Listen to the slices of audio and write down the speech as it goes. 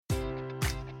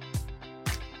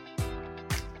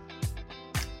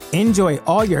Enjoy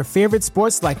all your favorite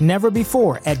sports like never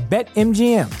before at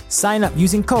BetMGM. Sign up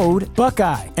using code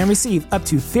Buckeye and receive up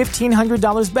to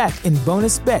 $1,500 back in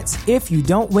bonus bets if you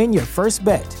don't win your first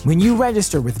bet. When you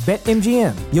register with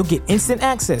BetMGM, you'll get instant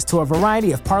access to a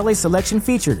variety of parlay selection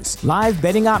features, live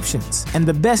betting options, and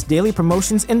the best daily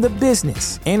promotions in the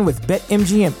business. And with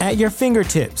BetMGM at your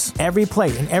fingertips, every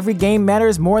play and every game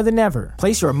matters more than ever.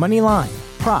 Place your money line,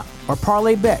 prop, or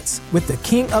parlay bets with the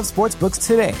king of sportsbooks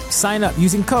today. Sign up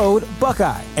using code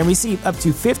Buckeye and receive up to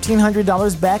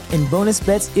 $1,500 back in bonus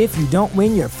bets if you don't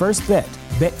win your first bet.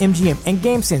 BetMGM and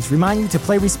GameSense remind you to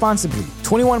play responsibly.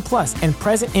 21 plus and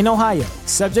present in Ohio,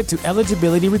 subject to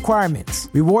eligibility requirements.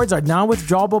 Rewards are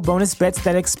non-withdrawable bonus bets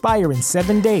that expire in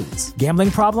 7 days. Gambling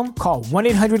problem? Call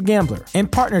 1-800-GAMBLER. In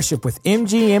partnership with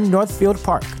MGM Northfield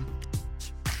Park.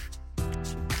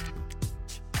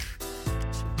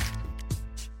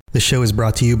 The show is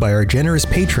brought to you by our generous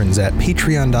patrons at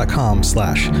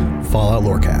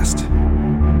patreon.com/FalloutLorecast.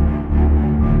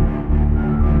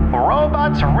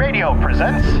 Robots Radio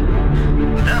presents the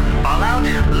Fallout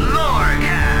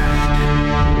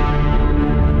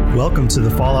Lorecast. Welcome to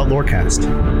the Fallout Lorecast,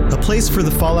 a place for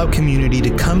the Fallout community to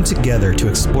come together to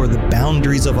explore the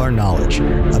boundaries of our knowledge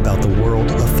about the world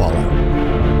of Fallout.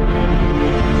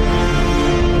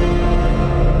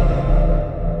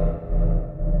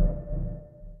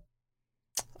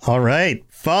 All right,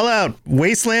 Fallout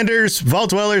Wastelanders,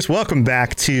 Vault Dwellers, welcome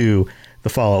back to the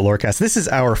Fallout Lorecast. This is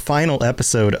our final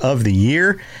episode of the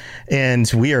year, and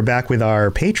we are back with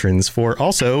our patrons for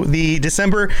also the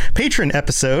December patron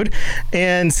episode.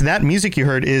 And that music you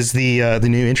heard is the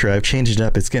new intro. I've changed it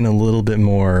up. It's getting a little bit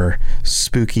more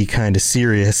spooky, kind of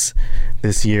serious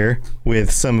this year,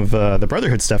 with some of the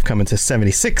Brotherhood stuff coming to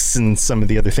 76 and some of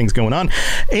the other things going on.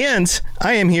 And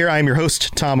I am here. I'm your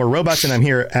host, Tom or Robots, and I'm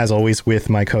here as always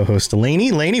with my co-host Lainey.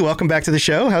 Lainey, welcome back to the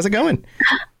show. How's it going?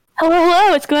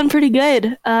 Hello. It's going pretty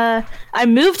good. I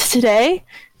moved today.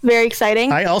 Very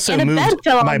exciting. I also moved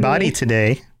my body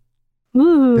today.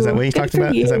 Ooh, is that what you talked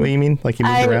about? Is that what you mean? Like you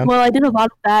moved around? Well, I did a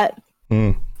lot of that.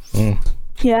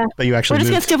 Yeah. But you actually We're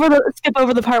just gonna skip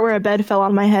over the part where a bed fell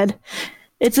on my head.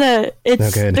 It's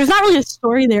there's not really a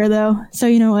story there though. So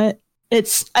you know what?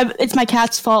 It's my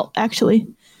cat's fault actually.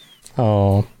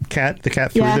 Oh, the cat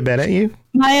threw the bed at you?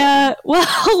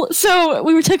 So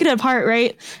we took it apart,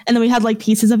 right? And then we had like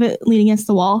pieces of it leaning against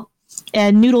the wall.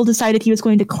 And Noodle decided he was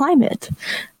going to climb it.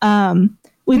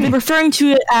 We've been referring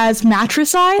to it as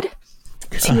matricide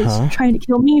because he was trying to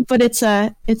kill me, but it's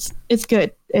good. I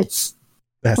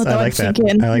like that.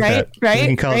 I like that. Right? You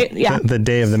can call it the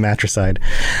day of the matricide.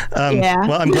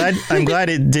 Well, I'm glad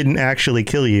it didn't actually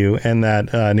kill you, and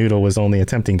that Noodle was only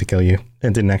attempting to kill you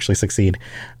and didn't actually succeed.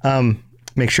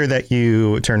 Make sure that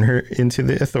you turn her into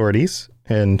the authorities.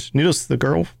 And Noodle's the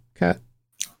girl cat.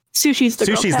 Sushi's the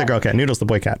girl cat. Noodle's the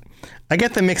boy cat. I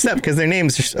get them mixed up because their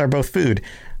names are both food.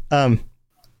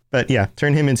 But yeah,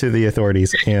 turn him into the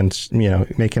authorities and,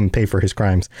 make him pay for his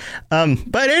crimes.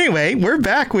 But anyway, we're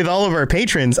back with all of our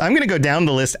patrons. I'm going to go down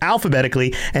the list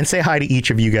alphabetically and say hi to each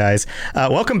of you guys.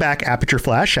 Welcome back, Aperture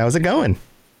Flash. How's it going?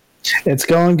 It's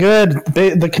going good.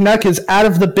 The Canuck is out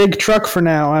of the big truck for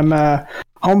now. I'm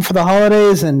home for the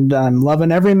holidays, and I'm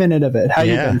loving every minute of it. How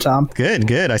you been, Tom?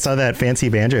 Good. I saw that fancy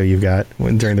banjo you've got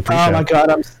during the pre-show. Oh my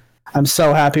God, I'm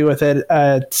so happy with it.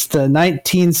 It's the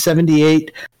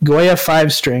 1978 Goya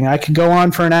 5-string. I could go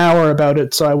on for an hour about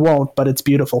it, so I won't, but it's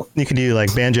beautiful. You could do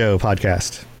like banjo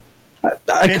podcast. I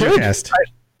could.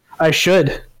 I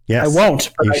should. Yes, I won't,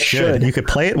 but you I should. You could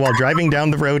play it while driving down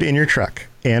the road in your truck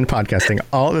and podcasting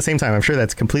all at the same time. I'm sure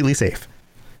that's completely safe.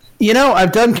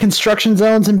 I've done construction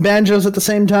zones and banjos at the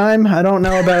same time. I don't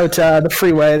know about the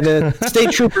freeway. The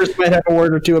state troopers might have a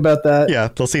word or two about that. Yeah,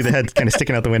 they'll see the head kind of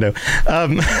sticking out the window.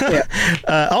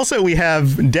 Also, we have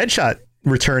Deadshot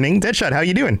returning. Deadshot, how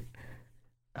you doing?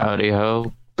 Howdy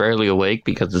ho. Barely awake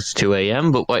because it's 2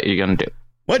 a.m., but what are you going to do?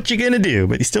 What you going to do?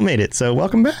 But you still made it, so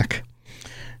welcome back.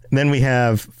 Then we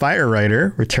have Fire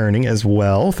Rider returning as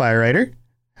well. Fire Rider,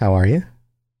 how are you?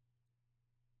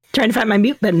 Trying to find my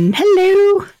mute button.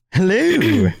 Hello.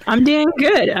 I'm doing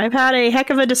good. I've had a heck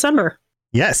of a December.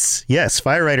 Yes.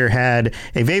 Fire Rider had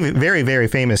a very, very, very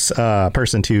famous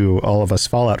person to all of us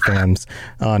Fallout fans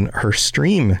on her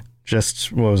stream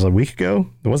just, a week ago?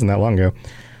 It wasn't that long ago.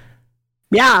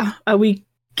 Yeah, a week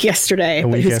yesterday,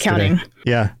 but who's counting?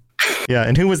 Yeah.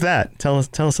 And who was that? Tell us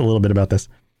a little bit about this.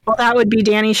 Well, that would be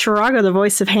Danny Shiraga, the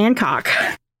voice of Hancock.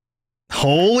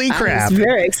 Holy crap. I was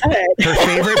very excited. Her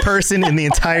favorite person in the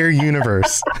entire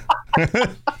universe.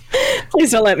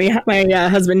 Please don't let my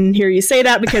husband hear you say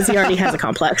that because he already has a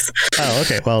complex. Oh,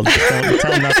 okay. Well,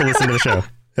 tell him not to listen to the show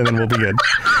and then we'll be good.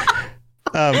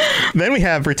 Then we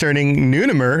have returning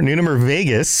Noonimer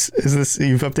Vegas. Is this,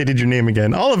 you've updated your name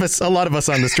again? A lot of us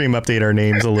on the stream update our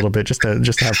names a little bit just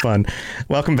to have fun.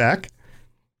 Welcome back.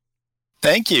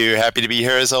 Thank you. Happy to be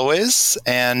here as always.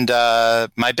 And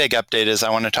my big update is I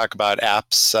want to talk about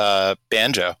App's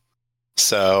Banjo.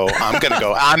 So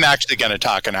I'm actually going to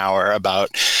talk an hour about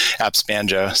App's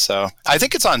Banjo. So I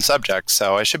think it's on subject,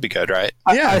 so I should be good, right?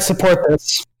 I support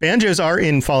this. Banjos are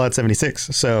in Fallout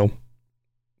 76, so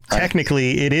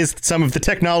technically it is some of the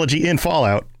technology in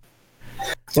Fallout.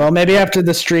 Well, maybe after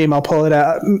the stream I'll pull it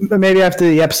out. Maybe after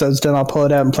the episode's done I'll pull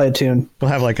it out and play a tune. We'll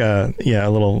have like a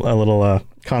little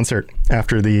concert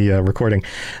after the recording.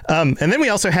 And then we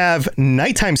also have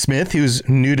Nighttime Smith, who's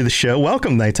new to the show.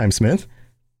 Welcome, Nighttime Smith.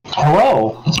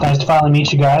 Hello. It's nice to finally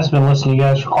meet you guys. Been listening to you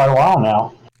guys for quite a while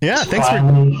now. Yeah,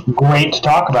 great to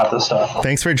talk about this stuff.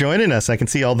 Thanks for joining us. I can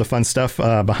see all the fun stuff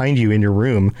behind you in your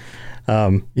room.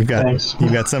 You've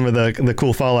got some of the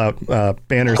cool Fallout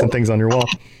banners and things on your wall.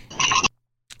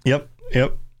 Yep.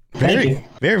 Very,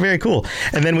 very cool.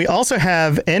 And then we also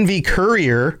have NV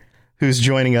Courier, who's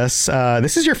joining us.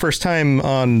 This is your first time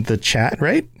on the chat,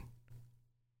 right?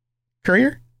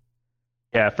 Courier?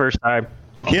 Yeah, first time.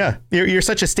 Yeah, you're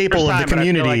such a staple of the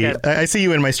community. I see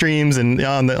you in my streams and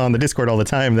on the Discord all the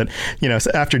time. That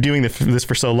after doing this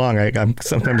for so long, I'm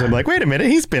like, wait a minute,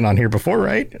 he's been on here before,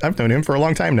 right? I've known him for a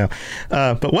long time now.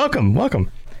 But welcome. Thanks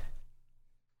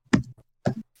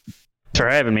for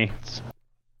having me.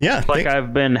 Yeah,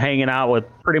 I've been hanging out with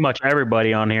pretty much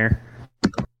everybody on here.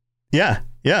 Yeah,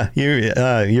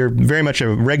 you're very much a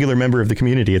regular member of the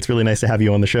community. It's really nice to have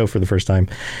you on the show for the first time.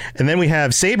 And then we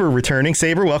have Saber returning.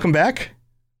 Saber, welcome back.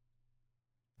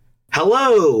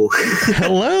 Hello.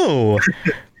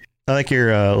 I like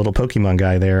your little Pokemon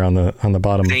guy there on the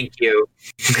bottom. Thank you.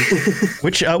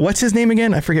 Which what's his name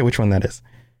again? I forget which one that is.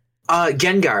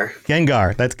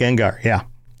 Gengar. That's Gengar. Yeah.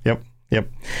 Yep.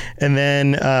 And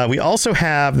then we also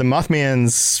have the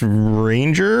Mothman's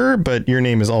Ranger, but your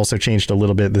name has also changed a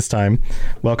little bit this time.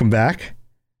 Welcome back.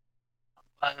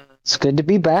 It's good to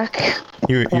be back.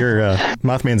 You're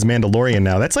Mothman's Mandalorian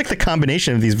now. That's like the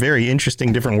combination of these very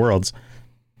interesting different worlds.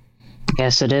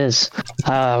 Yes, it is.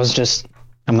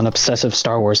 I'm an obsessive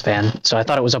Star Wars fan, so I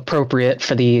thought it was appropriate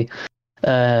for the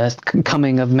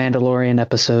coming of Mandalorian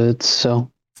episodes.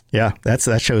 So yeah,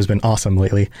 that show has been awesome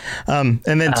lately. And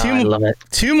then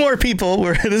two more people.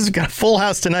 This has got a full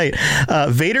house tonight.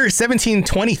 Vader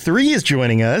 1723 is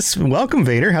joining us. Welcome,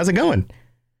 Vader. How's it going?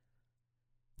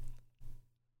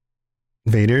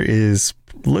 Vader is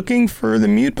looking for the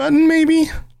mute button, maybe?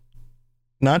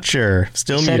 Not sure.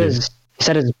 Still muted. He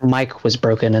said his mic was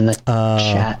broken in the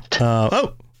chat.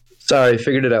 Sorry,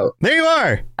 figured it out. There you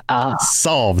are.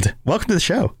 Solved. Welcome to the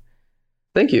show.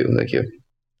 Thank you.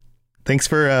 Thanks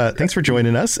for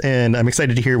joining us, and I'm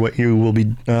excited to hear what you will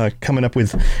be coming up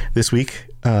with this week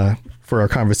for our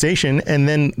conversation. And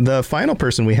then the final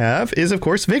person we have is, of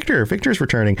course, Victor. Victor's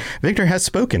returning. Victor has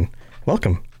spoken.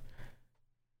 Welcome.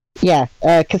 Yeah,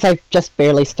 because I just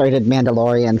barely started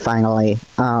Mandalorian finally.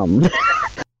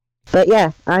 But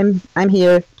yeah, I'm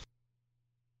here.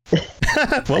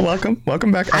 Well,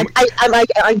 welcome back. I'm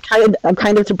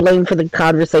kind of to blame for the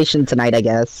conversation tonight, I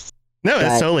guess. No,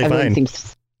 that's totally fine.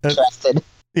 Seems interested.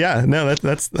 Yeah, no,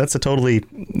 that's a totally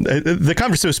the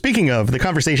conversation. So speaking of, the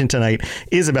conversation tonight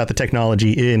is about the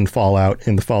technology in Fallout,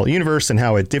 in the Fallout universe, and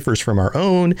how it differs from our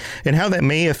own, and how that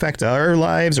may affect our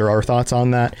lives or our thoughts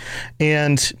on that.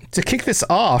 And to kick this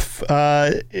off,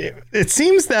 it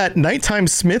seems that Nighttime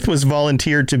Smith was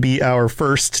volunteered to be our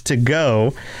first to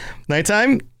go.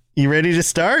 Nighttime, you ready to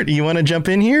start? You want to jump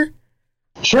in here?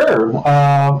 Sure.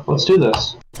 Let's do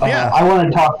this. Yeah. I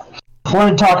want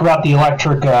to talk about the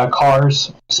electric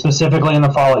cars, specifically in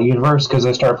the Fallout universe, because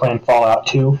I started playing Fallout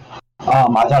 2. I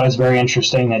thought it was very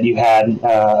interesting that you had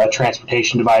a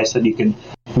transportation device that you could,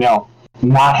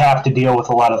 not have to deal with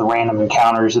a lot of the random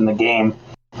encounters in the game.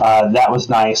 That was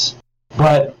nice.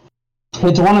 But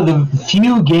it's one of the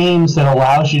few games that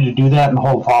allows you to do that in the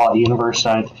whole Fallout universe,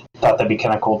 and I thought that'd be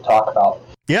kind of cool to talk about.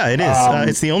 Yeah, it is.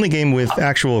 It's the only game with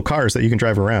actual cars that you can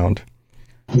drive around.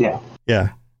 Yeah. Yeah.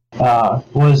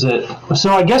 What is it?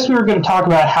 So I guess we were going to talk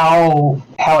about how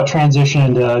it transitioned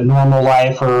into normal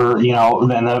life, or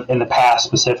in the past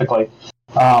specifically.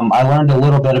 I learned a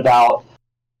little bit about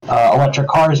electric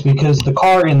cars because the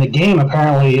car in the game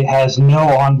apparently has no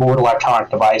onboard electronic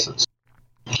devices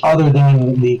other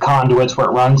than the conduits where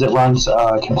it runs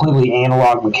a completely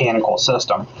analog mechanical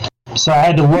system. So I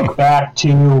had to look back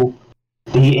to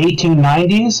the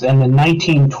 1890s and the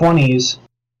 1920s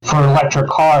for electric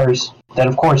cars that,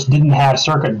 of course, didn't have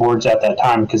circuit boards at that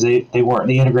time because they weren't.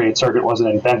 The integrated circuit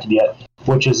wasn't invented yet.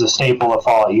 which is a staple of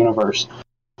Fallout universe.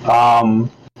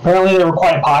 Apparently they were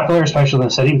quite popular, especially in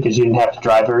the city, because you didn't have to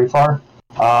drive very far.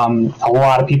 A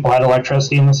lot of people had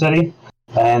electricity in the city,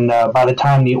 and by the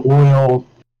time the oil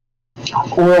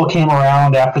came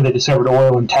around after they discovered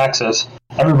oil in Texas,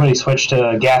 everybody switched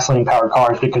to gasoline-powered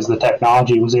cars because the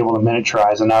technology was able to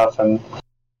miniaturize enough, and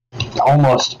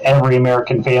almost every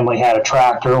American family had a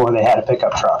tractor or they had a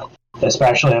pickup truck.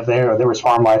 Especially if there was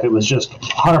farm life, it was just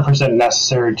 100%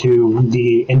 necessary to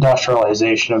the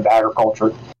industrialization of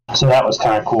agriculture. So that was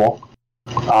kind of cool.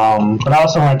 But I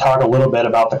also want to talk a little bit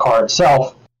about the car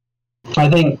itself. I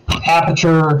think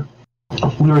Aperture,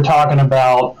 we were talking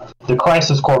about the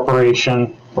Crisis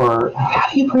Corporation, or how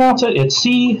do you pronounce it? It's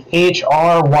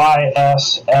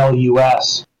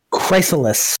Chryslus.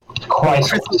 Chrysalis.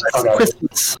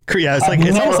 Chrysalis. Okay. Yeah, it's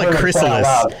almost like Chrysalis.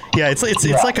 Yeah, it's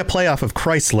like a playoff of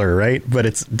Chrysler, right? But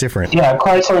it's different. Yeah,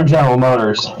 Chrysler and General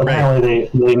Motors. Apparently,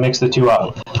 they mix the two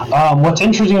up. What's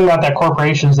interesting about that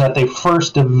corporation is that they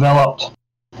first developed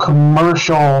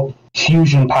commercial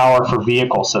fusion power for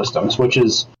vehicle systems,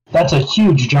 that's a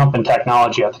huge jump in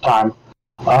technology at the time.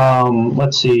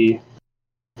 Let's see.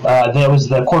 There was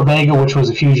the Corvega, which was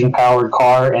a fusion-powered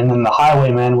car, and then the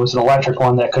Highwayman was an electric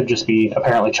one that could just be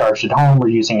apparently charged at home or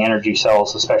using energy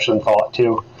cells, especially in Fallout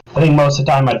 2. I think most of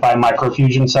the time I'd buy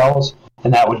microfusion cells,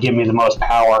 and that would give me the most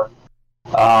power.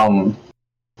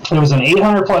 It was an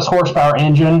 800-plus horsepower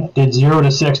engine, did 0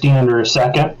 to 60 under a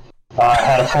second,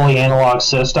 had a fully analog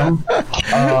system.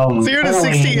 0 to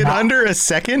 60 in under a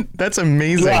second? That's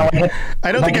amazing. Yeah,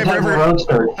 I don't think I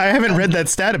haven't read that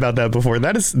stat about that before.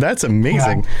 That's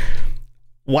amazing. Yeah.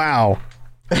 Wow.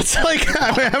 It's like,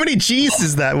 how many G's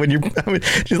is that when you're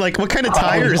like, what kind of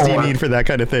tires do you need for that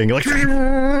kind of thing? Like,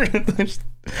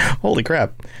 holy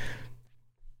crap.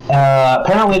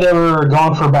 Apparently they were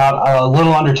going for about a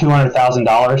little under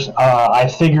 $200,000. I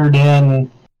figured in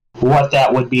what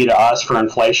that would be to us for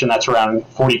inflation. That's around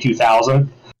 $42,000.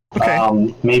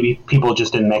 Okay. Maybe people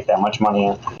just didn't make that much money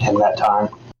in that time.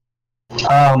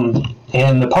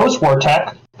 In the post-war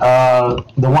tech, the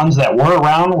ones that were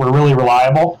around were really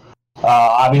reliable.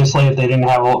 Obviously, if they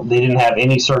didn't have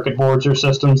any circuit boards or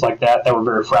systems like that were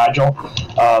very fragile,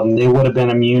 they would have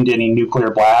been immune to any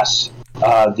nuclear blasts.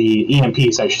 The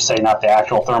EMPs, I should say, not the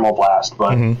actual thermal blast,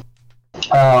 but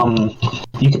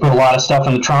you could put a lot of stuff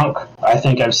in the trunk. I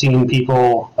think I've seen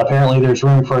people, apparently there's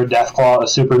room for a Deathclaw, a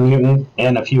Super Mutant,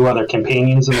 and a few other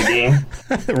companions in the game.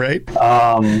 Right.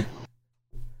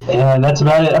 And that's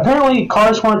about it. Apparently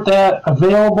cars weren't that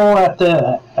available at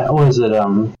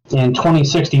in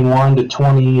 2061 to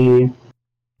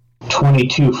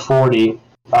 2240.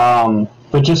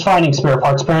 But just finding spare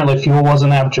parts, apparently fuel wasn't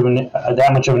that much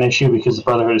of an issue because the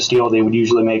Brotherhood of Steel, they would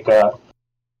usually make a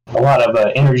lot of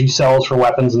energy cells for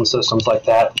weapons and systems like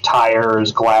that.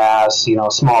 Tires, glass,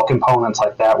 small components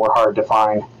like that were hard to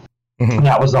find. Mm-hmm. And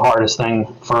that was the hardest thing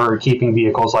for keeping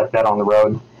vehicles like that on the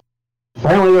road.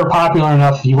 Apparently they were popular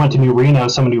enough, if you went to New Reno,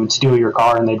 somebody would steal your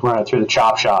car and they'd run it through the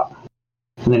chop shop.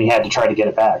 And then you had to try to get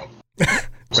it back.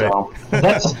 So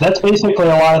that's basically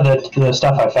a lot of the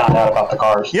stuff I found out about the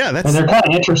cars. Yeah, and they're kind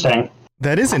of interesting.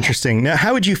 That is interesting. Now,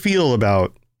 how would you feel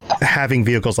about having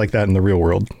vehicles like that in the real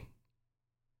world?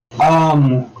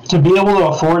 To be able to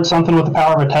afford something with the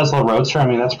power of a Tesla Roadster,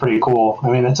 that's pretty cool.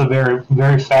 That's a very,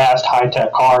 very fast,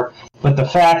 high-tech car. But the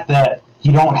fact that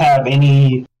you don't have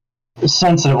any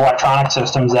sensitive electronic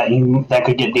systems that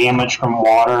could get damaged from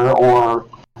water or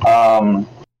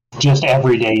just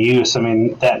everyday use,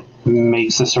 that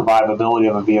makes the survivability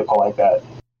of a vehicle like that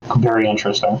very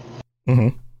interesting.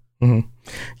 Mm-hmm. Mm-hmm.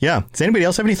 Yeah. Does anybody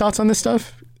else have any thoughts on this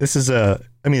stuff? This is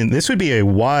this would be a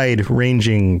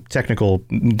wide-ranging technical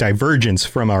divergence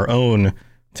from our own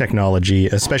technology,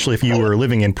 especially if you were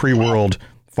living in pre-world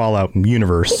Fallout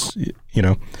universe. Who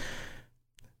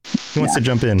wants to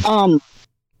jump in?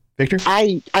 Victor?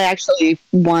 I actually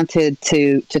wanted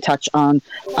to touch on.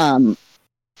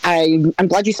 I'm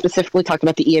glad you specifically talked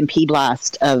about the EMP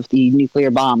blast of the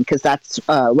nuclear bomb, because that's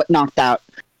what knocked out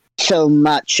so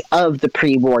much of the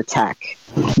pre-war tech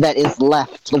that is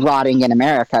left rotting in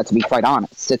America, to be quite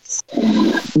honest.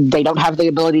 They don't have the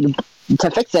ability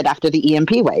to fix it after the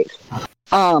EMP wave.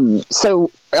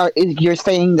 So you're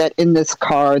saying that in this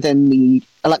car, then the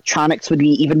electronics would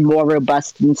be even more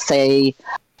robust than, say,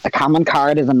 a common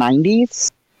car to the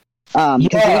 90s?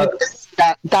 Yeah.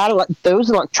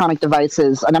 Those electronic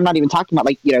devices, and I'm not even talking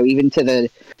about even to the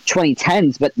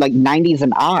 2010s, but 90s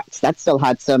and aughts, that still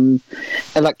had some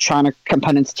electronic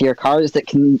components to your cars that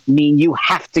can mean you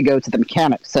have to go to the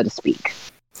mechanic, so to speak.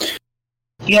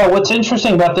 Yeah, what's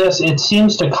interesting about this, it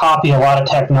seems to copy a lot of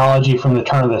technology from the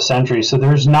turn of the century, so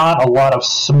there's not a lot of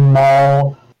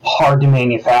small hard to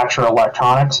manufacture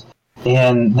electronics,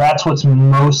 and that's what's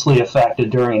mostly affected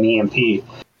during an EMP.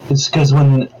 It's because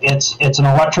when it's an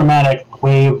electromagnetic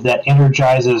wave that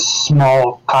energizes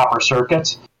small copper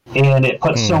circuits, and it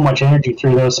puts so much energy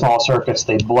through those small circuits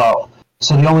they blow.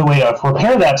 So the only way to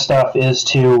repair that stuff is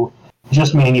to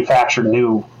just manufacture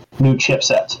new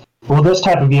chipsets. Well, this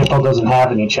type of vehicle doesn't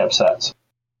have any chipsets.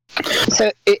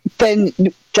 So then,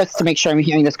 just to make sure I'm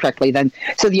hearing this correctly,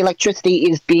 so the electricity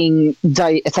is being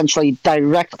essentially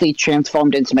directly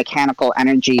transformed into mechanical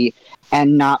energy,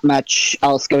 and not much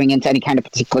else going into any kind of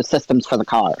particular systems for the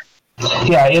car.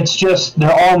 Yeah, it's just,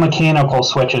 they're all mechanical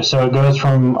switches, so it goes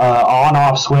from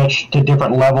on-off switch to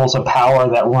different levels of power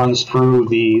that runs through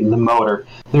the motor.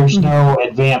 There's no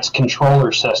advanced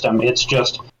controller system, it's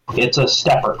a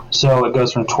stepper. So it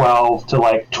goes from 12 to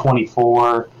like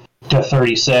 24 to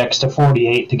 36 to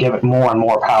 48 to give it more and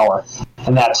more power.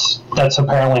 And that's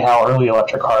apparently how early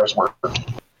electric cars work.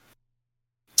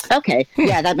 Okay,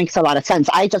 yeah, that makes a lot of sense.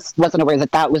 I just wasn't aware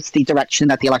that was the direction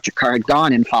that the electric car had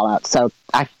gone in Fallout. So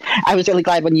I was really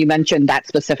glad when you mentioned that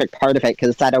specific part of it,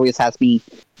 because that always has me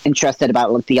interested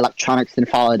about what the electronics in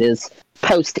Fallout is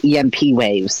post-EMP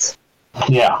waves.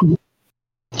 Yeah.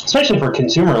 Especially for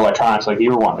consumer electronics like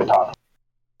you were wanting to talk.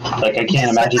 Like, I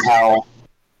can't imagine how...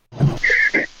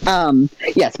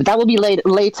 Yes, but that will be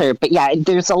later. But yeah,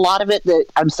 there's a lot of it that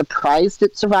I'm surprised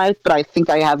it survived, but I think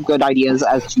I have good ideas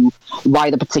as to why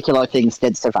the particular things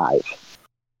did survive.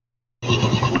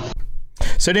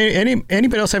 So,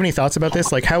 anybody else have any thoughts about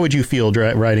this? Like, how would you feel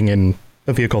riding in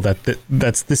a vehicle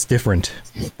that's this different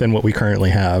than what we currently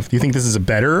have? Do you think this is a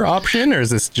better option, or is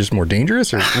this just more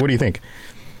dangerous, or what do you think?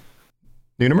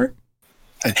 Unimer?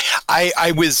 I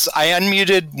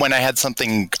unmuted when I had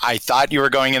something. I thought you were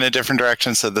going in a different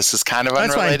direction, so this is kind of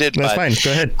unrelated. That's fine.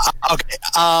 Go ahead.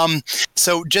 Okay.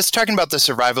 So just talking about the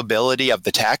survivability of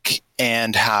the tech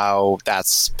and how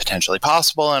that's potentially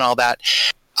possible and all that.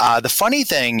 The funny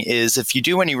thing is, if you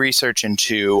do any research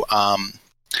into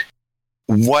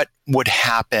what would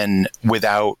happen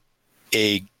without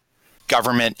a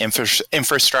government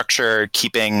infrastructure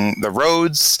keeping the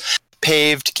roads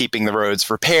paved, keeping the roads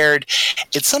repaired,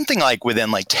 it's something like within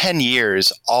like 10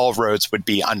 years, all roads would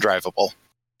be undrivable.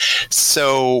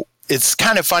 So it's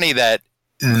kind of funny that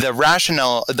the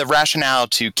rationale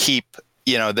to keep,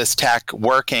 this tech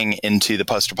working into the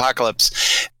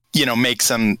post-apocalypse, makes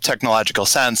some technological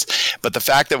sense. But the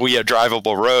fact that we have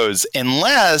drivable roads,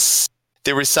 unless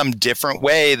there was some different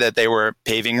way that they were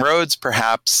paving roads,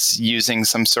 perhaps using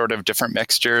some sort of different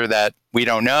mixture that we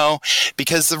don't know,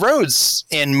 because the roads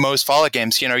in most Fallout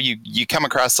games, you come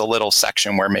across a little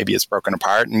section where maybe it's broken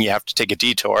apart and you have to take a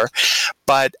detour.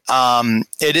 But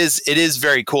it is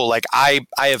very cool. Like I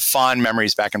have fond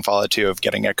memories back in Fallout 2 of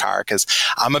getting a car, because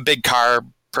I'm a big car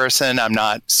person. I'm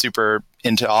not super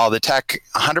into all the tech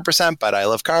 100%, but I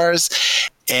love cars.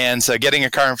 And so getting a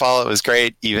car in Fallout was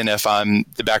great, even if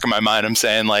the back of my mind, I'm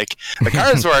saying like the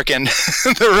car is working,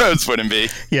 the roads wouldn't be.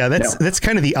 Yeah, that's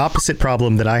kind of the opposite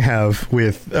problem that I have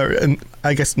with,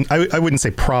 I guess I wouldn't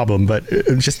say problem, but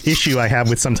just issue I have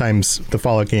with sometimes the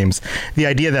Fallout games. The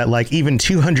idea that like even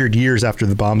 200 years after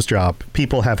the bombs drop,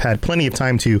 people have had plenty of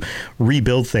time to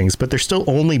rebuild things, but they're still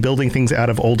only building things out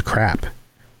of old crap.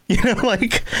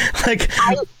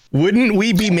 Wouldn't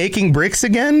we be making bricks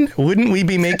again? Wouldn't we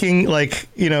be making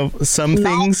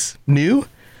things new?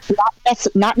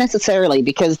 Not necessarily,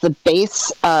 because the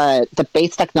base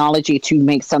technology to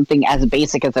make something as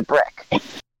basic as a brick,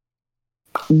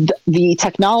 the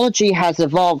technology has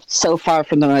evolved so far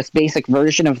from the most basic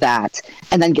version of that,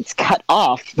 and then gets cut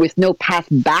off with no path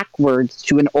backwards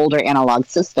to an older analog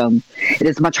system. It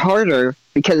is much harder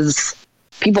because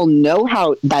people know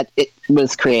how that it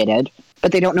was created,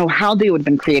 but they don't know how they would have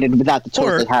been created without the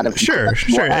tools they had. Sure.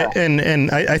 And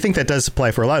I think that does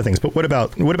apply for a lot of things. But what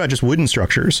about just wooden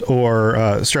structures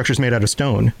or structures made out of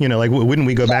stone? Wouldn't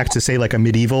we go back to, say, like a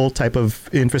medieval type of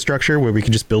infrastructure where we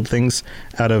could just build things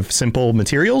out of simple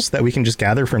materials that we can just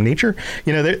gather from nature?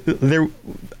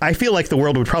 I feel like the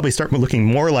world would probably start looking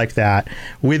more like that,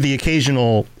 with the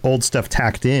occasional old stuff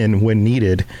tacked in when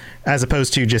needed, as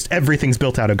opposed to just everything's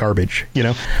built out of garbage,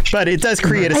 But it does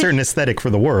create a certain aesthetic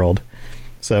for the world.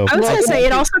 So I was going to say,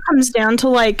 it also comes down to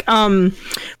like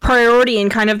priority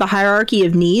and kind of the hierarchy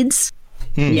of needs,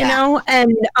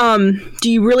 and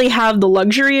do you really have the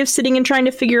luxury of sitting and trying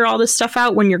to figure all this stuff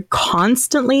out when you're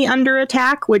constantly under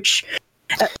attack, which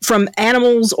from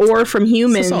animals or from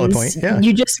humans, that's a solid point. Yeah.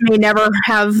 You just may never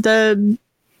have the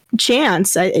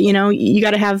chance. You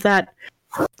got to have that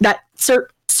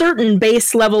certain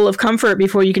base level of comfort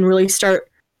before you can really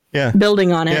start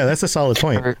building on it. Yeah, that's a solid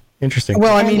point. Interesting.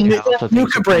 Well, I mean,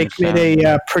 Nuka Break made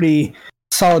a pretty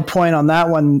solid point on that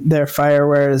one there, Fire,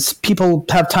 whereas people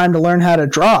have time to learn how to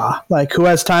draw. Like, who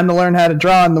has time to learn how to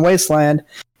draw in the Wasteland?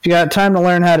 If you got time to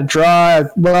learn how to draw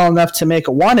well enough to make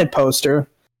a wanted poster,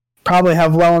 probably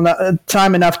have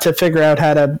time enough to figure out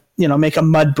how to, make a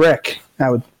mud brick,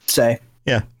 I would say.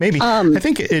 Yeah, maybe. I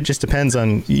think it just depends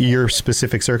on your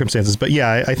specific circumstances. But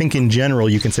yeah, I think in general,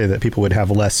 you can say that people would have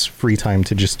less free time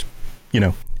to just,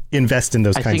 invest in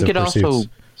those kinds of pursuits.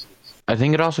 I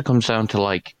think it also comes down to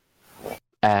like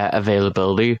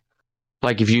availability.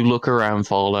 Like if you look around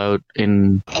Fallout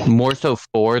in more so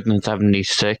 4 than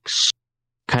 76,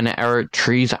 kind of our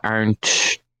trees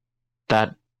aren't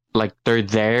that, like, they're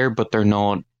there, but they're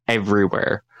not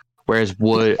everywhere. Whereas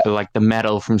wood, like the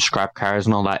metal from scrap cars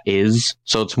and all that is,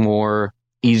 so it's more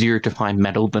easier to find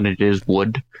metal than it is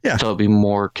wood. Yeah. So it'll be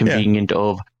more convenient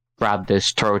of grab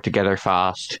this, throw it together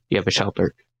fast, you have a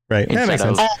shelter. Right. That makes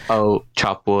sense.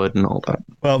 Chop wood and all that.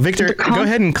 Well, Victor, go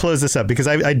ahead and close this up because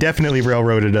I definitely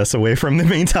railroaded us away from the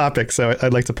main topic. So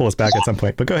I'd like to pull us back at some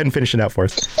point, but go ahead and finish it out for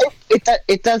us.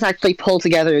 It does actually pull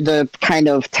together the kind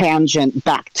of tangent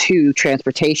back to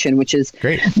transportation, which is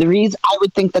great. The reason I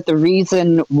would think that the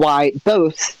reason why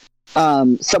both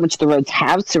so much of the roads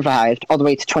have survived all the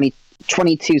way to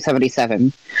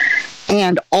 2277,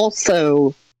 and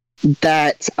also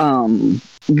that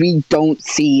we don't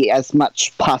see as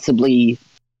much possibly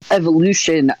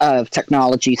evolution of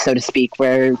technology, so to speak,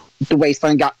 where the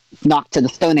Wasteland got knocked to the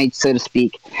Stone Age, so to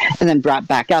speak, and then brought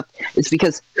back up. It's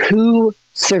because who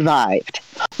survived?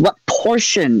 What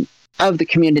portion of the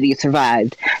community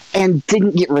survived and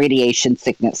didn't get radiation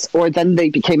sickness, or then they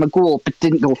became a ghoul but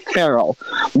didn't go feral?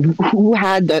 Who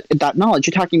had that knowledge?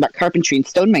 You're talking about carpentry and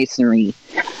stonemasonry.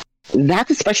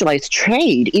 That's a specialized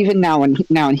trade. Even now and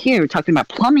here, we're talking about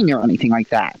plumbing or anything like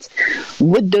that.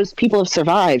 Would those people have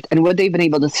survived, and would they have been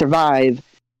able to survive,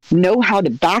 know how to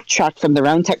backtrack from their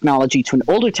own technology to an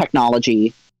older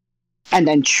technology, and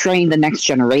then train the next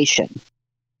generation?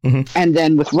 Mm-hmm. And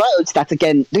then with roads, that's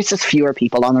again, there's just fewer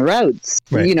people on the roads.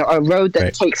 Right. A road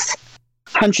that takes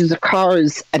hundreds of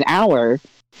cars an hour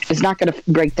is not going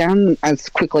to break down as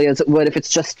quickly as it would if it's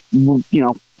just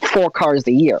 4 cars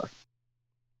a year.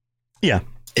 Yeah.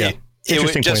 It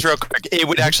would just real quick. It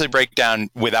would actually break down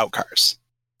without cars.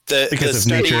 Because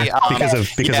of nature, because of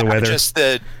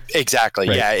weather. Exactly.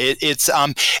 Right. Yeah. It's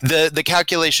the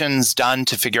calculations done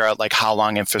to figure out like how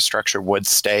long infrastructure would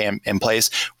stay in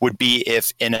place would be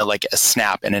if in a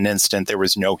snap, in an instant, there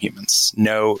was no humans,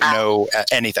 no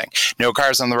anything, no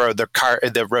cars on the road.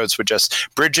 The roads would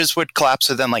bridges would collapse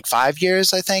within 5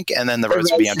 years, I think, and then the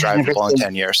roads would be undrivable in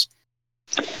 10 years.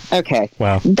 Okay.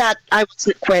 Wow. That I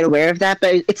wasn't quite aware of that,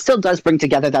 but it still does bring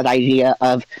together that idea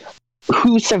of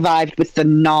who survived with the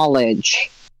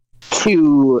knowledge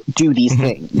to do these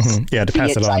things. Mm-hmm. Yeah, to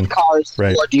pass it on. Cars,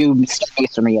 right. Or do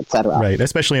masonry, etc. Right,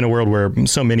 especially in a world where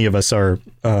so many of us are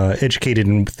educated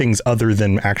in things other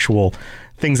than actual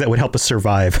things that would help us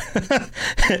survive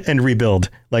and rebuild.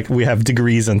 Like we have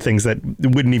degrees on things that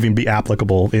wouldn't even be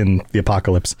applicable in the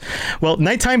apocalypse. Well,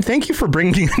 Nighttime, thank you for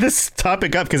bringing this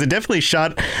topic up because it definitely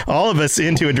shot all of us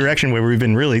into a direction where we've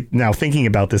been really now thinking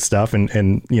about this stuff and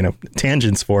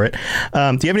tangents for it. Do you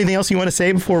have anything else you want to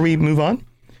say before we move on?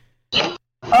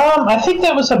 I think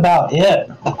that was about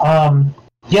it.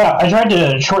 Yeah, I tried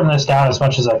to shorten this down as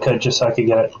much as I could just so I could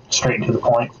get it straight to the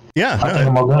point. Yeah, I think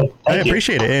I'm all good. I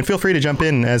appreciate it. And feel free to jump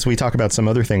in as we talk about some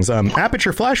other things.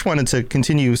 Aperture Flash wanted to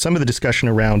continue some of the discussion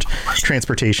around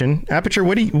transportation. Aperture,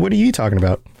 what are you talking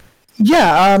about?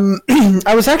 Yeah,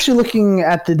 I was actually looking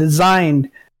at the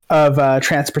design of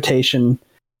transportation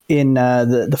in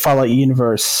the Fallout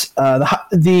universe.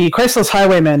 The Chrysler's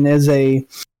Highwayman is a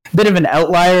bit of an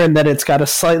outlier in that it's got a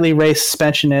slightly raised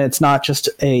suspension and it's not just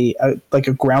a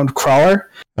ground crawler.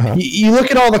 Uh-huh. You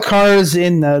look at all the cars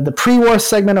in the pre-war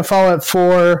segment of Fallout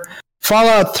 4,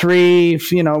 Fallout 3,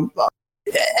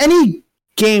 any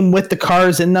game with the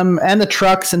cars in them and the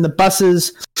trucks and the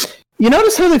buses. You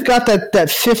notice how they've got that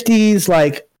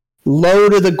 50s low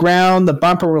to the ground, the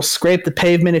bumper will scrape the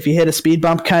pavement if you hit a speed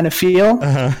bump kind of feel.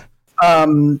 Uh-huh.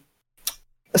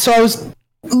 So I was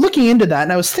looking into that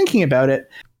and I was thinking about it.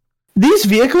 These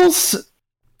vehicles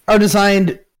are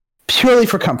designed purely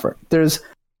for comfort. There's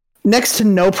next to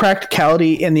no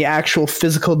practicality in the actual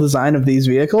physical design of these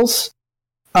vehicles.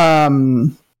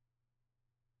 Those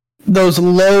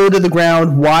low to the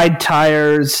ground, wide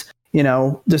tires,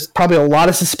 there's probably a lot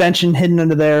of suspension hidden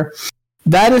under there.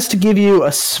 That is to give you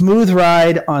a smooth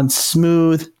ride on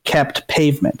smooth kept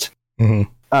pavement.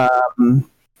 Mm-hmm.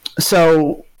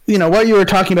 So, what you were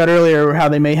talking about earlier, how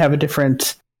they may have a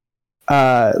different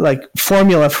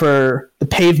formula for the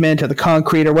pavement or the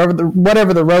concrete or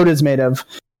whatever the road is made of.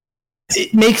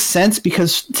 it makes sense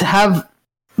because to have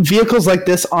vehicles like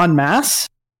this en masse,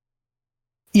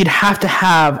 you'd have to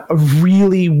have a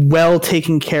really well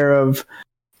taken care of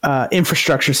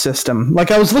infrastructure system.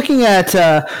 Like I was looking at,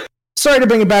 sorry to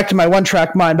bring it back to my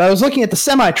one-track mind, but I was looking at the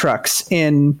semi-trucks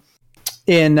in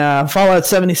Fallout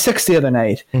 76 the other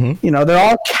night. Mm-hmm. You know, they're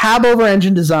all cab over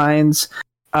engine designs.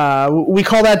 We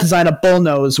call that design a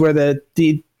bullnose, where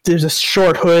there's a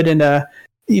short hood and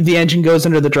the engine goes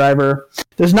under the driver.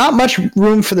 There's not much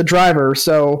room for the driver,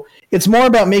 so it's more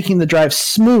about making the drive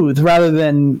smooth rather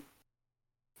than,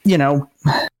 you know,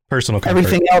 personal comfort.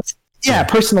 Everything else. Yeah,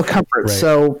 personal comfort. Right,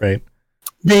 so right.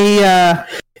 They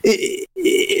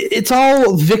it's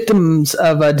all victims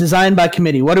of a design by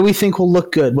committee. What do we think will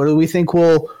look good? What do we think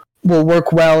will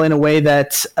work well in a way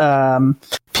that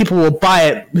people will buy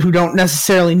it who don't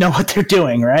necessarily know what they're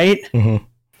doing, right?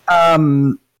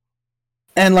 Mm-hmm.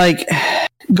 And like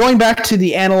going back to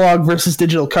the analog versus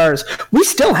digital cars, we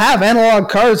still have analog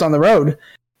cars on the road.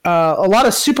 A lot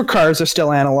of supercars are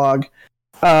still analog.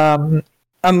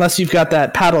 Unless you've got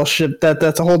that paddle shift,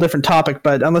 that's a whole different topic.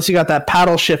 But unless you got that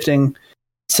paddle shifting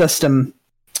system,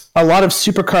 a lot of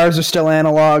supercars are still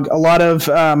analog. A lot of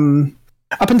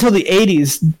up until the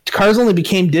 80s, cars only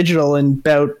became digital in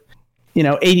about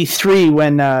 83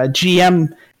 when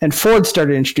GM and Ford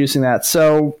started introducing that.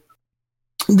 So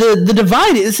the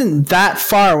divide isn't that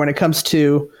far when it comes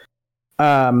to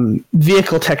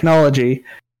vehicle technology,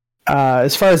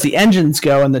 as far as the engines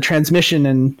go and the transmission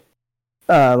and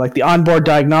like the onboard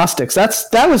diagnostics.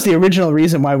 That was the original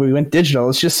reason why we went digital.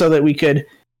 It's just so that we could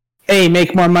A,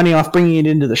 make more money off bringing it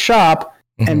into the shop,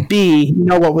 mm-hmm. and B,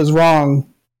 know what was wrong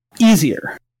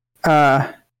easier.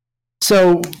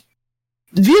 So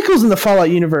vehicles in the Fallout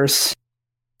universe,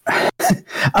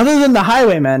 other than the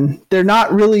Highwaymen, they're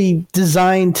not really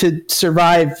designed to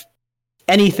survive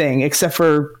anything except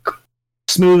for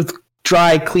smooth,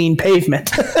 dry, clean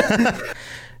pavement.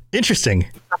 Interesting.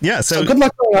 Yeah. So good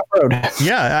luck going off road.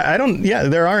 Yeah,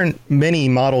 there aren't many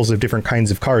models of different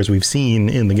kinds of cars we've seen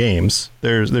in the games.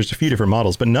 There's a few different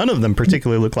models, but none of them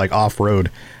particularly look like off-road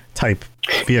type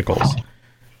vehicles.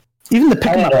 Even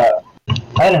the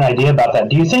I had an idea about that.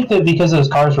 Do you think that because those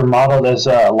cars were modeled as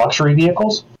luxury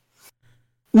vehicles?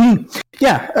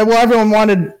 Yeah. Well, everyone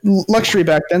wanted luxury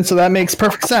back then, so that makes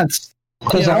perfect sense.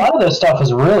 Because a lot of this stuff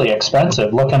is really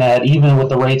expensive, looking at even with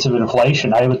the rates of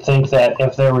inflation. I would think that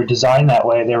if they were designed that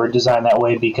way, they were designed that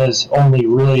way because only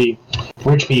really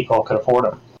rich people could afford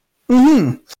them.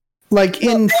 Mm-hmm. Like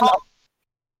in...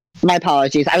 My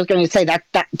apologies. I was going to say that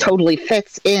totally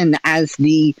fits in as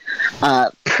the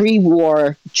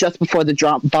pre-war, just before the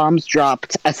bombs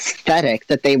dropped, aesthetic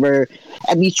that they were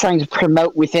at least trying to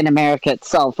promote within America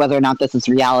itself, whether or not this is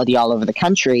reality all over the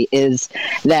country, is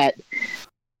that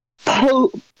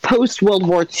post-World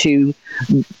War II,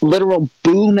 literal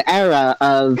boom era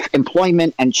of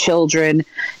employment and children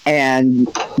and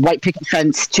white picket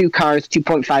fence, 2 cars,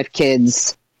 2.5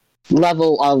 kids,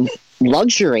 level of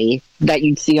luxury that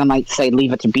you'd see on, like, say,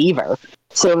 Leave It to Beaver.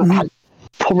 So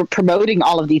promoting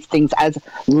all of these things as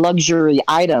luxury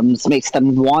items makes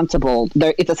them wantable.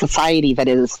 It's a society that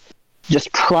is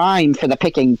just prime for the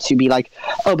picking to be like,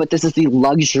 oh, but this is the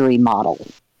luxury model.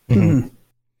 Mm-hmm.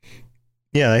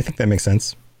 Yeah, I think that makes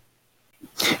sense.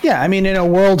 Yeah, I mean, in a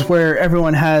world where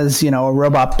everyone has, a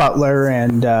robot butler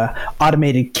and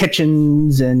automated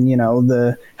kitchens and,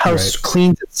 the house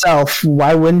cleans itself,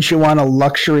 why wouldn't you want a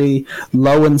luxury,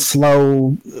 low and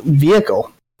slow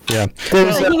vehicle? Yeah.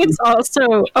 I think it's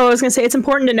also, I was going to say, it's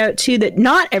important to note, too, that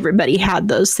not everybody had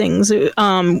those things.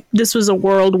 This was a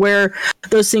world where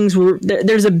those things were,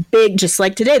 there's a big, just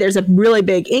like today, there's a really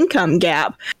big income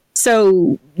gap.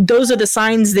 So those are the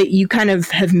signs that you kind of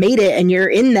have made it and you're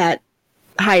in that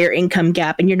higher income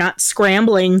gap and you're not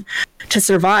scrambling to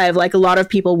survive like a lot of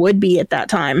people would be at that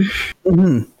time.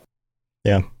 Mm-hmm.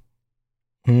 Yeah.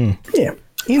 Yeah.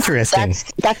 Interesting.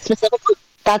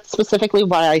 That's specifically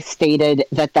why I stated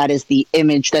that is the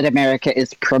image that America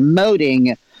is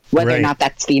promoting, whether or not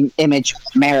that's the image of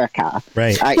America.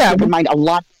 Right. Keep in mind, a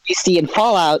lot we see in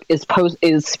Fallout is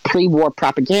pre-war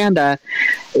propaganda,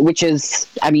 which is,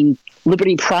 I mean,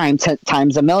 Liberty Prime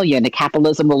times a million.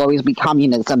 Capitalism will always be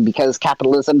communism because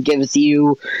capitalism gives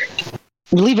you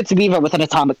Leave It to Beaver with an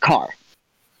atomic car.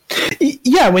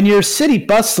 Yeah, when your city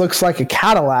bus looks like a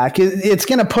Cadillac, it's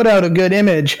going to put out a good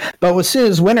image, but as soon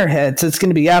as winter hits, it's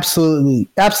going to be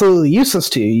absolutely useless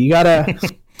to you. You got to...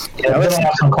 have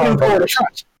some car.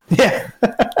 Yeah.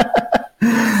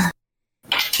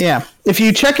 Yeah. If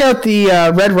you check out the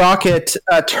Red Rocket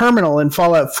terminal in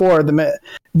Fallout 4,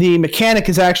 the mechanic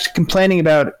is actually complaining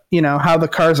about, how the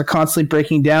cars are constantly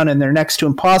breaking down and they're next to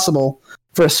impossible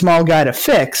for a small guy to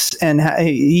fix. And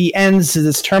he ends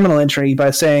this terminal entry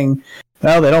by saying,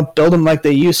 well, they don't build them like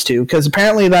they used to, because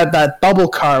apparently that bubble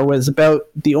car was about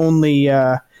the only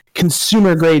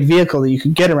consumer grade vehicle that you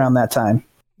could get around that time.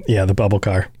 Yeah, the bubble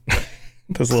car.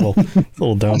 Those little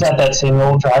domes. Is that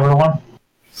single driver one?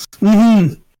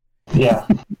 Mm-hmm. Yeah.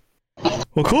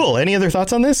 Well, cool. Any other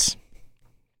thoughts on this?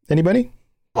 Anybody?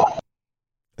 I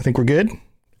think we're good.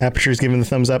 Aperture's giving the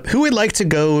thumbs up. Who would like to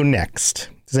go next?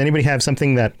 Does anybody have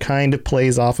something that kind of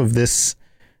plays off of this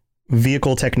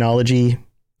vehicle technology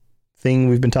thing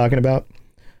we've been talking about?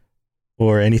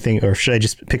 Or anything? Or should I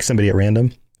just pick somebody at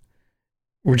random?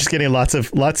 We're just getting lots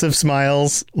of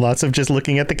smiles, lots of just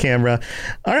looking at the camera.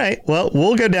 All right. Well,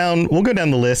 we'll go down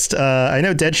the list. I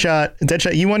know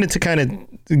Deadshot, you wanted to kind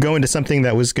of go into something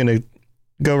that was going to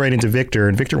go right into Victor,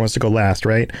 and Victor wants to go last,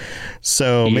 right?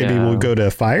 So maybe we'll go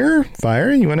to Fire.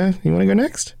 Fire, you wanna go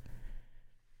next?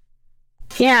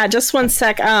 Yeah, just one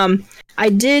sec. I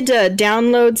did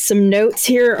download some notes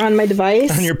here on my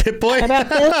device on your Pip-Boy about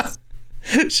this.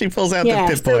 She pulls out the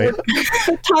Pip-Boy.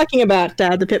 So we're talking about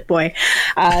the Pip-Boy.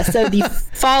 So the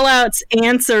Fallout's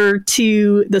answer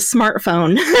to the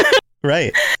smartphone.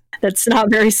 Right. That's not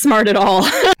very smart at all.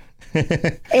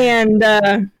 And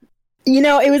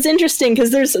it was interesting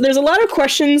because there's a lot of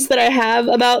questions that I have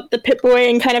about the Pip-Boy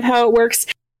and kind of how it works,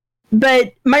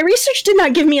 but my research did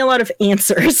not give me a lot of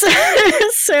answers.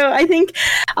 So I think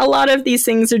a lot of these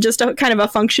things are just kind of a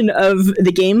function of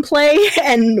the gameplay,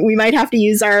 and we might have to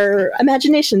use our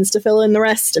imaginations to fill in the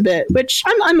rest a bit, which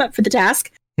I'm up for the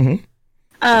task.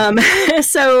 Mm-hmm.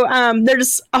 So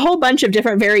there's a whole bunch of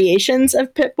different variations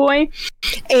of Pip-Boy,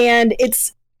 and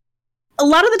it's a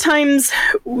lot of the times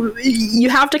you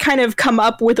have to kind of come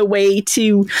up with a way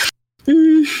to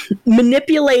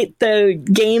manipulate the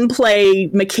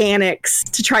gameplay mechanics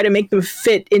to try to make them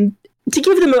fit in, to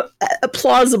give them a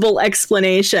plausible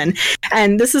explanation.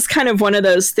 And this is kind of one of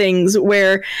those things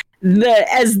where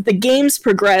as the games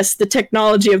progressed, the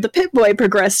technology of the Pip-Boy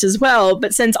progressed as well.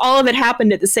 But since all of it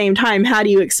happened at the same time, how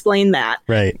do you explain that?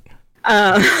 Right.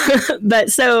 But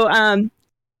so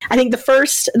I think the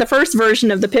first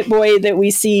version of the Pip-Boy that we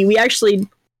see, we actually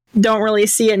don't really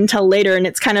see it until later, and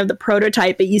it's kind of the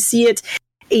prototype, but you see it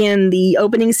in the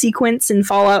opening sequence in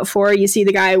Fallout 4. You see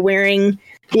the guy wearing,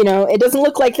 it doesn't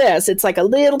look like this. It's like a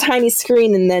little tiny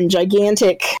screen and then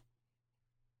gigantic,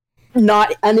 I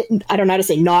don't know how to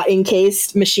say, not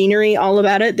encased machinery all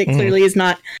about it that clearly is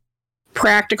not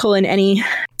practical in any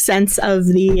sense of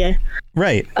the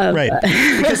right.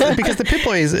 Because the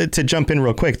Pip-Boy is, to jump in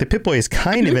real quick, the Pip-Boy is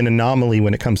kind of an anomaly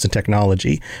when it comes to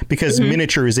technology, because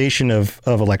miniaturization of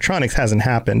electronics hasn't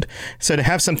happened. So to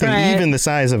have something even the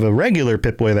size of a regular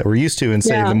Pip-Boy that we're used to in,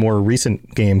 say, the more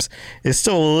recent games is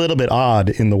still a little bit odd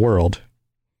in the world.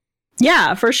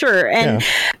 Yeah, for sure. And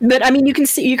but I mean, you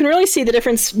can really see the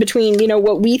difference between,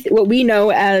 what we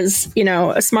know as,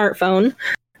 a smartphone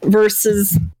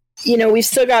versus, we've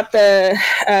still got the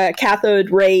cathode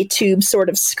ray tube sort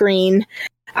of screen.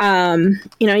 You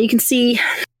can see,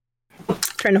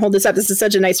 trying to hold this up, this is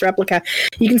such a nice replica.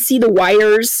 You can see the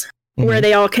wires where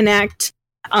they all connect.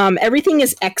 Everything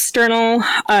is external.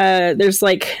 There's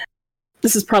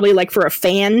this is probably for a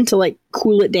fan to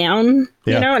cool it down,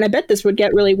 and I bet this would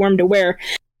get really warm to wear.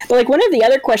 But one of the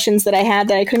other questions that I had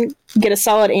that I couldn't get a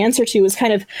solid answer to was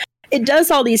kind of, it does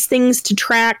all these things to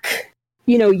track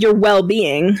your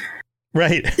well-being.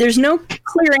 Right. There's no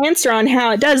clear answer on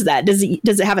how it does that. Does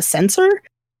it have a sensor?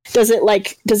 Does it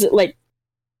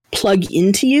plug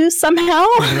into you somehow?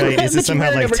 Right. Is it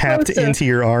somehow tapped into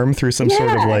your arm through some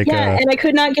sort of and I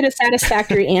could not get a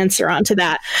satisfactory answer onto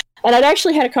that. And I'd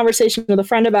actually had a conversation with a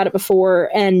friend about it before,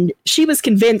 and she was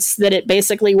convinced that it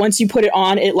basically, once you put it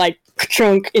on, it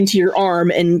chunk into your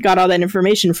arm and got all that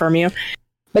information from you.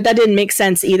 But that didn't make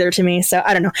sense either to me, so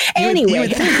I don't know. Anyway, you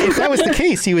would think, if that was the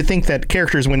case, you would think that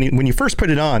characters, when you first put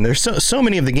it on, there's so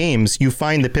many of the games, you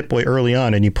find the Pip-Boy early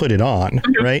on and you put it on,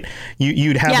 right?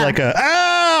 You'd have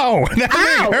ow! That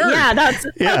hurt! Yeah, that's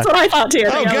what I thought too.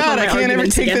 Oh God, I can't ever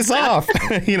take this off.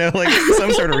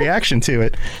 Some sort of reaction to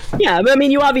it. Yeah, but I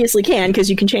mean, you obviously can, because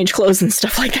you can change clothes and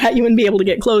stuff like that. You wouldn't be able to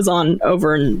get clothes on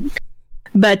over and.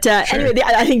 But anyway,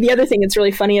 I think the other thing that's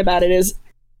really funny about it is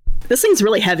this thing's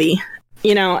really heavy.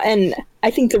 And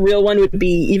I think the real one would be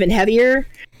even heavier.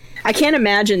 I can't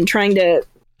imagine trying to,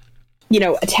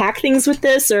 attack things with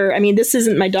this, or, I mean, this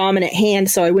isn't my dominant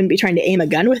hand, so I wouldn't be trying to aim a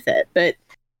gun with it, but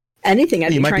anything I'd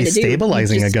be trying to do. You might be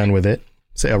stabilizing a gun with it,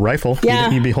 say a rifle.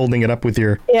 Yeah. You'd be holding it up with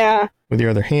your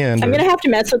other hand. I'm going to have to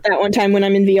mess with that one time when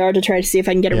I'm in VR to try to see if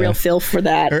I can get a real feel for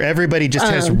that. Or everybody just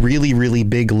has really, really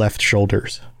big left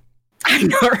shoulders. I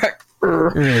know, right?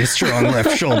 Really strong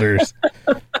left shoulders.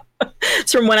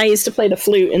 It's from when I used to play the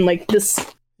flute, and like this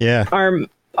arm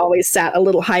always sat a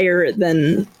little higher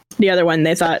than the other one.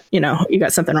 They thought, you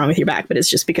got something wrong with your back, but it's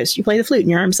just because you play the flute and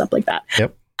your arm's up like that.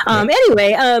 Yep.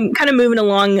 Anyway, kind of moving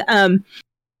along.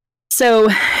 So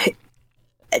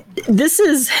this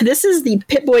is the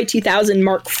Pip-Boy 2000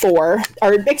 Mark IV,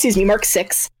 or excuse me, Mark VI.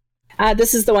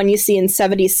 This is the one you see in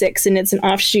 76, and it's an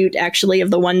offshoot, actually, of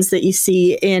the ones that you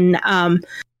see in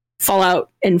Fallout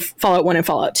 1 and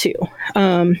Fallout 2.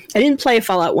 I didn't play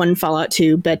Fallout 1 and Fallout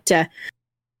 2, but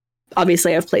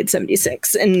obviously I've played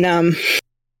 76. And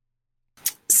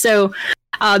so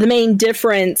the main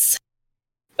difference,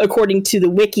 according to the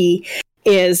wiki,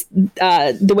 is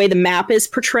the way the map is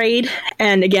portrayed.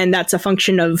 And again, that's a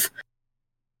function of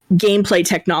gameplay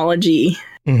technology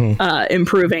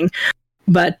improving.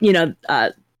 But,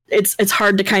 it's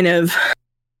hard to kind of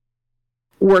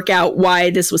work out why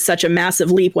this was such a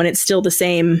massive leap when it's still the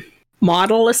same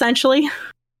model, essentially.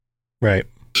 Right.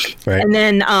 And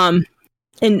then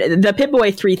in the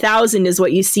Pip-Boy 3000 is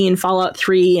what you see in Fallout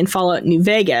 3 and Fallout New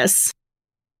Vegas.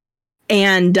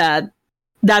 And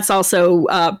that's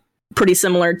also pretty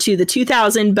similar to the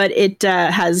 2000, but it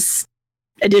has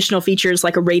additional features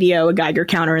like a radio, a Geiger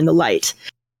counter, and the light.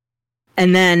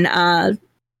 And then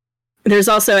there's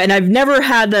also, and I've never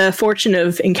had the fortune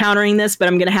of encountering this, but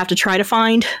I'm going to have to try to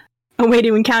find a way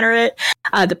to encounter it.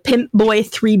 The Pip-Boy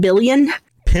 3 billion.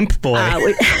 Pimp Boy.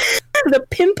 The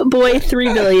Pip-Boy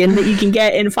 3 billion that you can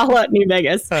get in Fallout New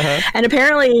Vegas. And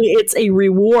apparently it's a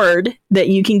reward that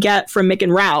you can get from Mick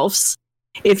and Ralph's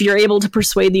if you're able to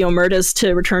persuade the Omertas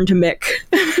to return to Mick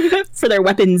for their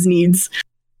weapons needs.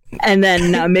 And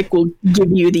then Mick will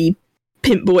give you the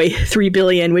Pip-Boy 3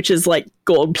 billion, which is like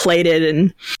gold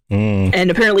plated, and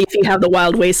apparently if you have the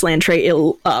Wild Wasteland trait,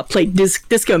 it'll play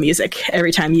disco music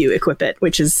every time you equip it,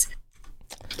 which is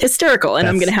hysterical. And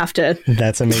I'm gonna have to.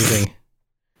 That's amazing.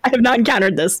 I have not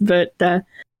encountered this, but here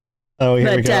we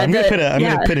go. I'm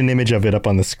gonna put an image of it up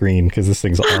on the screen because this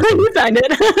thing's awesome. You found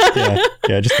it?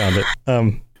 yeah, I just found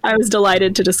it. I was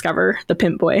delighted to discover the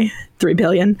Pip-Boy 3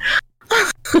 billion.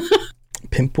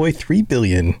 Pip-Boy 3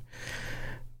 billion.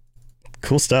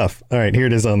 Cool stuff. All right, here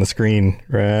it is on the screen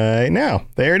right now.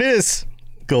 There it is.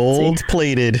 Gold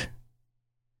plated.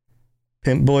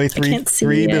 Pip-Boy 3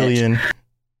 billion.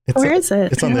 Where is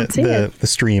it? It's on the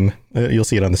stream. You'll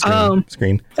see it on the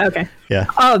screen. Okay. Yeah.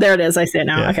 Oh, there it is. I see it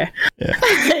now. Yeah. Okay. Yeah.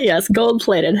 Yes, gold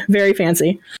plated. Very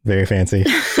fancy. Very fancy.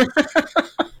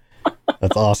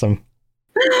 That's awesome.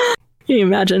 Can you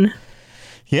imagine?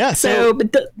 Yeah. So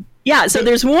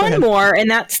there's one more, and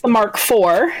that's the Mark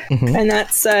IV, and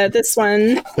that's this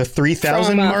one. The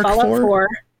 3000 Mark Fallout 4.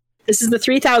 This is the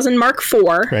 3000 Mark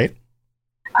IV.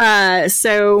 Right.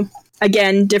 So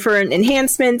again, different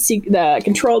enhancements. The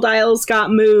control dials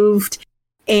got moved,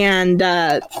 and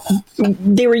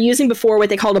they were using before what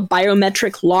they called a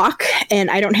biometric lock, and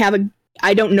I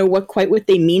don't know what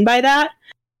they mean by that.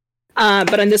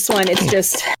 But on this one, it's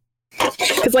just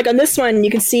because like on this one,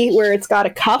 you can see where it's got a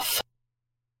cuff.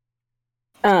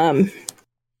 That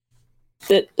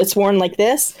it's worn like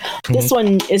this. This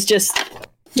one is just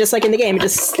like in the game. It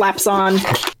just slaps on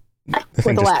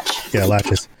with a latch. Yeah,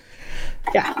 latches.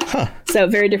 Yeah. Huh. So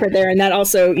very different there, and that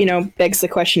also begs the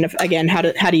question of again how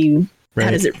does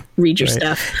it read your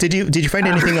stuff? Did you find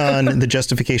anything on the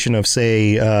justification of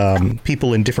say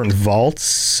people in different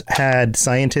vaults had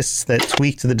scientists that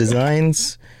tweaked the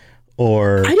designs,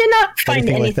 or I did not find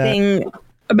anything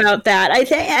about that.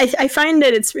 I find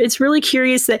that it's really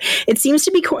curious that it seems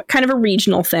to be kind of a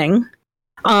regional thing.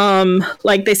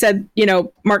 Like they said,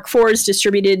 Mark IV is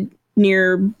distributed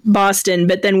near Boston,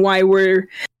 but then why was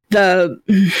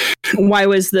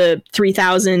the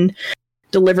 3000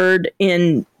 delivered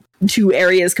in two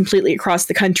areas completely across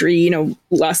the country?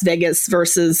 Las Vegas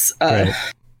versus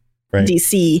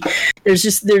DC.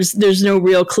 There's no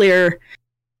real clear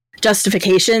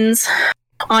justifications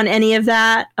on any of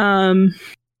that.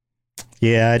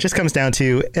 Yeah, it just comes down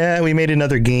to we made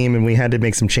another game and we had to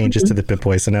make some changes to the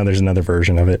Pip-Boy, so now there's another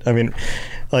version of it. I mean,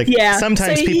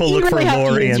 sometimes so people look really for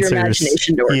lore answers.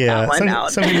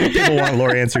 Some people want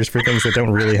lore answers for things that don't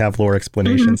really have lore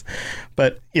explanations.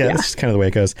 But that's just kind of the way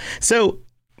it goes. So,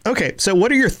 okay, so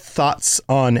what are your thoughts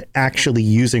on actually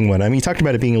using one? I mean, you talked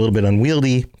about it being a little bit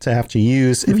unwieldy to have to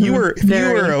use. If you were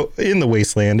in the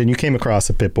wasteland and you came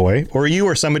across a Pip-Boy, or you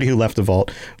were somebody who left a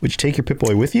vault, would you take your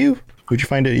Pip-Boy with you? Would you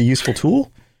find it a useful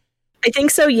tool? I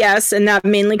think so, yes. And that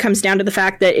mainly comes down to the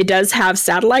fact that it does have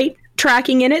satellite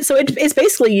tracking in it. So it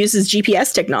basically uses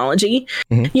GPS technology.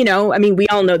 I mean, we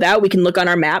all know that. We can look on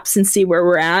our maps and see where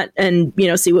we're at and,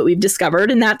 see what we've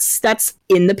discovered. And that's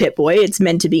in the Pip-Boy. It's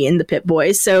meant to be in the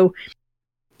Pip-Boy. So,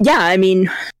 yeah, I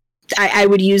mean, I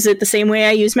would use it the same way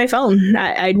I use my phone.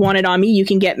 I'd want it on me. You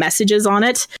can get messages on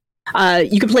it.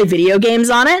 You can play video games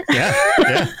on it.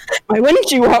 Yeah. Why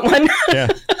wouldn't you want one? Yeah.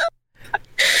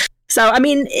 So, I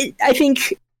mean, I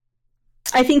think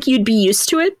you'd be used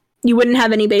to it. You wouldn't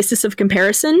have any basis of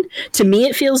comparison. To me,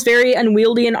 it feels very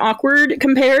unwieldy and awkward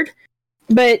compared.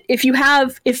 But if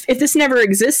this never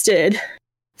existed,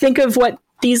 think of what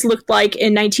these looked like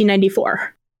in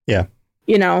 1994. Yeah.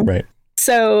 Right.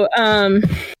 So,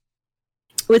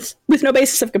 with no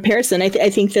basis of comparison, I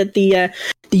think that the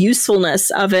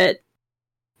usefulness of it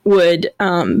would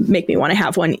make me want to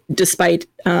have one, despite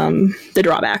the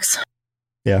drawbacks.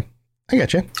 Yeah, I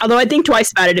get you. Although I'd think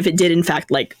twice about it if it did, in fact,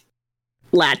 like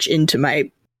latch into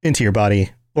your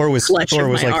body, or was like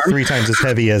arm. 3 times as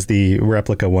heavy as the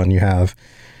replica one you have.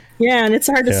 Yeah, and it's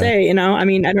hard to say. I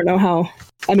mean, I don't know how.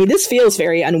 I mean, this feels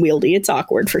very unwieldy. It's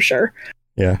awkward for sure.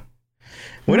 Yeah.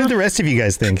 What do the rest of you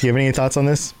guys think? Do you have any thoughts on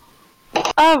this?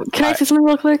 Can I say something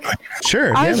real quick?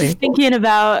 Sure. I was just thinking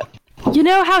about,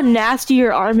 how nasty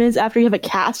your arm is after you have a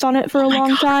cast on it for a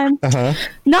long time? Uh-huh.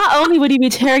 Not only would you be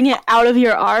tearing it out of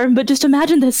your arm, but just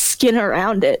imagine the skin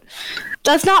around it.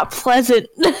 That's not pleasant.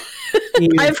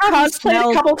 I've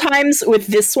cosplayed a couple times with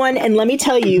this one, and let me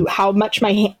tell you how much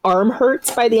my arm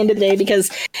hurts by the end of the day,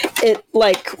 because it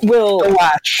will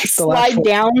slide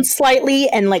down slightly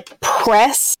and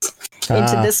press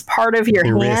into this part of your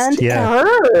hand. Wrist, yeah. It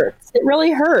hurts. It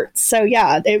really hurts. So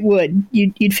yeah, it would.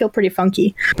 You'd feel pretty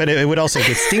funky. But it would also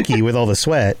get stinky with all the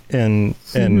sweat and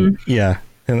yeah.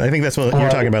 And I think that's what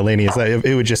you're talking about, Lainey, is that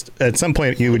it would just, at some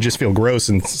point, you would just feel gross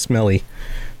and smelly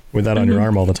with that on your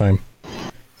arm all the time.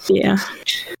 Yeah.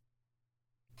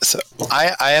 So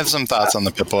I have some thoughts on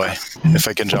the Pip-Boy, if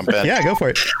I can jump in. Yeah, go for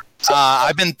it.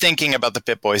 I've been thinking about the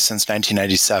Pip-Boy since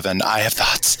 1997. I have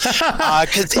thoughts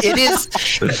because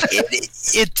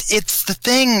it's the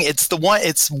thing.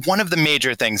 It's one of the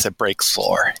major things that breaks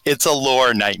lore. It's a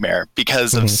lore nightmare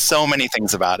because of so many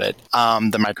things about it.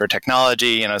 The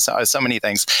microtechnology, so many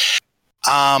things.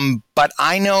 But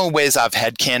I know ways I've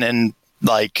headcanon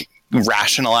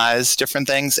rationalize different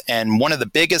things, and one of the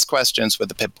biggest questions with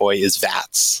the Pip-Boy is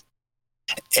VATS,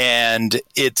 and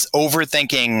it's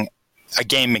overthinking a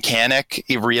game mechanic.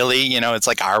 Really, it's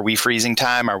like, are we freezing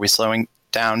time? Are we slowing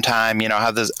down time?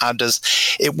 How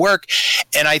does it work?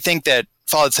 And I think that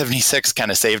Fallout 76 kind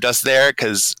of saved us there,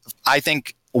 because I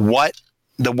think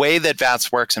the way that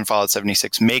VATS works in Fallout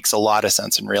 76 makes a lot of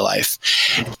sense in real life.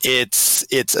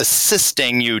 It's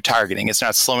assisting you targeting. It's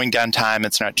not slowing down time.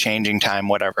 It's not changing time,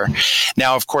 whatever.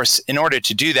 Now, of course, in order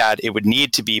to do that, it would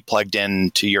need to be plugged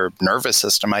into your nervous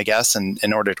system, I guess, and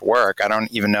in order to work. I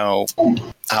don't even know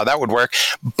how that would work.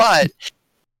 But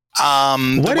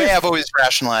the way I've always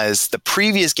rationalized the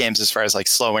previous games as far as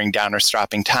slowing down or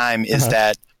stopping time is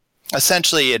that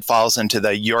essentially it falls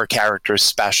into your character's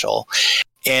special.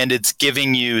 And it's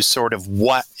giving you sort of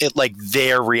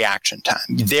their reaction time.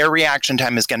 Their reaction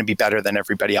time is going to be better than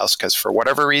everybody else, because for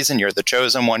whatever reason, you're the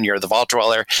chosen one, you're the Vault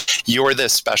Dweller, you're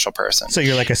this special person. So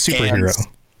you're like a superhero.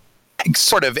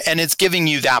 And it's giving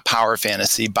you that power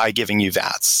fantasy by giving you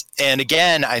VATS. And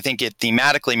again, I think it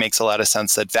thematically makes a lot of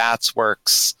sense that VATS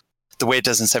works the way it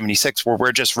does in 76, where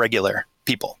we're just regular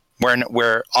people.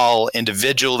 We're all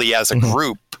individually as a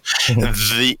group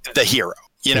the hero.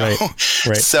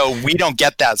 Right. So we don't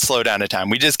get that slowdown of time.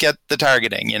 We just get the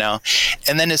targeting, And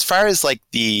then as far as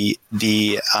the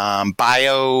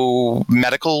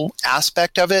biomedical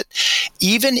aspect of it,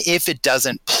 even if it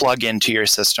doesn't plug into your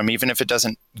system, even if it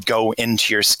doesn't go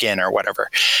into your skin or whatever,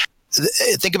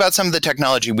 think about some of the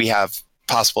technology we have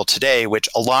possible today, which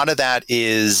a lot of that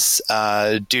is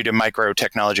due to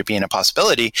microtechnology being a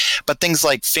possibility, but things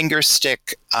like finger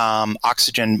stick blood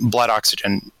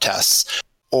oxygen tests,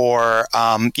 or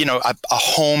a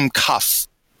home cuff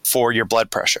for your blood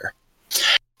pressure.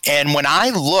 And when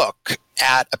I look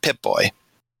at a Pip-Boy,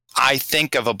 I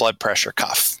think of a blood pressure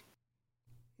cuff.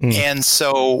 And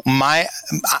so my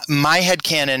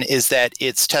headcanon is that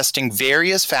it's testing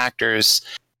various factors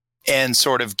and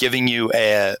sort of giving you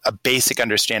a basic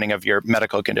understanding of your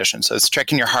medical condition. So it's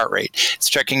checking your heart rate, it's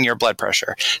checking your blood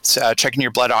pressure, it's checking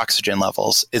your blood oxygen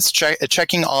levels, it's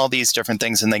checking all these different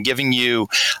things, and then giving you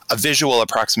a visual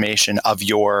approximation of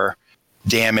your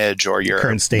damage or your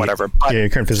current state, whatever. But your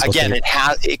current physical again,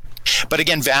 state. But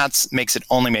again, VATS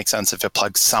only makes sense if it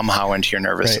plugs somehow into your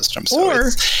nervous system. So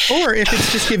or if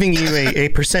it's just giving you a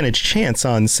percentage chance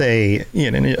on, say,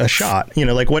 a shot.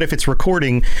 Like what if it's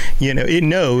recording? It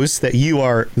knows that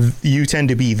you tend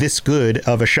to be this good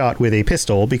of a shot with a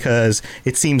pistol because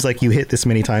it seems like you hit this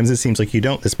many times. It seems like you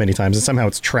don't this many times, and somehow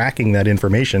it's tracking that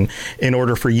information in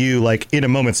order for you, like in a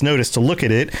moment's notice, to look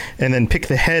at it and then pick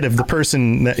the head of the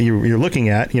person that you're looking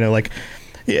at.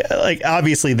 Yeah, like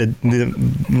obviously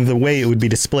the way it would be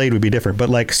displayed would be different, but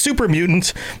like super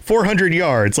mutant 400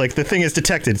 yards, like the thing is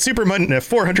detected. Super mutant at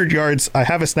 400 yards. I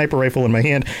have a sniper rifle in my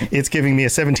hand. It's giving me a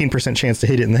 17% chance to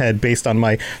hit it in the head based on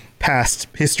my past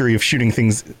history of shooting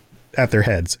things at their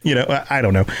heads. I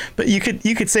don't know, but you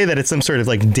could say that it's some sort of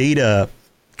like data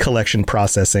collection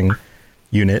processing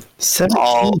unit.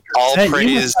 All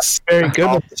praise. Very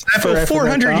good. For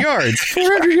 400 yards.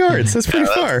 400 yards. That's pretty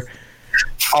far.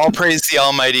 All praise the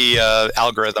almighty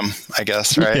algorithm, I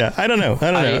guess, right? Yeah, I don't know.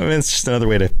 I mean, it's just another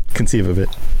way to conceive of it.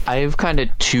 I have kind of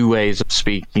two ways of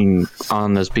speaking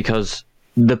on this, because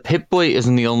the Pip-Boy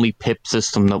isn't the only pip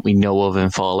system that we know of in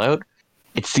Fallout.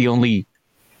 It's the only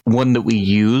one that we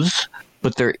use,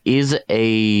 but there is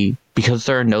because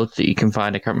there are notes that you can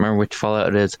find, I can't remember which Fallout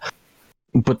it is,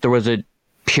 but there was a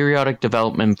periodic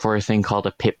development for a thing called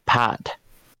a Pip-Pad,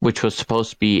 which was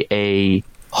supposed to be a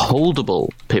holdable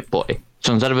Pip-Boy.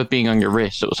 So instead of it being on your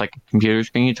wrist, it was like a computer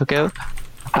screen you took out,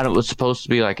 and it was supposed to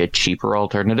be like a cheaper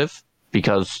alternative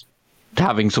because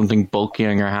having something bulky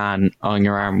on your hand, on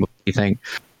your arm, would be a thing.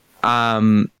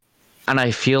 And I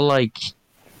feel like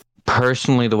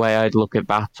personally, the way I'd look at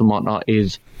VATS and whatnot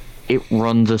is it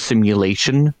runs a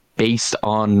simulation based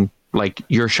on like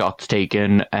your shots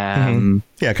taken.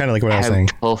 Yeah, kind of like what I was saying.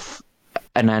 How tough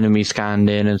an enemy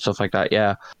scanned in and stuff like that.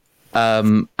 Yeah.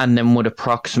 And then would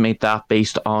approximate that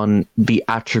based on the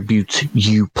attributes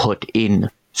you put in.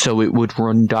 So it would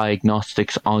run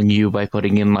diagnostics on you by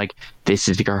putting in like, this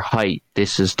is your height,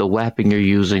 this is the weapon you're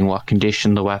using, what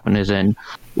condition the weapon is in,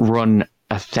 run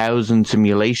 1,000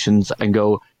 simulations and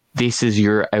go, this is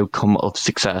your outcome of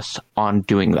success on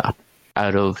doing that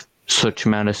out of such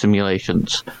amount of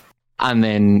simulations. And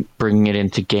then bringing it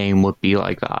into game would be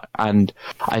like that. And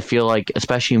I feel like,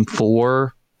 especially in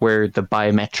 4, where the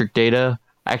biometric data,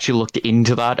 I actually looked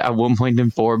into that at one point in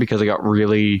 4 because I got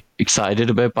really excited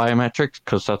about biometrics,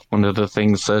 because that's one of the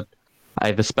things that I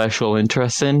have a special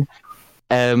interest in.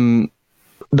 The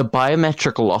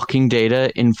biometric locking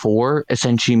data in 4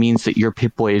 essentially means that your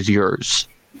Pip-Boy is yours.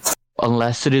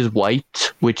 Unless it is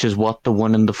white, which is what the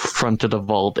one in the front of the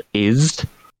vault is.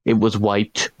 It was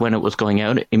white when it was going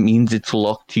out. It means it's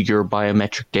locked to your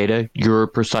biometric data, your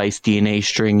precise DNA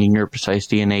string, and your precise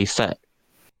DNA set.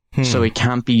 So it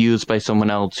can't be used by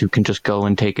someone else who can just go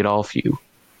and take it off you.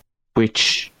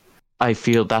 Which I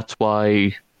feel that's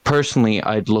why, personally,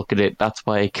 I'd look at it. That's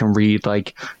why it can read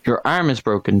like your arm is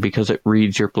broken, because it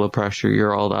reads your blood pressure,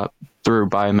 your all that through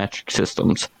biometric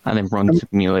systems and then runs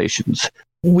simulations.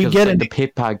 The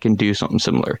Pip-Pad can do something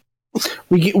similar.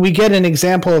 We get an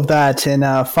example of that in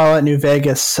Fallout New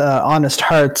Vegas, Honest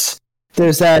Hearts.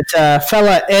 There's that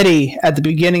fella Eddie at the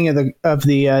beginning of the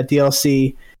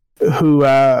DLC who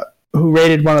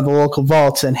raided one of the local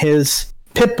vaults, and his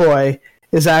Pip-Boy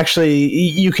is actually,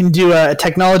 you can do a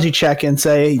technology check and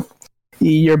say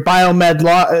your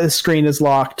biomed screen is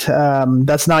locked.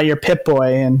 That's not your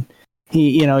Pip-Boy, and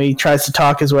he tries to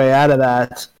talk his way out of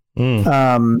that.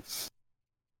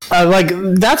 Like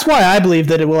that's why I believe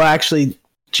that it will actually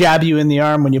jab you in the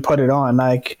arm when you put it on.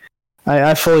 Like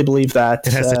I fully believe that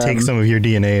it has to take some of your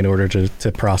DNA in order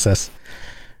to process.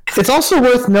 It's also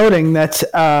worth noting that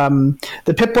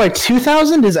the Pip-Boy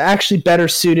 2000 is actually better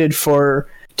suited to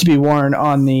be worn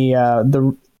on the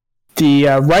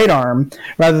right arm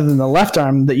rather than the left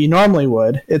arm that you normally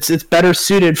would. It's better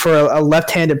suited for a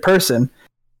left-handed person,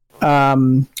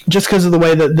 just because of the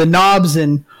way that the knobs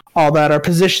and all that are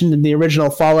positioned in the original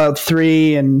Fallout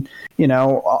 3 and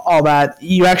all that.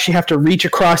 You actually have to reach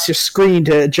across your screen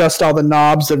to adjust all the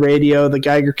knobs, the radio, the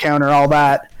Geiger counter, all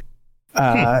that.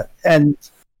 And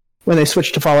when they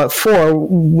switched to Fallout 4,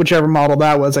 whichever model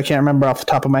that was, I can't remember off the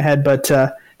top of my head, but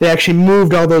they actually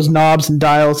moved all those knobs and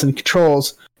dials and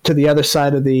controls to the other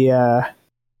side of the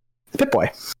Pip-Boy.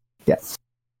 Yeah.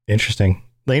 Interesting.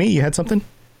 Lainey, you had something?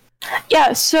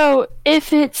 Yeah, so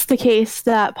if it's the case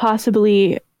that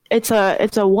possibly it's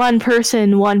a one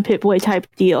person, one Pip-Boy type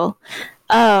deal,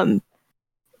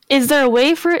 is there a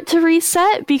way for it to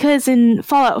reset? Because in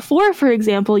Fallout 4, for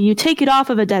example, you take it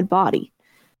off of a dead body.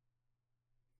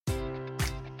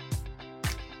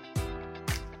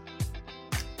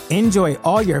 Enjoy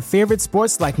all your favorite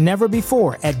sports like never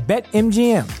before at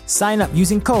BetMGM. Sign up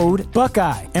using code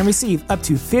Buckeye and receive up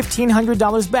to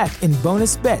 $1,500 back in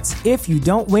bonus bets if you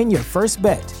don't win your first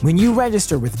bet. When you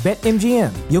register with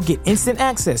BetMGM, you'll get instant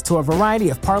access to a variety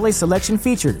of parlay selection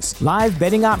features, live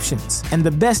betting options, and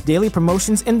the best daily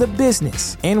promotions in the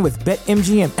business. And with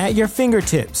BetMGM at your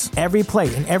fingertips, every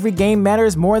play and every game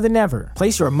matters more than ever.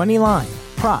 Place your money line,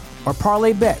 prop, or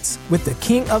parlay bets with the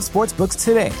king of sportsbooks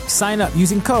today. Sign up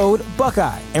using code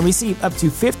Buckeye and receive up to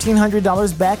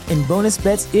 $1,500 back in bonus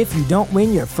bets if you don't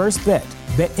win your first bet.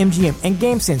 BetMGM and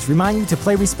GameSense remind you to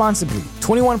play responsibly.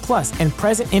 21 plus and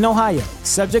present in Ohio,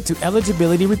 subject to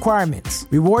eligibility requirements.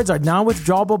 Rewards are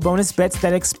non-withdrawable bonus bets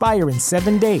that expire in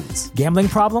 7 days. Gambling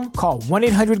problem? Call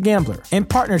 1-800-GAMBLER. In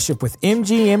partnership with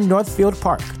MGM Northfield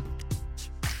Park.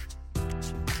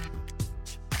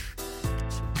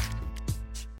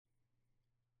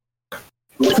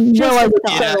 No, I would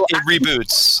Yeah, it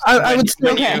reboots. I would say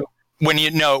okay. When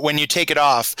you take it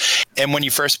off and when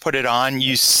you first put it on,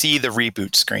 you see the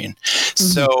reboot screen.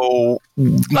 So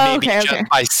maybe just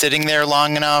by sitting there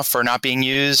long enough or not being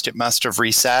used, it must have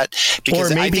reset. Or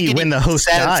maybe when the host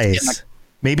dies.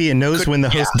 Maybe it knows when the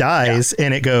host dies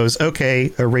and it goes,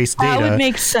 okay, erase data. That would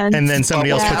make sense. And then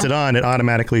somebody else puts it on, it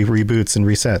automatically reboots and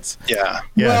resets. Yeah.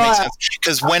 That makes sense.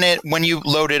 Because when you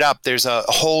load it up, there's a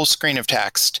whole screen of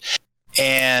text.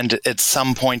 And at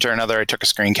some point or another, I took a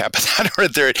screen cap of that or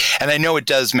third. And I know it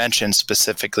does mention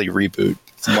specifically reboot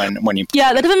when you.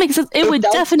 Yeah, that doesn't make sense. It would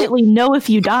definitely know if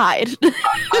you died.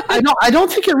 I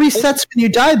don't think it resets when you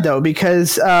died though,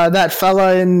 because that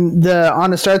fella in the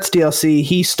Honest Arts DLC,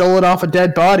 he stole it off a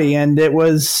dead body and it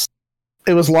was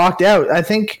locked out. I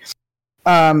think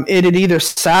it had either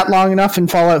sat long enough in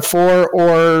Fallout 4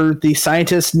 or the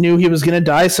scientist knew he was going to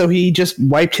die, so he just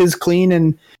wiped his clean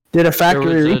and did a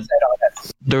factory reset on it.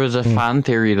 There was a fan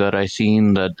theory that I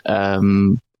seen that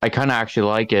I kind of actually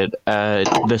like it.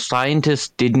 The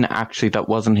scientist didn't actually, that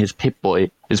wasn't his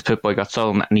Pip-Boy. His Pip-Boy got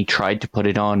stolen and he tried to put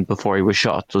it on before he was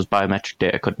shot. So his biometric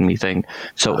data couldn't be thing.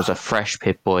 So it was a fresh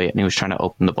Pip-Boy and he was trying to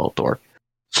open the vault door.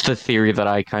 It's the theory that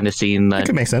I kind of seen that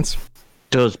could make sense.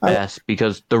 Does best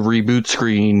because the reboot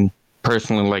screen,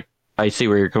 personally, like, I see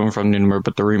where you're coming from, Nunmer,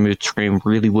 but the reboot screen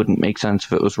really wouldn't make sense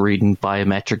if it was reading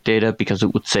biometric data because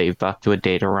it would save that to a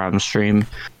data RAM stream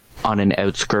on an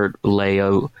outskirt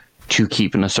layout to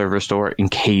keep in a server store in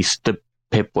case the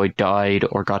Pip-Boy died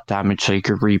or got damaged, so you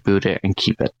could reboot it and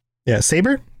keep it. Yeah,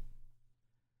 Saber?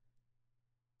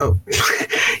 Oh,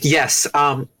 yes.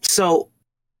 So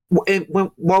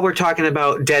while we're talking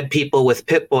about dead people with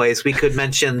Pip-Boys, we could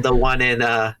mention the one in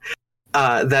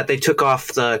that they took off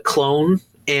the clone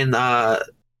in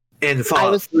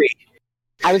Fallout 3.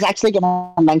 I was actually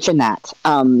going to mention that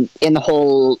in the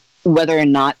whole whether or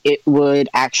not it would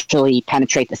actually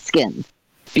penetrate the skin.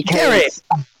 Because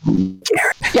Gary.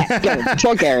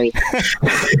 Poor Gary.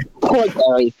 Poor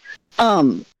Gary.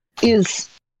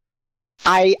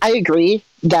 I agree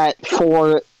that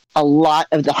for a lot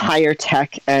of the higher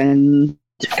tech and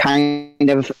kind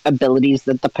of abilities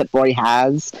that the Pip-Boy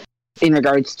has in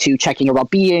regards to checking your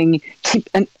well-being,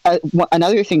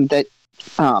 another thing that,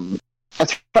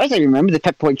 as far as I remember, the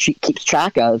Pip-Boy keeps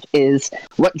track of is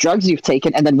what drugs you've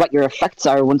taken and then what your effects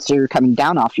are once you're coming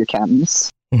down off your chems.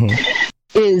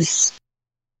 Mm-hmm.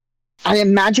 I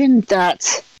imagine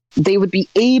that they would be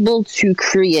able to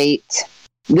create,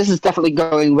 this is definitely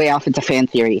going way off into fan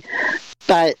theory,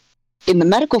 but in the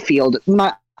medical field,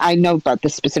 I know about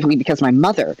this specifically because my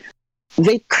mother,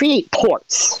 they create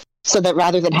ports so that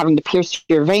rather than having to pierce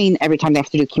your vein every time they have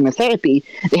to do chemotherapy,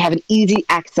 they have an easy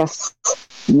access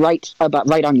right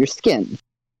on your skin.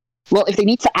 Well, if they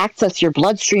need to access your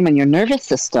bloodstream and your nervous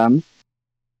system,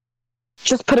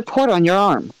 just put a port on your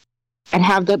arm and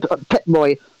have the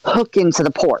Pip-Boy hook into the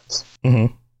port.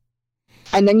 Mm-hmm.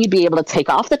 And then you'd be able to take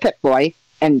off the Pip-Boy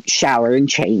and shower and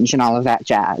change and all of that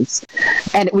jazz.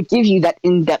 And it would give you that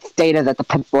in-depth data that the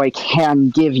Pip-Boy can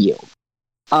give you.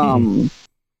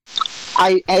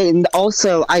 I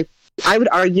would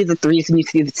argue that the reason you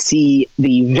see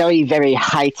the very, very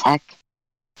high-tech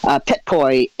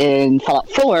Pip-Boy in Fallout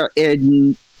 4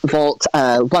 in Vault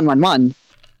 111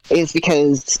 is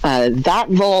because that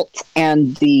vault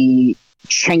and the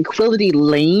Tranquility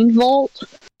Lane vault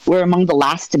were among the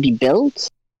last to be built.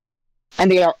 And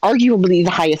they are arguably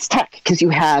the highest tech because you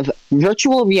have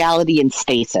virtual reality and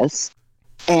stasis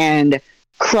and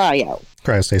cryo.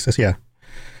 Cryostasis, yeah.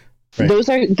 Right. Those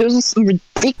are some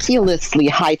ridiculously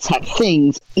high-tech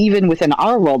things, even within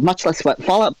our world, much less what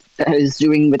Fallout is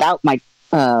doing without my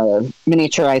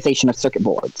miniaturization of circuit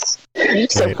boards.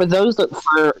 So for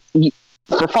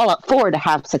Fallout 4 to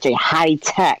have such a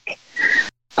high-tech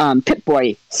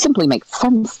Pip-Boy simply makes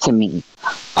sense to me.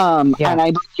 And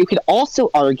you could also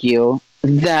argue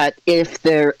that if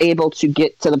they're able to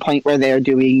get to the point where they're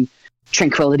doing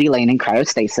Tranquility Lane and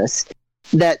cryostasis,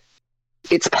 that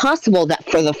it's possible that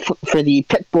for the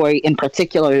Pip-Boy in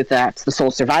particular that the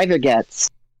Sole Survivor gets,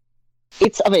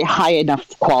 it's of a high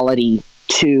enough quality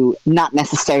to not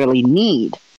necessarily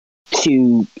need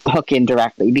to hook in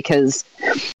directly, because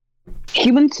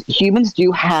humans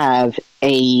do have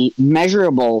a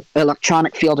measurable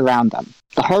electronic field around them.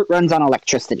 The heart runs on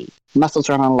electricity. Muscles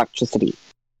run on electricity.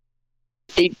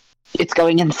 It's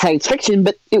going into science fiction,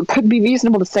 but it could be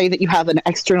reasonable to say that you have an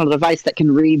external device that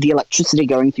can read the electricity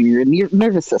going through your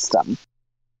nervous system.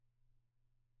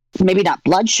 Maybe not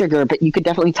blood sugar, but you could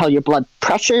definitely tell your blood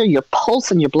pressure, your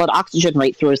pulse, and your blood oxygen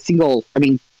rate through a single...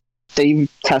 they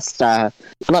test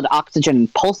blood oxygen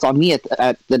and pulse on me at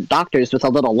the doctor's with a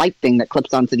little light thing that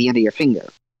clips onto the end of your finger.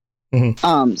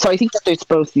 Mm-hmm. So I think that there's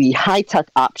both the high-tech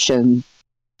option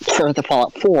for the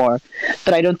Fallout 4,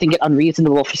 but I don't think it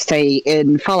unreasonable for, say,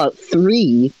 in Fallout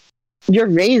 3, you're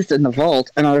raised in the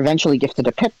vault and are eventually gifted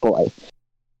a Pip-Boy.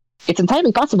 It's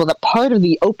entirely possible that part of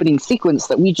the opening sequence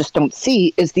that we just don't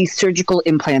see is the surgical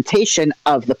implantation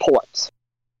of the port.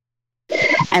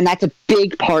 And that's a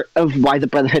big part of why the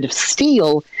Brotherhood of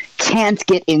Steel can't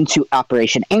get into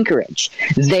Operation Anchorage.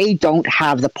 They don't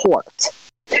have the port.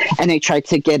 And they tried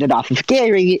to get it off of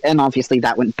Gary, and obviously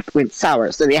that went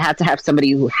sour. So they had to have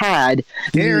somebody who had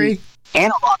Gary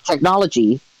analog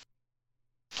technology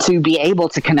to be able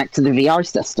to connect to the VR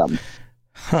system.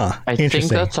 I think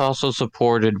that's also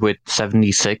supported with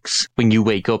 76. When you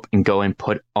wake up and go and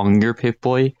put on your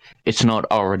Pip-Boy, it's not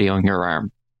already on your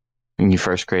arm when you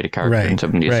first create a character in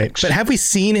 76. Right. But have we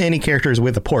seen any characters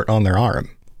with a port on their arm?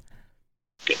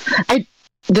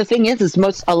 The thing is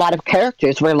a lot of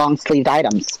characters wear long-sleeved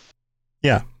items.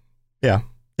 Yeah.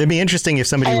 It'd be interesting if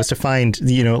somebody was to find,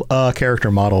 a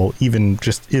character model, even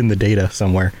just in the data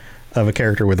somewhere, of a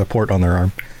character with a port on their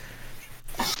arm.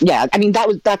 Yeah,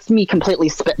 that's me completely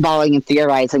spitballing and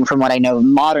theorizing from what I know of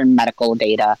modern medical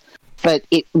data. But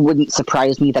it wouldn't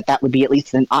surprise me that would be at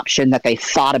least an option that they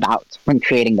thought about when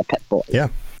creating the Pip-Boy. Yeah.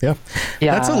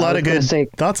 That's a lot of good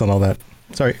thoughts on all that.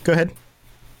 Sorry, go ahead.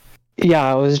 Yeah,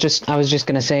 I was just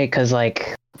gonna say, because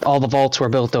all the vaults were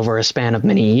built over a span of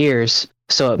many years,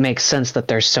 so it makes sense that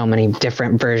there's so many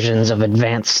different versions of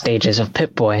advanced stages of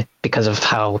Pip-Boy because of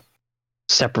how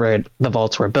separate the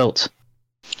vaults were built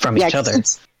from each other.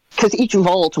 Because each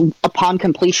vault, upon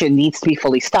completion, needs to be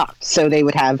fully stocked. So they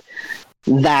would have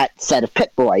that set of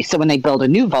Pip-Boy. So when they build a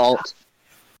new vault,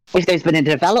 if there's been a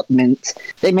development,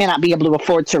 they may not be able to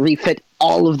afford to refit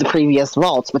all of the previous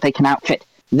vaults, but they can outfit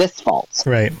this vault.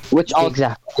 Right. Which all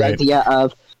the idea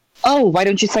of, why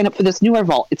don't you sign up for this newer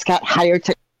vault? It's got higher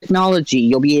technology.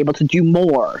 You'll be able to do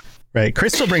more. Right.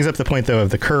 Crystal brings up the point, though, of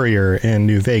the Courier in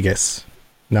New Vegas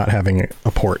not having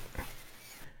a port.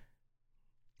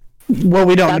 Well,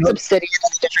 we don't know. That's Obsidian.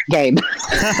 It's a different game.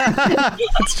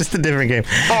 It's just a different game.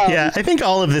 Yeah, I think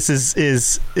all of this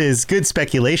is good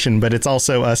speculation, but it's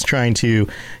also us trying to,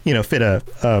 fit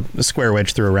a square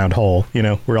wedge through a round hole.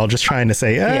 We're all just trying to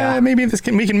say, maybe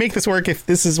we can make this work if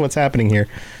this is what's happening here.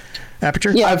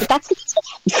 Aperture? Yeah, but that's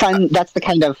the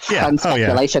kind of fun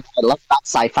speculation I love about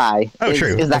sci-fi.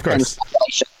 True. Is that of course. kind of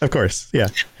speculation. Of course, yeah.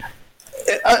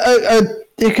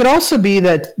 It could also be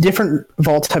that different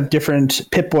vaults have different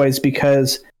Pip-Boys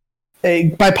because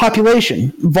by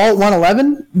population, Vault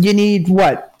 111, you need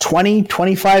 20,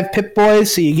 25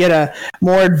 Pip-Boys, so you get a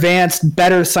more advanced,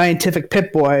 better scientific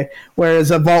Pip-Boy,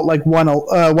 whereas a vault like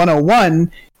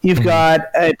 101, you've got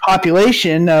a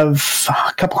population of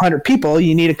a couple hundred people,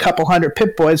 you need a couple hundred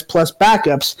Pip-Boys plus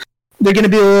backups. They're going to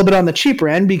be a little bit on the cheaper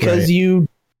end because you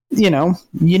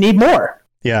need more.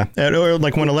 Yeah, or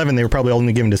like 111, they were probably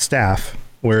only given to staff,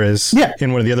 whereas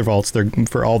in one of the other vaults, they're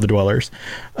for all the dwellers.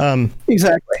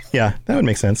 Exactly. Yeah, that would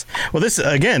make sense. Well, this,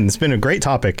 again, it's been a great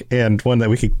topic and one that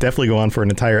we could definitely go on for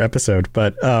an entire episode,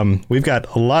 but we've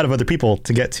got a lot of other people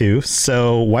to get to,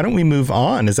 so why don't we move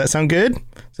on? Does that sound good?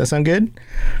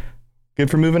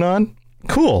 Good for moving on?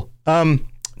 Cool.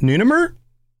 Nunimer,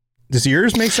 does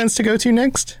yours make sense to go to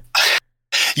next?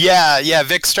 Yeah.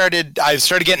 Vic started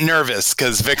getting nervous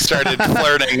because Vic started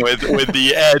flirting with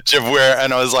the edge of where,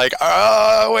 and I was like,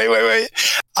 oh, wait.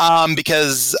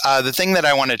 Because the thing that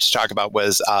I wanted to talk about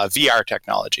was VR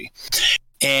technology.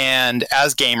 And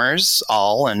as gamers,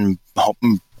 and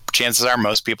chances are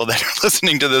most people that are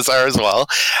listening to this are as well,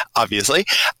 obviously,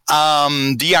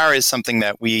 VR is something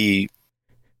that we,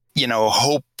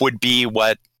 hope would be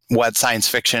what what science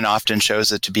fiction often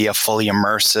shows it to be, a fully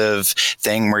immersive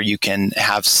thing where you can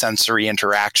have sensory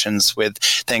interactions with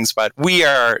things. But we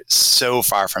are so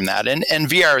far from that. And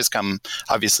VR has come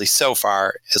obviously so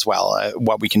far as well.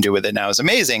 What we can do with it now is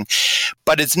amazing,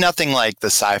 but it's nothing like the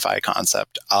sci-fi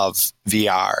concept of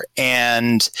VR.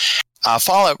 And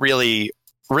Fallout really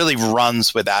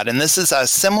runs with that. And this is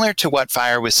similar to what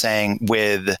Fire was saying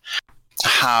with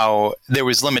how there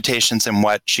was limitations in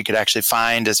what she could actually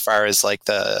find as far as like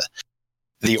the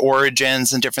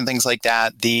origins and different things like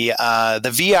that. The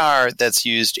VR that's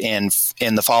used in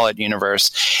the Fallout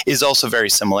universe is also very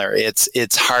similar.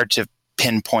 It's hard to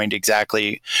pinpoint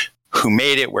exactly who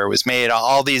made it, where it was made.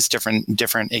 All these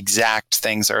different exact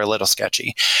things are a little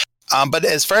sketchy. But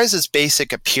as far as its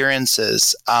basic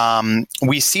appearances,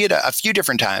 we see it a few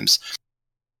different times.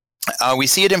 We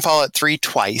see it in Fallout 3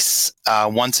 twice,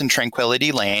 once in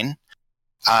Tranquility Lane,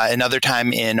 another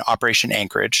time in Operation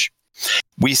Anchorage.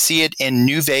 We see it in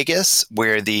New Vegas,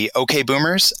 where the OK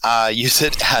Boomers use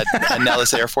it at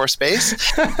Nellis Air Force Base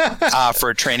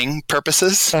for training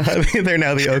purposes. They're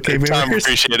now the OK Boomers. Tom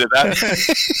appreciated that.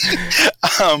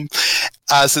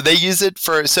 So they use it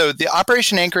for... So the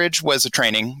Operation Anchorage was a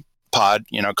training pod,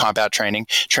 combat training.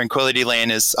 Tranquility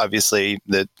Lane is obviously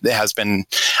it has been.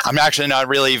 I'm actually not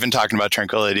really even talking about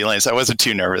Tranquility Lane, so I wasn't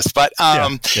too nervous. But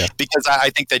because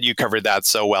I think that you covered that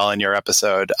so well in your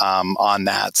episode on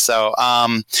that. So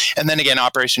and then again,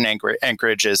 Operation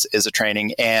Anchorage is a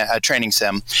training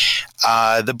sim.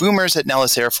 The Boomers at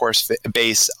Nellis Air Force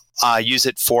Base use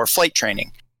it for flight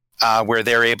training, where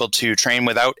they're able to train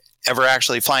without ever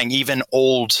actually flying even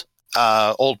old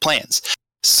planes.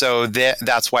 So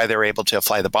that's why they're able to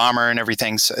fly the bomber and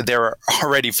everything. So they're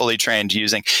already fully trained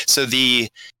using. So the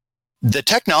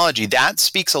technology, that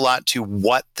speaks a lot to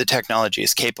what the technology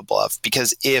is capable of.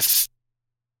 Because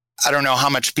I don't know how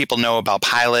much people know about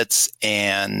pilots,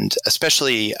 and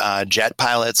especially jet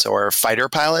pilots or fighter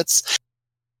pilots,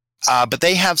 but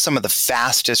they have some of the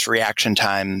fastest reaction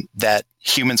time that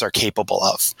humans are capable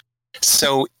of.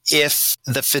 So if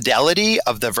the fidelity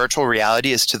of the virtual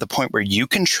reality is to the point where you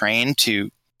can train to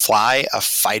fly a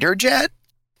fighter jet,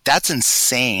 that's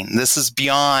insane. This is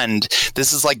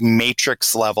like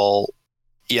Matrix level,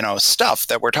 stuff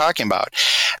that we're talking about.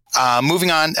 Moving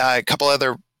on, a couple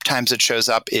other times it shows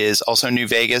up is also New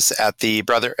Vegas at the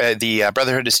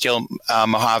Brotherhood of Steel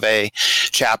Mojave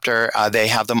chapter. They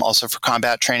have them also for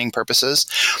combat training purposes.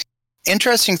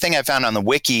 Interesting thing I found on the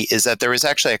wiki is that there was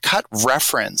actually a cut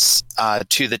reference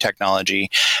to the technology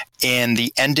in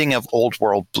the ending of Old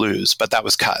World Blues, but that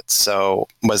was cut, so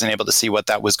wasn't able to see what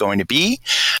that was going to be.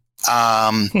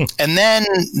 And then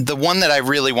the one that I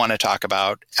really want to talk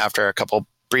about after a couple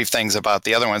brief things about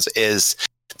the other ones is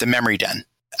the Memory Den.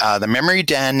 The Memory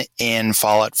Den in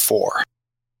Fallout 4.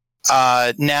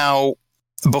 Now,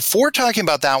 before talking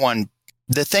about that one,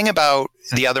 the thing about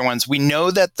the other ones, we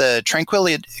know that the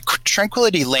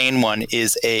Tranquility Lane one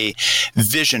is a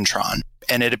Visiontron,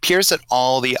 and it appears that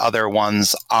all the other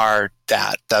ones are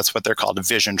that. That's what they're called,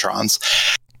 Visiontrons.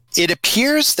 It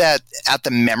appears that at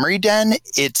the Memory Den,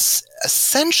 it's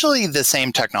essentially the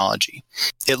same technology.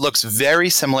 It looks very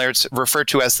similar. It's referred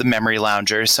to as the Memory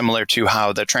Lounger, similar to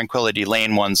how the Tranquility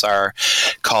Lane ones are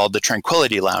called the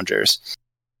Tranquility Loungers.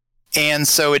 And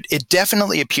so it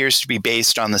definitely appears to be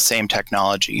based on the same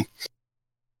technology.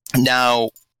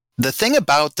 Now, the thing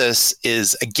about this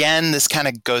is, again, this kind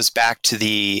of goes back to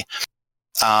the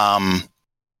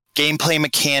gameplay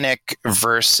mechanic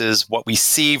versus what we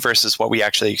see versus what we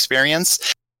actually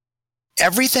experience.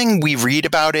 Everything we read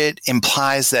about it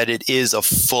implies that it is a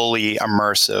fully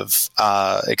immersive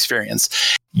experience.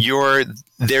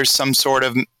 There's some sort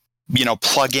of,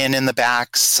 plug-in in the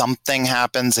back. Something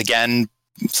happens. Again,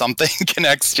 something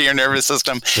connects to your nervous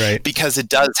system, right? Because it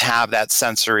does have that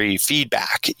sensory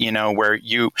feedback, where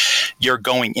you're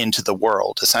going into the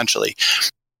world essentially.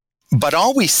 But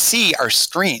all we see are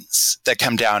screens that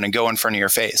come down and go in front of your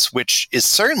face, which is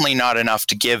certainly not enough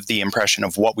to give the impression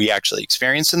of what we actually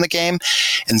experience in the game,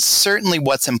 and certainly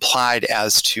what's implied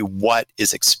as to what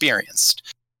is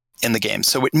experienced in the game.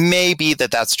 So it may be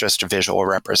that that's just a visual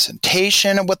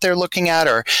representation of what they're looking at,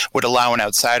 or would allow an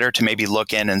outsider to maybe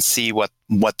look in and see what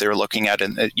they're looking at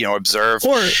and observe.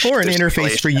 Or an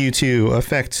interface for you to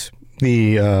affect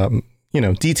the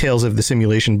details of the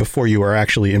simulation before you are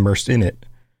actually immersed in it.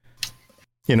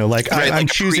 Right, I'm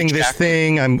choosing this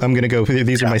thing. I'm going to go.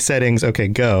 These are my settings. Okay,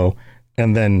 go,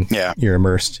 and then you're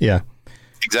immersed. Yeah,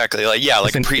 exactly. Like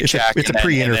a pre-check. It's a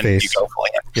pre-interface.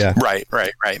 Yeah. Right.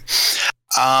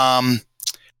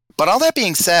 But all that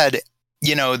being said,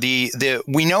 we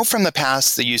know from the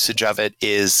past the usage of it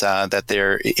is that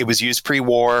it was used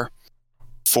pre-war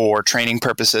for training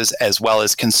purposes as well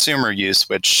as consumer use,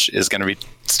 which is going to be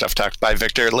stuff talked by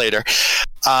Victor later.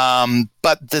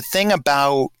 But the thing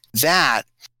about that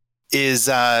is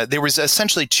there was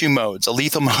essentially two modes, a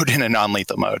lethal mode and a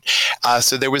non-lethal mode.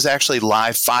 So there was actually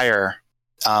live fire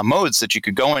modes that you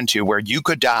could go into where you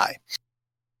could die.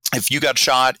 If you got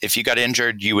shot, if you got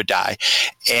injured, you would die.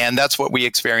 And that's what we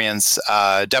experience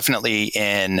definitely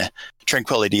in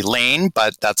Tranquility Lane,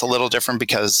 but that's a little different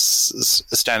because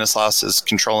Stanislaus is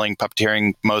controlling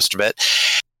puppeteering most of it.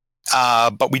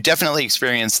 But we definitely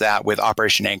experience that with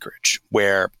Operation Anchorage,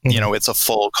 where, it's a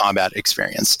full combat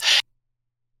experience.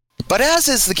 But as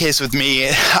is the case with me,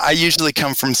 I usually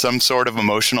come from some sort of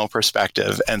emotional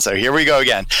perspective. And so here we go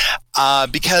again.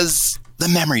 Because the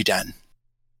memory den.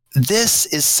 This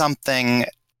is something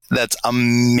that's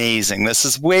amazing. This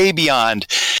is way beyond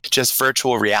just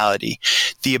virtual reality.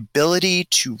 The ability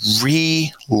to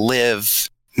relive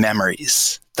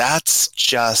memories. That's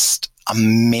just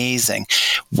amazing.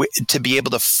 To be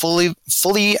able to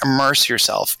fully immerse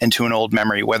yourself into an old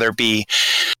memory, whether it be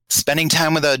spending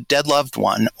time with a dead loved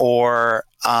one or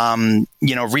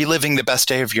reliving the best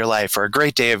day of your life or a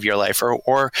great day of your life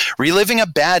or reliving a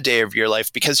bad day of your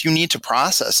life because you need to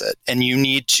process it and you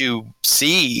need to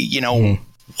see,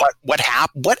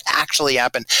 what actually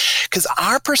happened. Because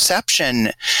our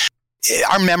perception,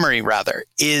 our memory rather,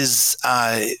 is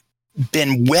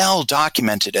been well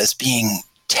documented as being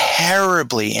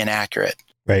terribly inaccurate.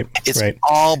 Right. It's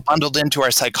all bundled into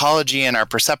our psychology and our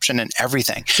perception and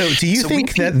everything. So do you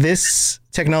think that this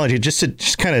technology,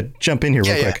 just kind of jump in here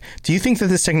real quick, do you think that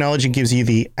this technology gives you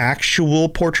the actual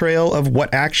portrayal of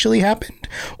what actually happened?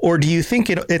 Or do you think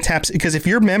it taps, because if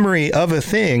your memory of a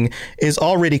thing is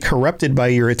already corrupted by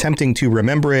your attempting to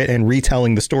remember it and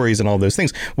retelling the stories and all those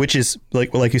things, which is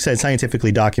like you said,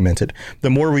 scientifically documented, the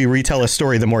more we retell a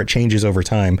story, the more it changes over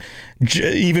time,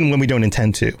 even when we don't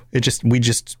intend to.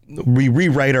 We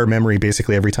rewrite our memory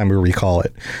basically every time we recall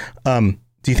it.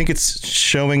 Do you think it's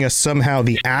showing us somehow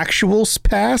the actual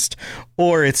past,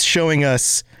 or it's showing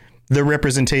us the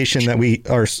representation that we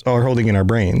are holding in our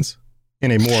brains in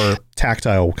a more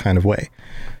tactile kind of way?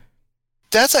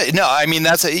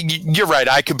 You're right.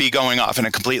 I could be going off in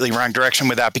a completely wrong direction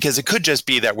with that because it could just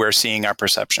be that we're seeing our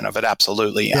perception of it.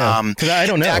 Absolutely. Yeah, because I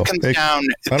don't know. That comes down.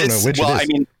 I don't know which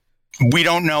it is. We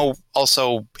don't know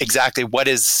also exactly what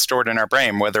is stored in our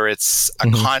brain, whether it's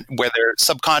whether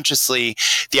subconsciously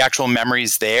the actual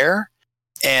memory's there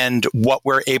and what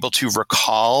we're able to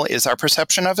recall is our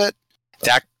perception of it.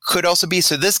 That could also be.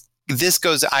 So this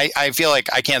goes, I feel like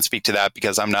I can't speak to that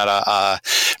because I'm not a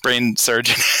brain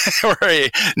surgeon or a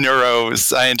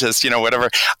neuroscientist, whatever.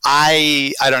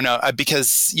 I don't know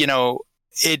because,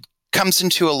 it comes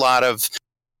into a lot of,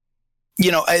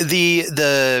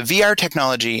 the VR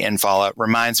technology in Fallout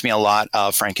reminds me a lot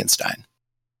of Frankenstein,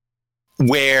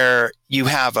 where you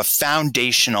have a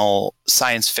foundational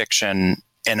science fiction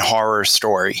and horror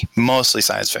story, mostly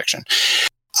science fiction.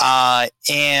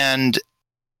 And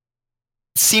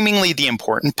seemingly the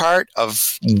important part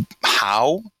of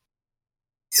how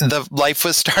the life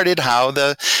was started, how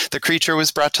the creature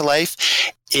was brought to life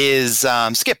is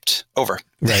skipped over.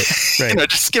 Right.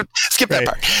 Just skip that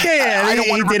part. Yeah. I don't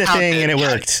want to did a thing and it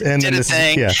worked. And did a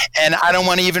thing, and I don't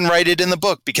want to even write it in the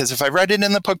book because if I write it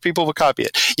in the book, people will copy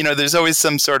it. There's always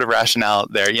some sort of rationale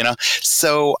there.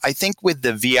 So I think with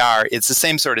the VR, it's the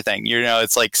same sort of thing.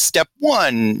 It's like step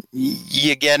 1,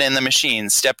 you get in the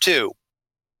machine. Step 2.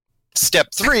 Step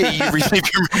 3, you relive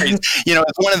your memories.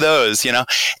 It's one of those,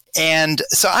 And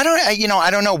so I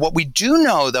don't know. What we do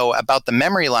know though about the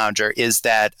Memory Lounger is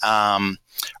that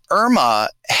Irma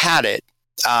had it.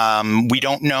 We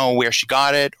don't know where she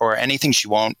got it or anything. She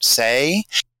won't say.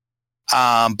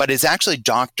 But it's actually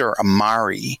Dr.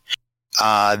 Amari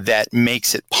that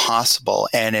makes it possible,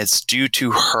 and it's due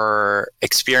to her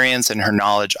experience and her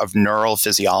knowledge of neural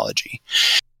physiology.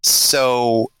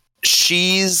 So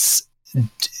she's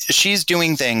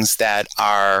doing things that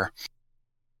are,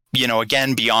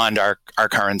 again, beyond our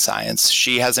current science.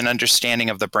 She has an understanding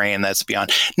of the brain that's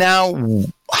beyond. Now,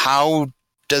 how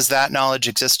does that knowledge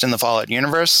exist in the Fallout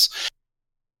universe?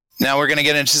 Now we're going to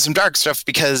get into some dark stuff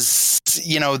because,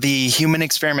 the human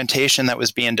experimentation that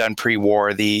was being done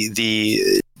pre-war,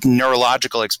 the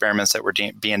neurological experiments that were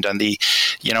being done, the,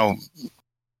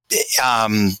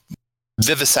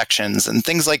 vivisections and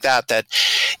things like that,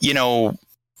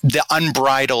 the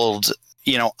unbridled,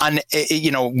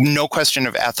 no question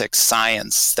of ethics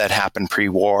science that happened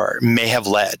pre-war may have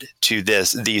led to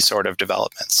these sort of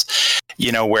developments,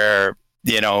 where,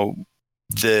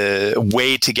 the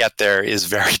way to get there is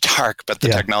very dark, but the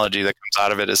technology that comes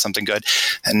out of it is something good,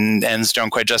 and ends don't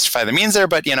quite justify the means there.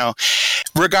 But,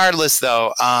 regardless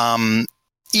though,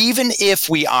 even if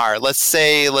we are, let's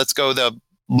go the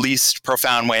least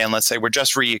profound way, and let's say we're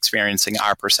just re-experiencing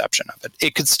our perception of it.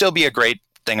 It could still be a great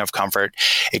thing of comfort.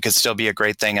 It could still be a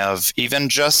great thing of even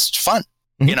just fun.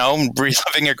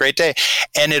 Reliving a great day.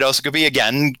 And it also could be,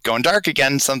 again, going dark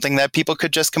again, something that people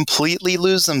could just completely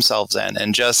lose themselves in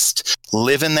and just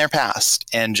live in their past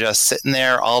and just sit in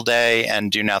there all day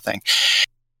and do nothing.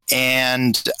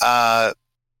 And,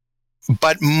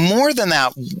 but more than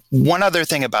that, one other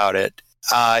thing about it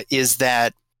is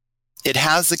that it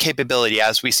has the capability,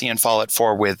 as we see in Fallout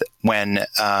 4 with when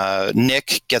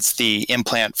Nick gets the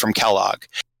implant from Kellogg,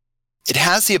 it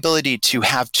has the ability to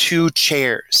have two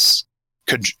chairs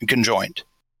conjoined.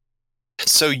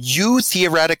 So you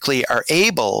theoretically are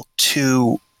able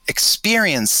to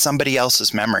experience somebody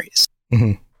else's memories.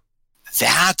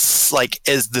 That's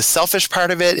is the selfish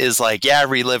part of it is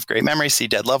relive great memories, see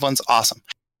dead loved ones, awesome.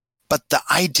 But the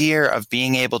idea of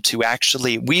being able to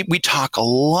actually, we talk a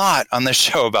lot on the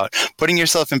show about putting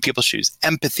yourself in people's shoes,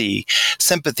 empathy,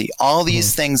 sympathy, all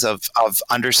these things of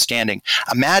understanding.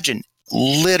 Imagine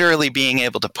literally being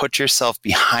able to put yourself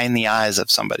behind the eyes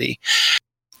of somebody,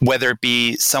 whether it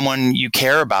be someone you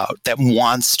care about that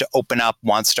wants to open up,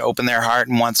 wants to open their heart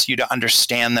and wants you to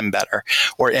understand them better,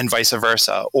 and vice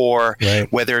versa, or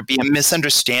whether it be a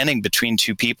misunderstanding between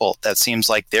two people that seems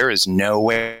like there is no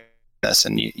way.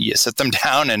 And you sit them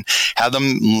down and have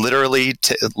them literally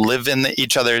live in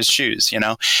each other's shoes,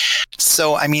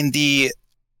 So, I mean, the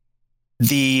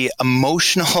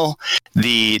emotional,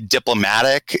 the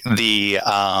diplomatic, the,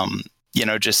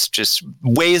 just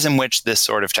ways in which this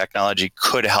sort of technology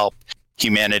could help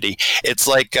humanity. It's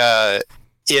like,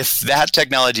 if that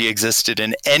technology existed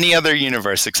in any other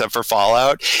universe except for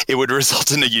Fallout, it would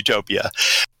result in a utopia.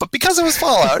 But because it was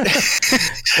Fallout,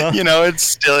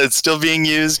 it's still being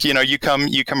used. You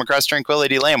come across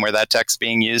Tranquility Lane where that tech's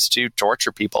being used to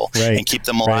torture people and keep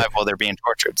them alive while they're being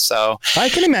tortured. So I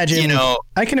can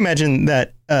imagine,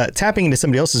 that tapping into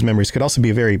somebody else's memories could also be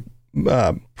a very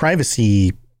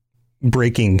privacy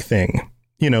breaking thing.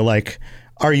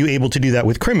 Are you able to do that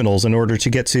with criminals in order to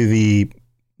get to the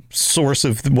source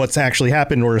of what's actually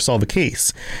happened in order to solve a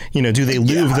case? Do they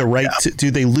lose the right do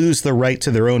they lose the right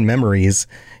to their own memories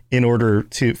in order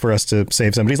for us to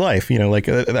save somebody's life?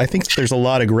 I think there's a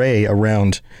lot of gray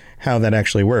around how that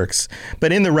actually works,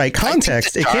 but in the right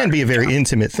context, it can be a very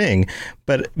intimate thing.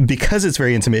 But because it's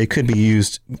very intimate, it could be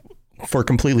used for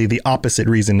completely the opposite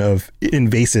reason of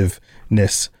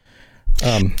invasiveness.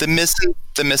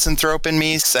 The misanthrope in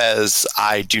me says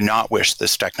I do not wish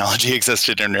this technology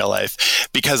existed in real life,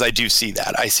 because I do see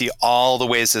that. I see all the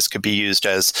ways this could be used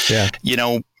as,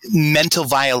 mental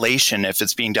violation if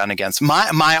it's being done against. My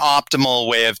optimal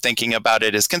way of thinking about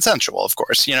it is consensual, of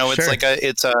course.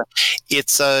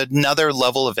 It's another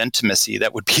level of intimacy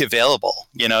that would be available.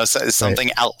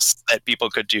 Something else that people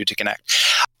could do to connect.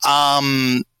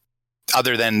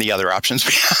 Other than the other options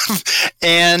we have.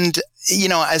 And,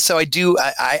 so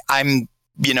I'm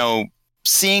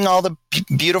seeing all the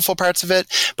beautiful parts of it,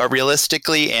 but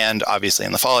realistically, and obviously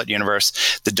in the Fallout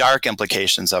universe, the dark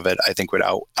implications of it, I think would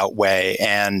outweigh.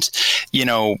 And,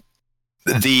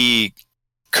 the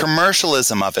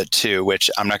commercialism of it too,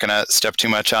 which I'm not going to step too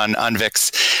much on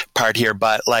Vic's part here,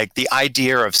 but the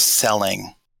idea of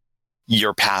selling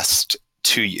your past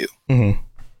to you.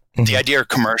 The idea of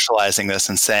commercializing this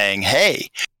and saying, hey,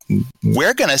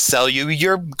 we're going to sell you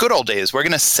your good old days. We're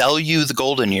going to sell you the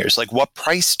golden years. What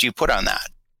price do you put on that?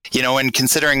 And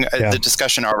considering the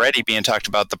discussion already being talked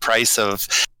about the price of,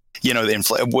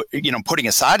 putting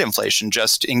aside inflation,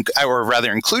 or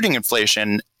rather including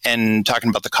inflation and talking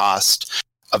about the cost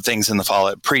of things in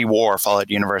the pre-war Fallout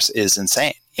universe is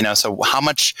insane. So how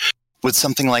much would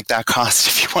something like that cost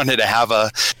if you wanted to have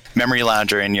a memory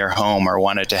lounger in your home or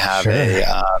wanted to have a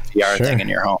VR thing in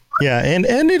your home? Yeah, and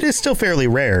it is still fairly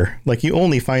rare. You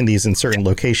only find these in certain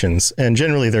locations, and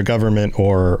generally they're government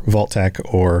or Vault-Tec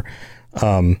or,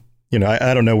 I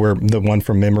don't know where the one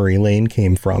from Memory Lane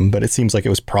came from, but it seems like it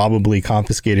was probably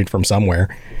confiscated from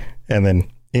somewhere and then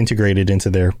integrated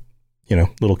into their,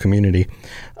 little community.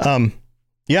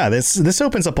 This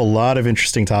opens up a lot of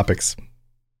interesting topics.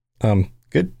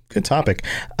 Good topic.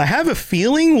 I have a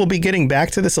feeling we'll be getting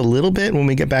back to this a little bit when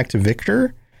we get back to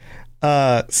Victor.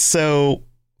 So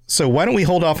why don't we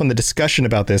hold off on the discussion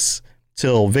about this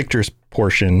till Victor's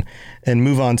portion and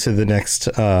move on to the next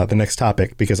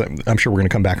topic, because I'm sure we're going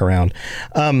to come back around.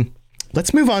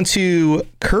 Let's move on to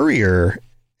Courier,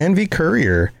 NV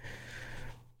Courier.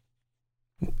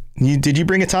 Did you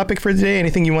bring a topic for today?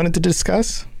 Anything you wanted to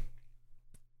discuss?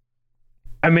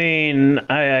 I mean,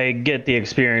 I get the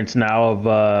experience now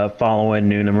of following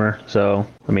Nunimer, so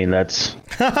I mean that's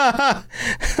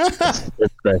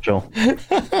special.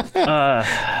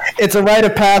 It's a rite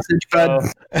of passage, bud.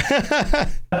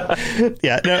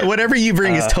 Yeah, no, whatever you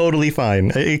bring is totally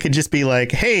fine. It could just be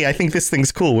like, hey, I think this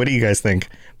thing's cool. What do you guys think?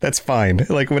 That's fine.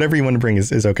 Like whatever you want to bring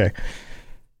is okay.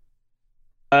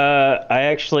 I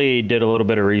actually did a little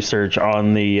bit of research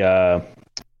on the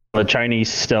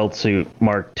Chinese stealth suit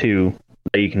Mark II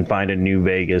that you can find in New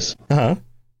Vegas.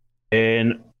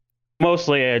 And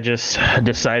mostly I just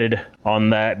decided on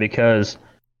that because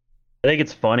I think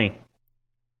it's funny.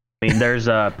 I mean, there's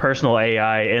a personal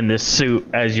AI in this suit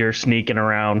as you're sneaking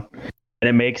around, and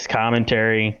it makes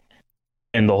commentary,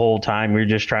 and the whole time you're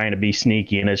just trying to be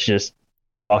sneaky, and it's just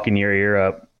fucking your ear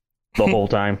up the whole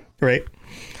time. Right.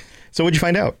 So what'd you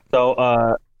find out?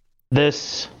 So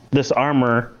this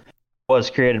armor was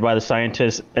created by the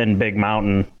scientists in Big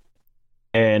Mountain,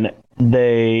 and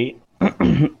they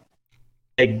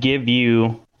give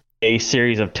you a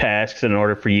series of tasks in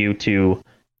order for you to,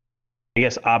 I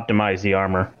guess, optimize the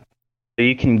armor. So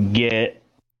you can get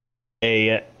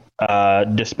a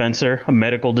dispenser, a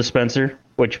medical dispenser,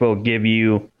 which will give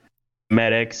you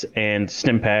medics and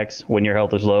stim packs when your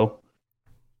health is low.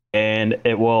 And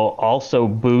it will also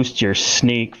boost your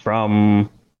sneak from,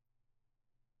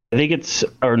 I think it's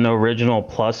an original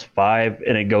 +5,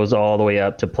 and it goes all the way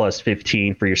up to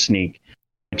 +15 for your sneak.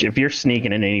 Which, if you're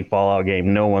sneaking in any Fallout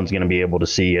game, no one's going to be able to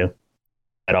see you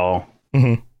at all.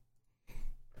 Mm-hmm.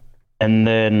 And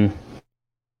then,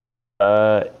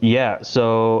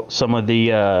 so some of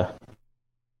the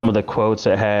quotes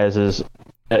it has is,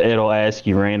 it'll ask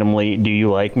you randomly, do you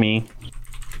like me?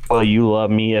 Will you love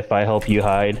me if I help you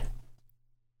hide?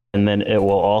 And then it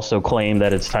will also claim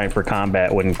that it's time for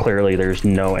combat when clearly there's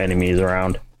no enemies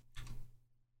around.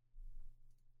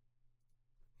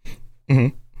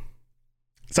 Mm-hmm.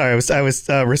 Sorry, I was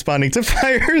responding to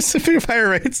Fire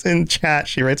writes in chat.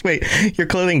 She writes, "Wait, your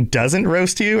clothing doesn't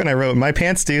roast you?" And I wrote, "My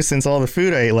pants do, since all the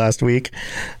food I ate last week."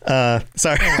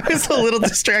 Sorry, I was a little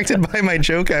distracted by my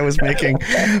joke I was making,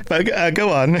 but go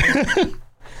on.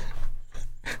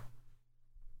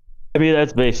 I mean,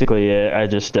 that's basically it. I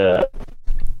just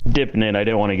dipping in. I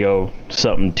didn't want to go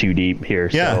something too deep here.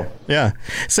 So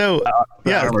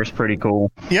the armor's pretty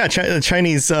cool. Yeah,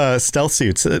 Chinese stealth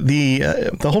suits.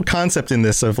 The whole concept in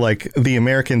this of like the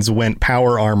Americans went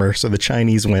power armor, so the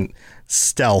Chinese went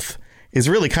stealth, is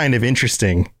really kind of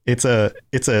interesting. It's a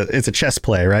chess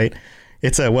play, right?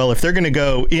 It's if they're going to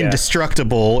go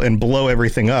indestructible and blow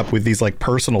everything up with these like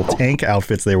personal tank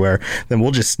outfits they wear, then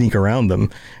we'll just sneak around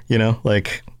them. You know,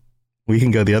 like we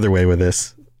can go the other way with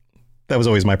this. That was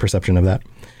always my perception of that.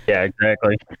 Yeah,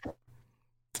 exactly.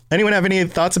 Anyone have any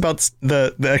thoughts about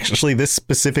the actually this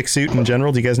specific suit in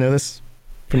general? Do you guys know this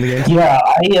from the game? Yeah,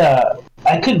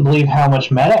 I couldn't believe how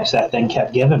much medics that thing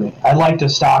kept giving me. I'd like to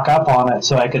stock up on it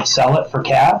so I could sell it for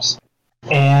caps,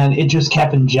 and it just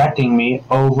kept injecting me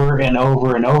over and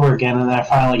over and over again, and then I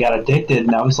finally got addicted,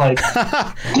 and I was like,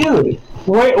 dude,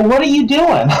 what are you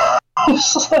doing?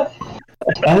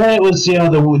 And then it was,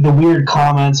 the weird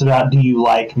comments about, do you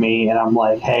like me? And I'm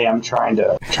like, hey, I'm trying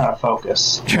to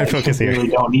focus. Try to focus here. Really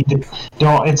don't need to.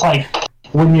 It's like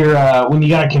when you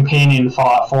got a companion in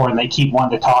Fallout 4 and they keep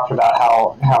wanting to talk about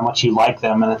how much you like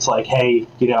them, and it's like, hey,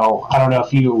 I don't know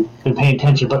if you've been paying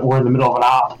attention, but we're in the middle of an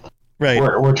op. Right.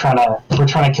 We're trying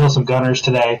to kill some gunners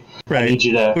today. Right. I need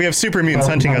you to. We have super mutants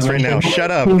hunting us right now. Shut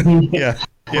up. Yeah.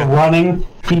 We're running.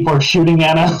 People are shooting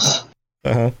at us.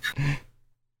 Uh-huh.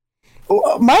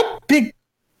 My big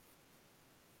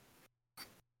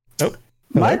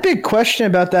question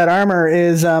about that armor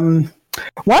is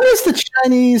why does the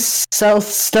Chinese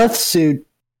stealth suit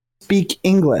speak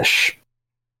English?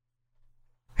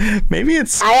 Maybe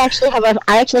it's. I actually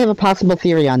have a possible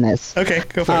theory on this. Okay,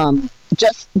 go for it.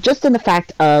 Just in the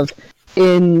fact of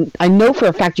I know for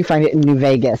a fact you find it in New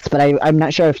Vegas, but I'm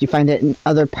not sure if you find it in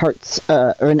other parts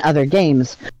or in other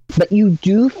games. But you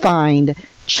do find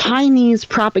Chinese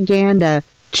propaganda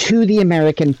to the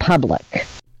American public.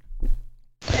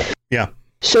 Yeah.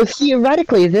 So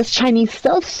theoretically, this Chinese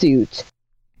stealth suit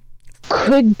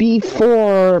could be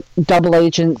for double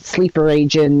agent, sleeper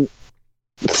agent,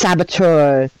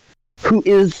 saboteur, who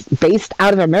is based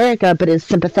out of America but is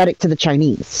sympathetic to the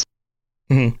Chinese.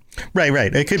 Mm-hmm.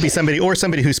 Right. It could be somebody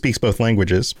who speaks both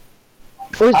languages.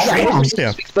 Or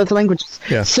speaks both languages.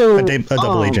 Yeah. So a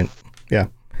double agent. Yeah.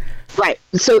 Right.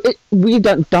 So we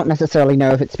don't necessarily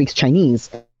know if it speaks Chinese,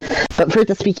 but for it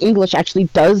to speak English actually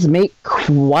does make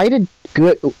quite a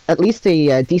good, at least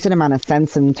a decent amount of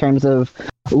sense in terms of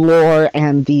lore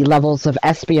and the levels of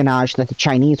espionage that the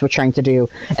Chinese were trying to do,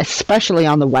 especially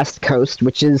on the West Coast,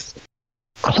 which is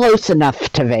close enough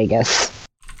to Vegas.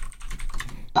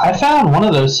 I found one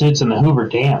of those suits in the Hoover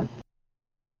Dam.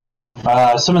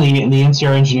 Some of the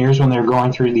NCR engineers, when they were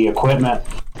going through the equipment,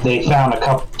 they found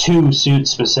two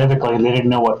suits specifically, and they didn't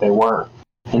know what they were.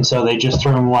 And so they just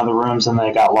threw them in one of the rooms and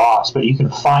they got lost. But you can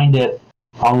find it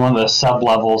on one of the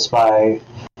sub-levels by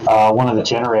one of the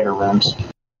generator rooms.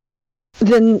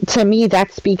 Then, to me,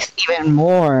 that speaks even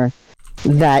more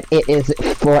that it is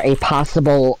for a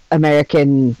possible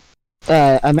American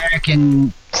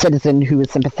citizen who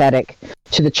is sympathetic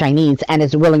to the Chinese and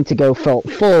is willing to go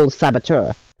full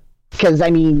saboteur. Because, I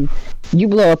mean, you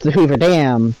blow up the Hoover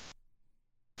Dam,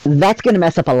 that's going to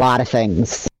mess up a lot of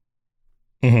things.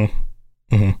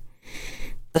 Mm-hmm. Mm-hmm.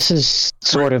 This is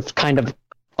sort of kind of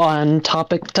on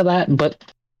topic to that, but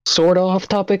sort of off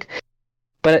topic.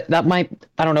 But that might,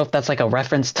 I don't know if that's like a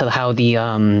reference to how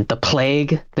the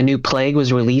new Plague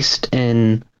was released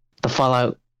in the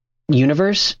Fallout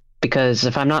universe. Because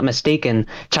if I'm not mistaken,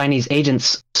 Chinese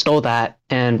agents stole that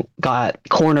and got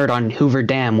cornered on Hoover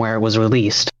Dam where it was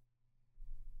released.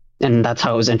 And that's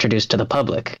how it was introduced to the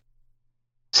public.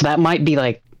 So that might be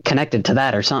like connected to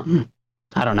that or something.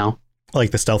 I don't know. Like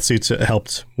the stealth suits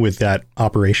helped with that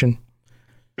operation?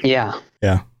 Yeah.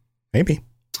 Yeah, maybe.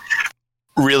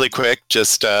 Really quick,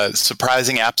 just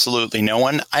surprising absolutely no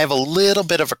one. I have a little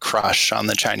bit of a crush on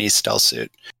the Chinese stealth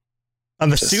suit. On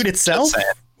the suit itself?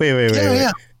 Wait.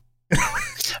 Yeah.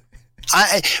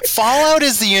 Fallout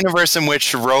is the universe in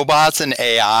which robots and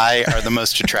AI are the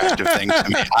most attractive thing to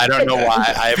me. I don't know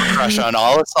why. I have a crush on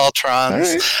all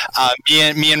Assaultrons.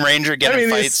 Right. Me and Ranger get in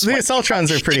fights. The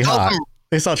Assaultrons are pretty hot.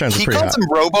 The Assaultrons are pretty hot. He calls them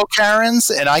Robo-Karens,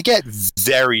 and I get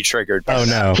very triggered by that.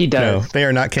 No. He does. No, they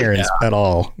are not Karens at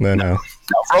all. No.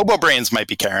 Robo-Brains might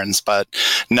be Karens, but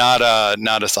not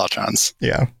Assaultrons.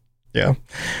 Yeah.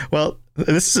 Well,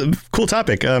 this is a cool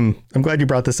topic. I'm glad you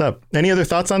brought this up. Any other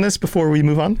thoughts on this before we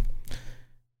move on?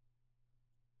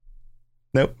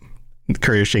 Nope.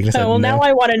 Courier's shaking his head. Well, now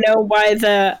I want to know why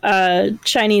the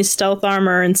Chinese stealth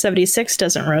armor in 76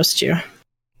 doesn't roast you.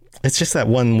 It's just that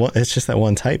one. It's just that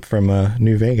one type from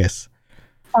New Vegas.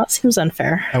 Well, it seems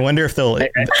unfair. I wonder if it'll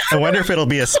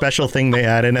be a special thing they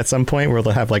add in at some point where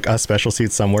they'll have like a special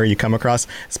suit somewhere you come across,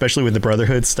 especially with the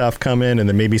Brotherhood stuff coming and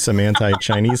then maybe some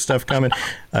anti-Chinese stuff coming.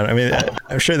 I mean,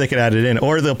 I'm sure they could add it in,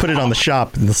 or they'll put it on the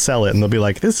shop and they'll sell it and they'll be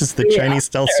like, "This is the Chinese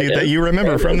stealth suit that you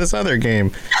remember from this other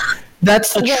game."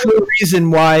 That's the true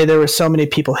reason why there were so many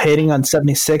people hating on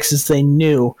 76 is they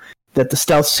knew that the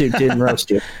stealth suit didn't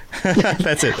roast you.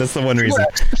 That's it. That's the one reason.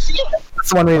 That's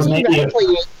the one reason.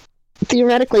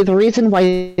 Theoretically, the reason why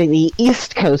the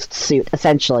East Coast suit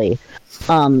essentially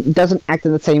doesn't act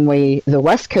in the same way the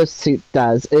West Coast suit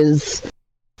does is,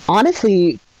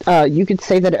 honestly, you could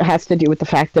say that it has to do with the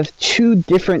fact that two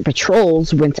different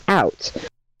patrols went out.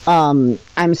 I'm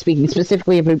speaking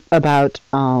specifically about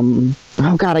oh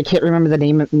god, I can't remember the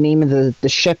name of the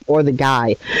ship or the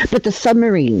guy, but the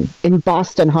submarine in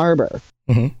Boston Harbor.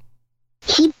 Mm-hmm.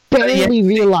 He barely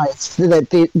realized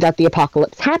that the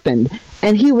apocalypse happened,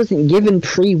 and he wasn't given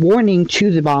pre-warning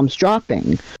to the bombs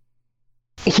dropping.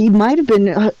 He might have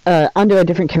been under a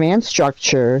different command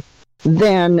structure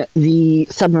than the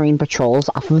submarine patrols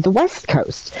off of the West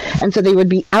Coast. And so they would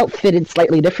be outfitted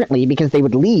slightly differently because they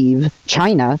would leave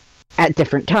China at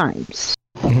different times.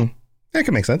 Mm-hmm. That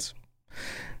could make sense.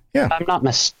 Yeah. If I'm not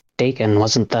mistaken,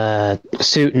 wasn't the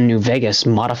suit in New Vegas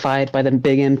modified by the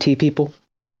big MT people?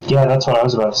 Yeah, that's what I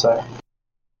was about to say.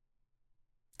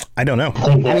 I don't know. I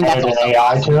think they added an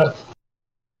AI to it.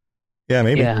 Yeah,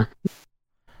 maybe.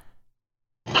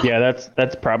 Yeah,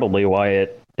 that's probably why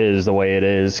it is the way it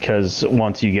is, because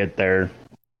once you get there,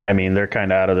 I mean, they're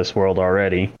kind of out of this world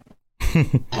already.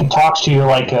 It talks to you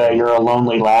like you're a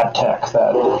lonely lab tech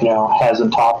that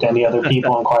hasn't talked to any other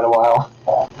people in quite a while,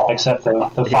 except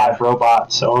the five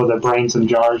robots or the brains in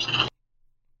jars.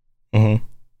 Mm-hmm.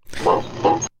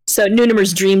 So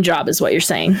Nunimer's dream job is what you're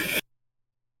saying.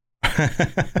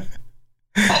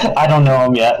 I don't know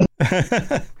him yet.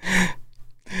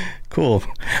 Cool.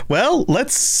 Well,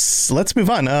 let's move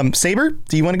on. Saber,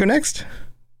 do you want to go next?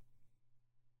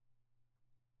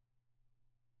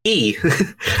 Hey.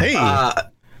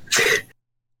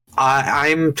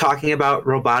 I'm talking about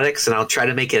robotics, and I'll try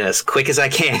to make it as quick as I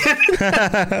can.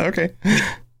 Okay.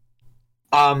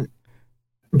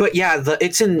 But yeah,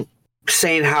 it's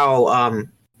insane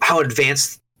how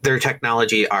advanced their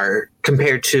technology are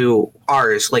compared to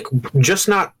ours. Like, just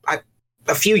not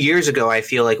a few years ago, I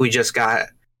feel like we just got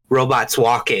robots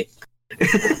walking.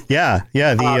 Yeah.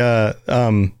 The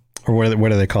or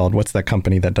what are they called? What's that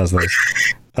company that does those?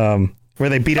 Where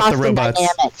they beat up the robots.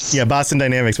 Dynamics. Yeah, Boston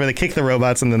Dynamics, where they kick the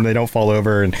robots and then they don't fall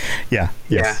over. And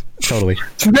totally.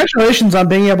 Congratulations on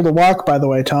being able to walk, by the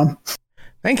way, Tom.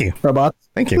 Thank you. Robots.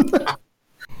 Thank you.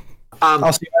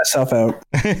 I'll see myself out.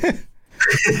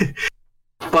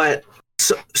 But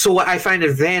so what I find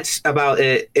advanced about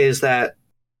it is that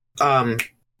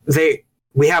they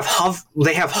have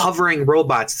hovering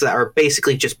robots that are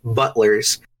basically just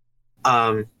butlers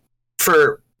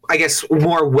for, I guess,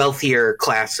 more wealthier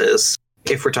classes.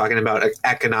 If we're talking about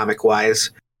economic wise,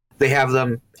 they have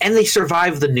them and they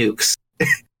survive the nukes.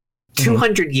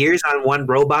 200 years on one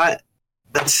robot,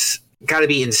 that's got to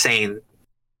be insane.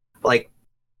 Like,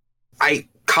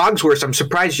 Cogsworth, I'm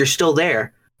surprised you're still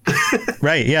there.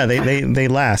 Right, yeah, they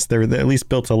last. They're at least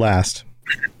built to last,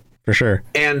 for sure.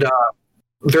 And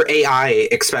their AI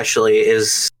especially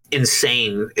is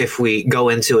insane if we go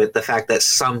into it. The fact that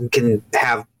some can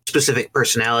have specific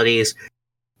personalities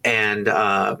and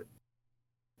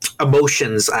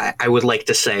emotions, I would like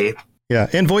to say. Yeah,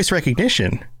 and voice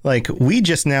recognition. Like, we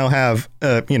just now have,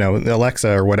 Alexa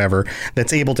or whatever,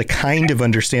 that's able to kind of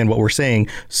understand what we're saying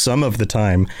some of the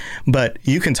time. But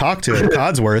you can talk to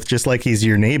Codsworth just like he's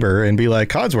your neighbor and be like,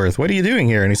 Codsworth, what are you doing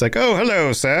here? And he's like, oh,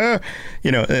 hello, sir.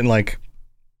 And like,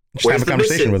 just have a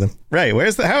conversation with him. Right.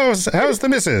 How's the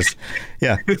missus?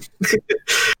 Yeah.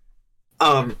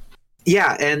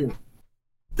 Yeah, and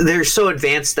they're so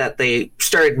advanced that they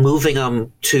started moving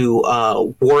them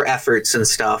to war efforts and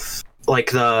stuff.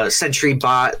 Like the Sentry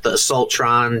Bot, the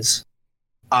Assaultrons,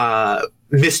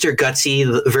 Mr.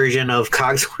 Gutsy version of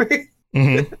Cogsworth.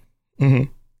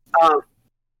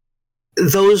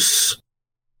 Those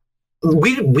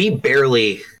we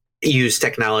barely use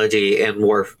technology in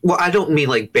war. Well, I don't mean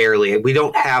like barely. We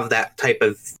don't have that type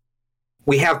of.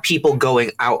 We have people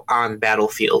going out on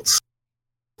battlefields,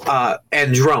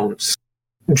 and drones.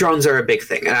 Drones are a big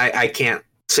thing, and I can't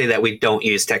say that we don't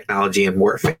use technology in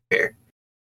warfare.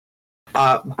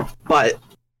 But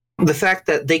the fact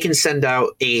that they can send out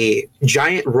a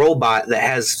giant robot that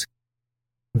has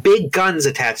big guns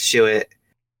attached to it,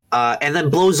 and then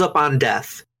blows up on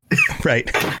death.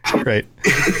 Right.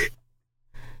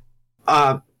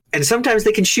 And sometimes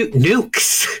they can shoot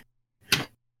nukes.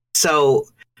 So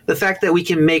the fact that we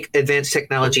can make advanced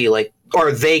technology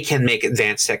or they can make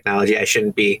advanced technology, I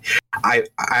shouldn't be.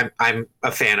 I'm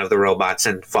a fan of the robots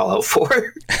in Fallout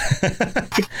 4.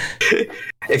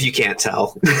 If you can't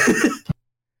tell.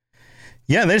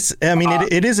 Yeah,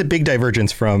 it is a big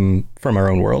divergence from our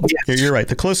own world. Yes. You're right.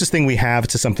 The closest thing we have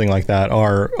to something like that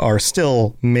are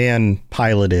still man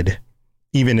piloted,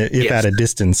 even if at a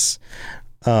distance.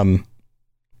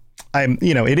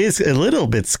 It is a little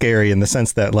bit scary in the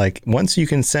sense that, like, once you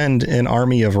can send an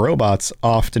army of robots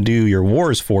off to do your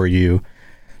wars for you,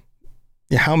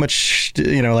 how much,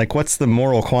 what's the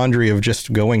moral quandary of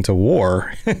just going to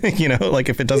war? Like,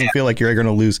 if it doesn't feel like you're going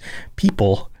to lose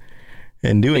people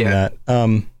in doing that,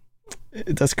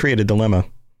 it does create a dilemma.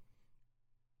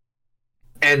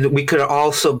 And we could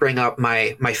also bring up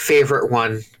my favorite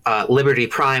one, Liberty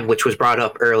Prime, which was brought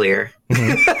up earlier.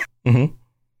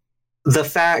 The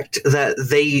fact that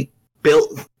they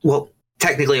built, well,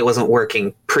 technically it wasn't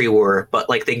working pre-war, but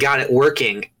like they got it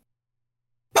working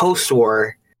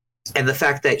post-war, and the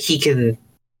fact that he can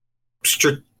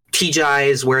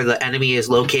strategize where the enemy is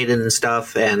located and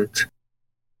stuff, and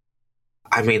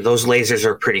I mean, those lasers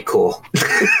are pretty cool.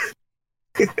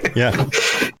 Yeah.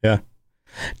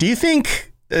 Do you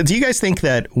guys think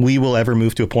that we will ever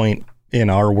move to a point in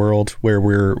our world where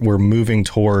we're moving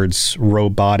towards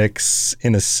robotics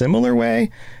in a similar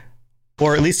way,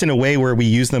 or at least in a way where we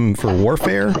use them for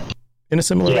warfare in a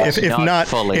similar way? If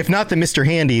not the Mr.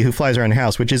 Handy who flies around the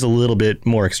house, which is a little bit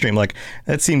more extreme. Like,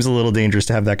 that seems a little dangerous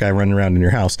to have that guy running around in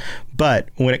your house. But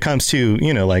when it comes to,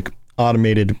 like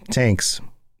automated tanks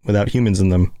without humans in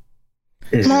them.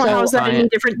 Well, how is that any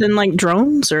different than like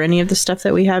drones or any of the stuff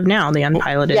that we have now, the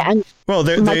unpiloted? Well,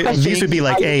 these would be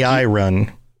like AI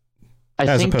run.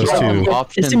 I think as soon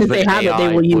as they have it,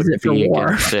 they will use it for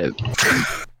war.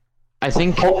 I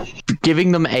think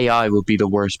giving them AI would be the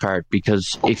worst part,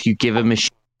 because if you give a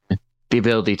machine the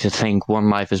ability to think one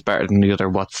life is better than the other,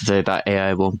 what's to say that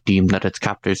AI won't deem that its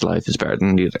captor's life is better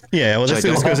than the other? Yeah, well, this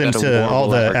goes into all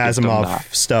the Asimov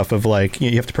stuff of, like,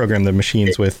 you have to program the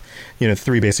machines with,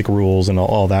 3 basic rules and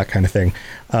all that kind of thing.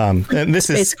 And this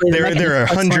is there are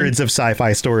hundreds of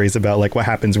sci-fi stories about, like, what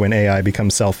happens when AI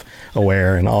becomes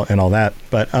self-aware and all that.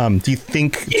 But do you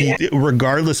think,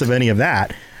 regardless of any of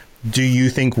that, do you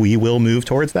think we will move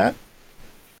towards that?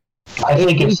 I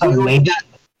think if some maybe.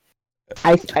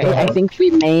 I think we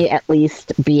may at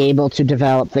least be able to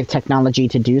develop the technology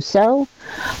to do so,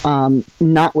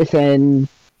 not within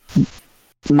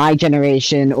my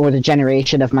generation or the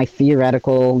generation of my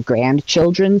theoretical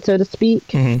grandchildren, so to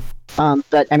speak.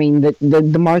 But I mean,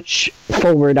 the march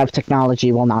forward of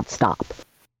technology will not stop.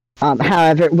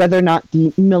 However, whether or not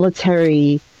the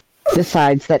military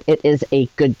decides that it is a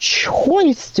good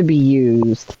choice to be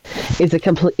used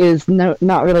is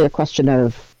not really a question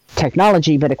of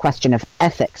technology, but a question of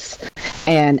ethics.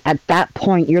 And at that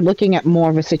point, you're looking at more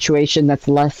of a situation that's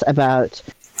less about,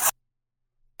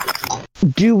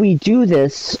 do we do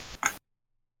this?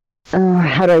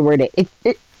 How do I word it?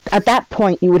 At that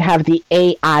point, you would have the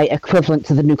AI equivalent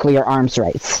to the nuclear arms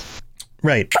race.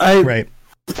 Right.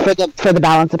 For the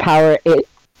balance of power,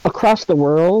 across the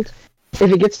world, if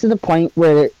it gets to the point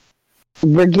where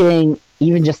we're getting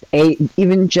even just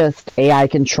AI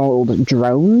controlled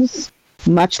drones,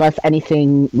 much less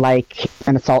anything like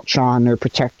an Assaultron or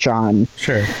Protectron.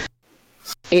 Sure.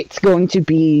 It's going to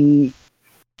be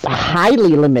highly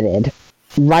limited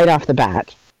right off the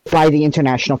bat by the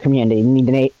international community,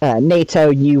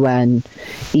 NATO, UN,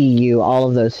 EU, all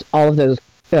of those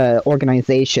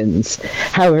organizations.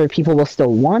 However, people will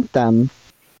still want them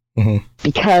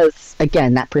because,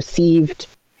 again, that perceived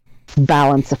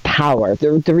balance of power.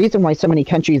 The reason why so many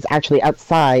countries actually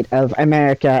outside of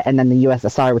America and then the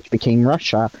USSR, which became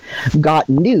Russia, got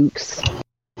nukes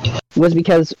was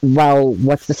because, well,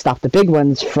 what's to stop the big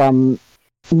ones from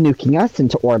nuking us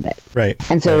into orbit? Right.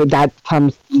 And so that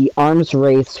comes the arms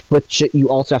race, which you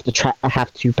also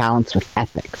have to balance with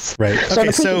ethics. Right.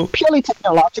 So, from a purely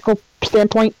technological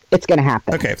standpoint, it's going to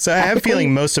happen. Okay. So I have a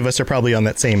feeling most of us are probably on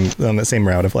that same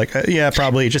route of like,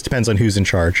 probably. It just depends on who's in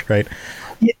charge, right?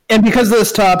 And because of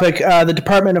this topic, the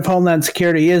Department of Homeland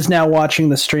Security is now watching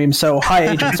the stream. So, hi,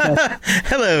 Agent Smith.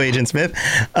 Hello, Agent Smith.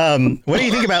 What do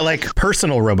you think about like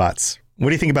personal robots? What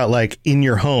do you think about like in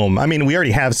your home? I mean, we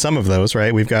already have some of those,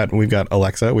 right? We've got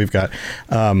Alexa, we've got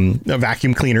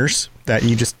vacuum cleaners that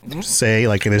you just say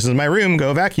like, "This is my room,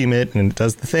 go vacuum it," and it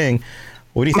does the thing.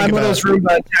 What do you think about? My mother's room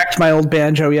attacked my old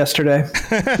banjo yesterday.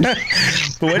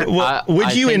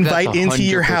 Would you invite into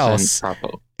your house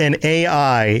an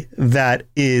AI that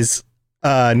is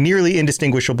nearly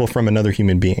indistinguishable from another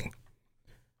human being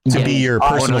to be your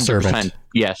personal 100%. servant?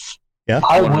 Yes. Yeah.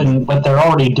 I wouldn't, but they're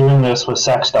already doing this with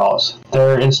sex dolls.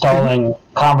 They're installing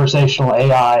conversational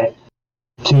AI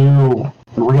to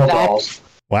real dolls.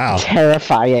 Wow.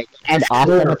 Terrifying and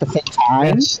awesome at the same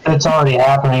time. It's already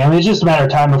happening. I mean, it's just a matter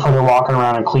of time before they're walking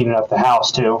around and cleaning up the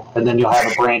house, too. And then you'll have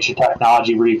a branch of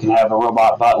technology where you can have a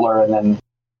robot butler and then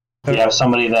you have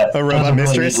somebody that a robot doesn't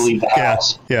really mistress? need to leave the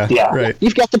house. Yeah, right.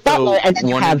 You've got the butler and then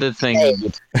you one have of the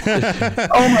things.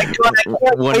 Oh my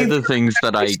god! One of the things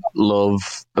that I love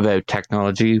about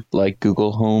technology, like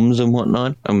Google Homes and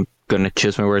whatnot, I'm going to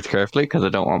choose my words carefully because I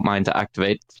don't want mine to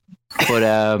activate. But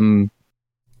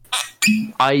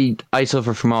I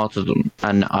suffer from autism,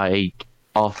 and I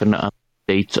often am in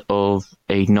states of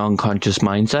a non-conscious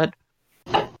mindset.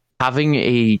 Having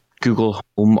a Google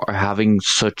Home or having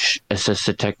such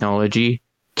assisted technology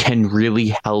can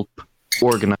really help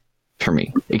organize for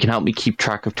me. It can help me keep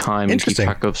track of time and keep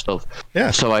track of stuff.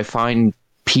 Yeah. So I find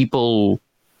people.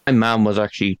 My mom was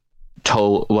actually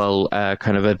kind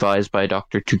of advised by a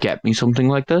doctor to get me something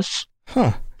like this.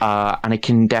 Huh. And it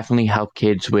can definitely help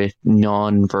kids with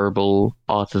non-verbal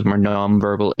autism or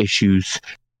non-verbal issues.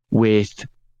 You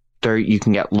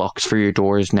can get locks for your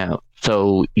doors now.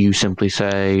 So you simply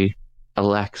say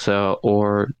Alexa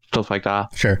or stuff like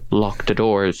that. Sure. Lock the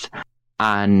doors,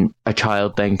 and a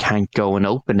child then can't go and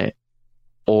open it,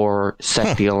 or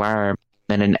set the alarm.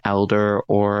 Then an elder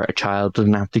or a child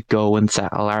doesn't have to go and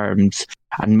set alarms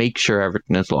and make sure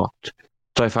everything is locked.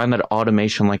 So I find that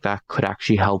automation like that could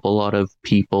actually help a lot of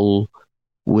people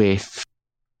with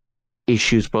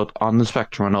issues both on the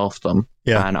spectrum and off them.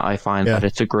 Yeah. And I find that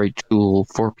it's a great tool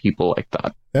for people like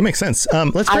that. That makes sense.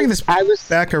 Let's bring this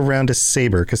back around to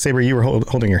Saber, because Saber, you were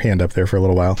holding your hand up there for a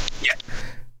little while.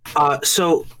 Yeah.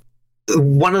 So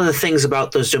one of the things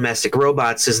about those domestic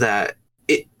robots is that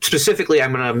specifically,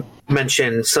 I'm going to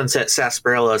mention Sunset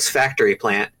Sarsarilla's factory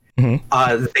plant.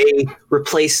 Mm-hmm. They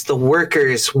replace the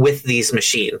workers with these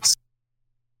machines.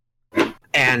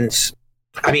 And,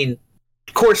 I mean,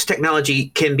 of course,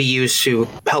 technology can be used to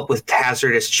help with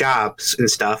hazardous jobs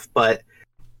and stuff, but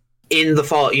in the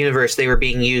Fallout universe, they were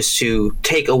being used to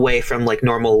take away from, like,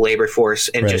 normal labor force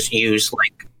and just use,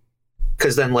 like...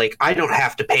 Because then, like, I don't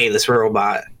have to pay this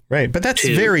robot. Right, but that's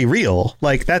very real.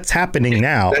 Like, that's happening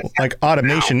now. Like,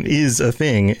 automation is a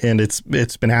thing, and it's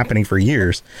been happening for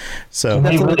years. So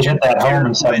they really hit that home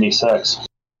in '76.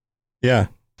 Yeah.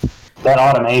 That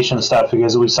automation stuff,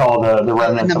 because we saw the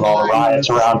remnants of all the riots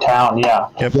around town. Yeah.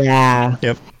 Yep. Yeah.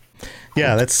 Yep.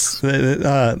 Yeah, that's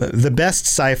the best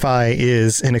sci-fi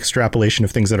is an extrapolation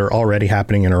of things that are already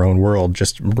happening in our own world,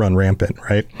 just run rampant,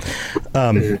 right?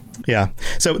 Yeah.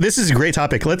 So this is a great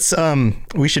topic. Let's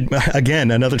we should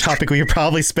again another topic we could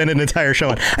probably spend an entire show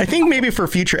on. I think maybe for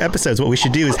future episodes, what we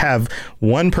should do is have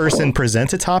one person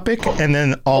present a topic, and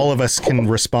then all of us can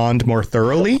respond more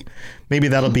thoroughly. Maybe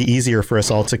that'll be easier for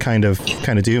us all to kind of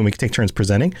do, and we can take turns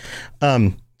presenting.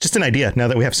 Just an idea now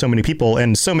that we have so many people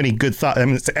and so many good thoughts. I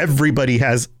mean, everybody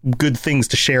has good things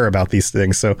to share about these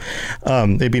things. So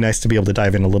it'd be nice to be able to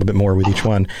dive in a little bit more with each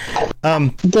one.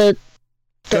 The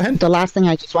last thing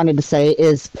I just wanted to say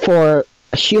is for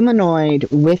a humanoid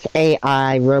with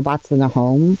AI robots in the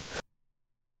home,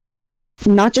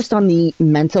 not just on the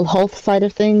mental health side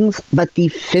of things, but the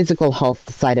physical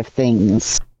health side of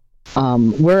things.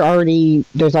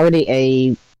 There's already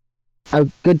a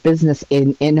good business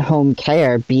in home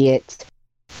care, be it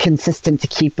consistent to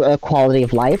keep a quality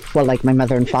of life, well, like my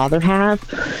mother and father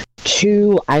have.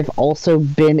 2, I've also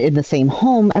been in the same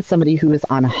home as somebody who is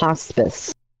on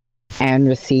hospice and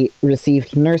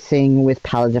received nursing with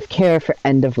palliative care for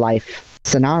end-of-life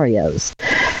scenarios.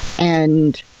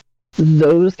 And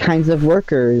those kinds of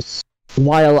workers,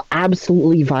 while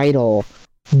absolutely vital,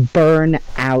 burn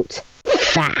out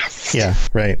fast. Yeah,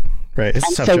 right.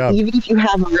 It's a tough job. Even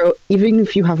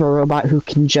if you have a robot who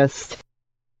can just,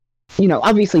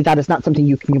 obviously that is not something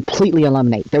you can completely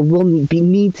eliminate. There will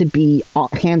need to be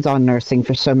hands-on nursing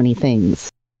for so many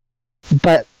things.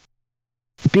 But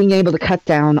being able to cut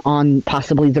down on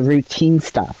possibly the routine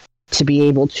stuff to be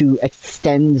able to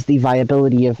extend the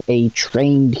viability of a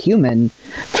trained human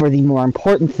for the more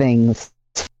important things,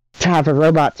 to have a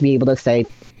robot to be able to say,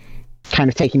 kind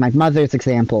of taking my mother's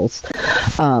examples,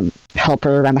 help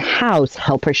her around the house,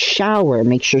 help her shower,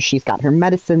 make sure she's got her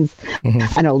medicines,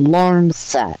 an alarm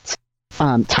set,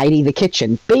 tidy the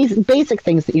kitchen, basic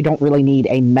things that you don't really need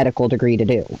a medical degree to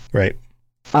do. Right.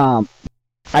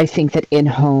 I think that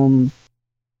in-home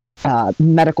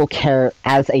medical care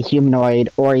as a humanoid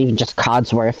or even just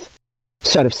Codsworth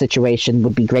sort of situation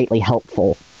would be greatly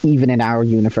helpful, even in our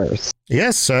universe.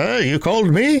 Yes, sir. You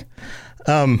called me?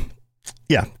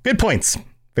 Yeah, good points.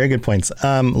 Very good points.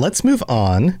 Let's move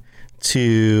on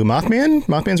to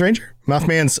Mothman's Ranger?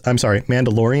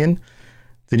 Mandalorian.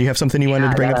 Did you have something you wanted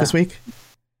to bring up this week?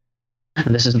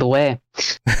 This is the way.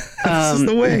 This is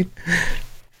the way.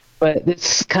 But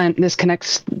this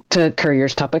connects to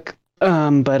Courier's topic.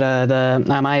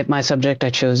 My subject I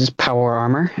chose is power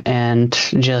armor, and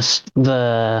just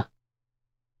the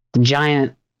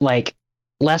giant,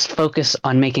 less focus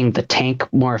on making the tank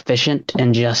more efficient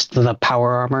and just the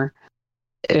power armor.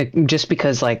 Just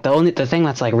because the thing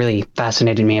that's really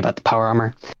fascinated me about the power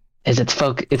armor is it's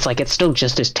still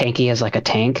just as tanky as a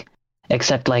tank,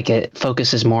 except it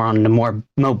focuses more on the more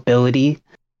mobility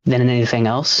than anything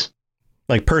else.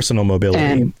 Like personal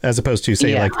mobility, as opposed to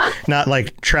say not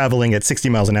traveling at 60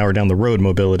 miles an hour down the road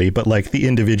mobility, but the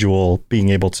individual being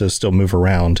able to still move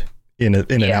around in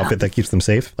an outfit that keeps them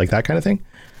safe, like that kind of thing.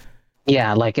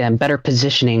 Yeah, better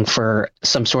positioning for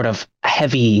some sort of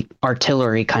heavy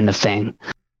artillery kind of thing.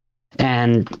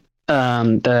 And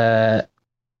I've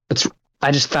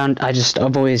always found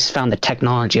the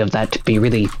technology of that to be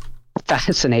really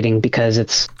fascinating, because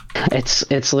it's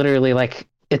literally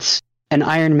it's an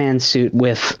Iron Man suit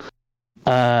with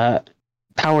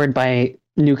powered by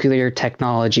nuclear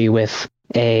technology with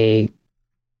a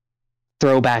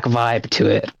throwback vibe to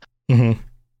it.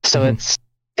 So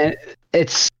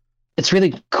it's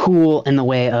really cool in the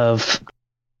way of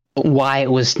why it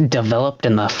was developed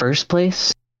in the first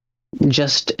place,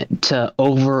 just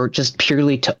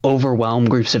purely to overwhelm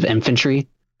groups of infantry,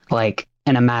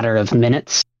 in a matter of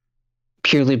minutes,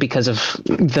 purely because of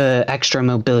the extra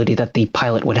mobility that the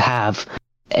pilot would have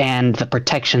and the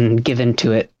protection given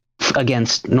to it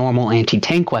against normal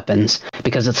anti-tank weapons,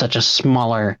 because it's such a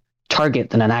smaller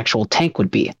target than an actual tank would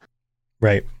be.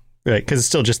 Right. Because it's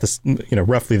still just this,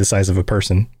 roughly the size of a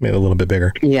person, maybe a little bit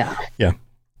bigger. Yeah. Yeah.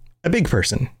 A big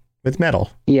person with metal.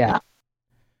 Yeah.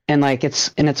 And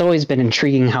it's always been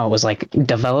intriguing how it was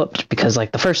developed, because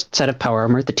the first set of power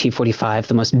armor, the T-45,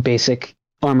 the most basic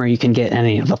armor you can get in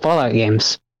any of the Fallout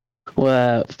games,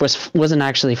 wasn't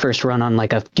actually first run on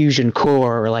a fusion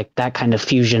core or that kind of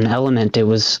fusion element. I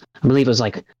believe it was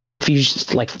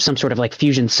fusion, some sort of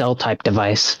fusion cell type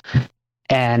device.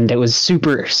 And it was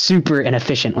super, super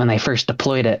inefficient when they first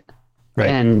deployed it. Right.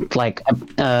 And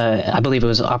I believe it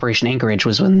was Operation Anchorage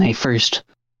was when they first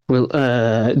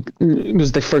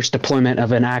was the first deployment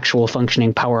of an actual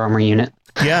functioning power armor unit.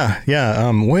 Yeah.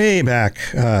 Way back,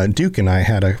 Duke and I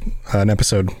had an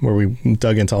episode where we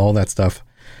dug into all that stuff.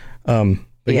 But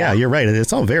yeah, you're right.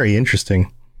 It's all very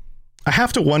interesting. I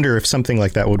have to wonder if something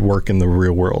like that would work in the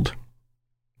real world,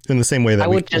 in the same way that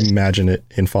we imagine it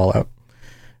in Fallout.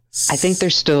 I think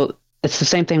there's still. It's the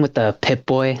same thing with the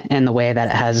Pip-Boy and the way that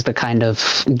it has the kind of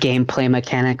gameplay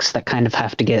mechanics that kind of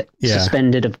have to get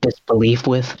suspended of disbelief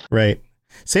with. Right.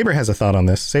 Saber has a thought on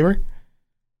this. Saber?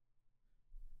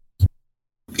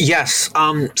 Yes.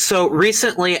 So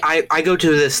recently I go to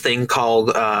this thing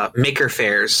called Maker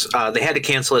Fairs. They had to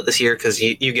cancel it this year because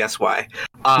you guess why.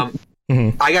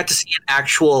 I got to see an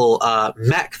actual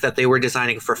mech that they were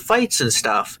designing for fights and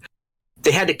stuff.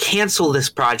 They had to cancel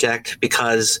this project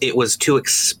because it was too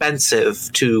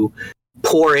expensive to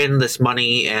pour in this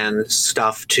money and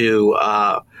stuff to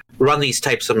run these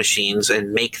types of machines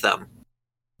and make them.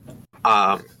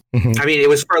 I mean, it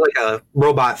was for like a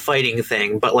robot fighting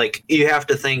thing, but like you have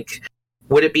to think,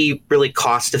 would it be really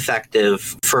cost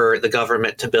effective for the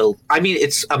government to build? I mean,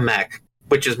 it's a mech,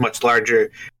 which is much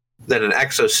larger than an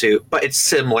exosuit, but it's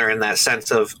similar in that sense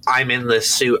of I'm in this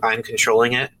suit, I'm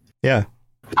controlling it. Yeah.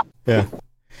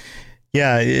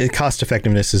 Cost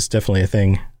effectiveness is definitely a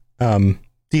thing. Do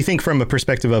you think from a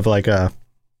perspective of like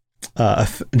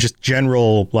just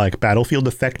general like battlefield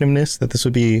effectiveness that this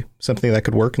would be something that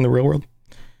could work in the real world?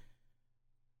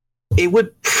 It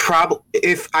would probably,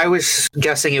 if I was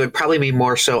guessing, it would probably be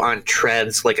more so on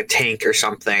treads, like a tank or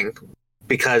something,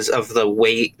 because of the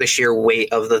weight, the sheer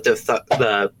weight of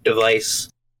the device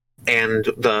and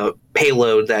the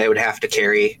payload that it would have to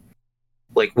carry,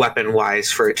 like weapon-wise,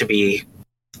 for it to be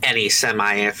any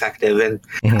semi-effective. And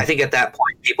I think at that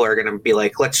point, people are going to be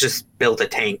like, let's just build a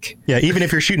tank. Yeah, even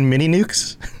if you're shooting mini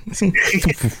nukes.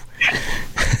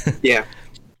 Yeah.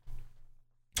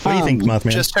 What do you think,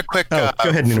 Mothman? Just a quick... go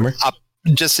ahead, Numer.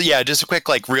 Just a quick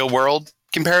like real-world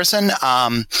comparison.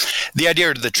 The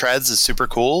idea of the treads is super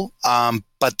cool,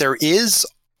 but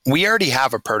we already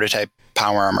have a prototype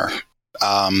power armor.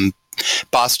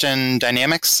 Boston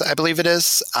Dynamics, I believe it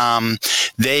is.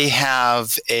 They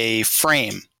have a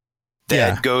frame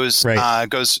that goes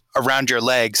around your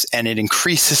legs, and it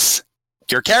increases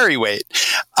your carry weight,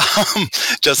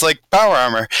 just like power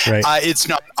armor. Right. It's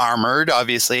not armored,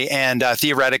 obviously, and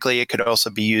theoretically, it could also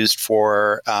be used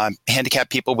for handicapped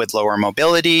people with lower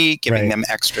mobility, giving them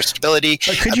extra stability.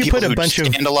 But could you put a bunch of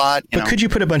could you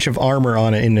put a bunch of armor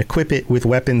on it and equip it with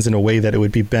weapons in a way that it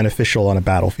would be beneficial on a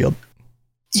battlefield?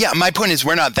 Yeah, my point is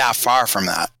we're not that far from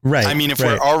that. Right. I mean, if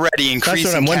we're already increasing,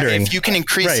 that's what I'm wondering. If you can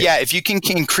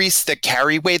increase the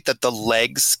carry weight that the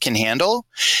legs can handle,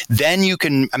 then you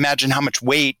can imagine how much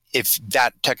weight, if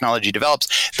that technology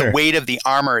develops, the weight of the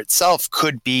armor itself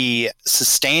could be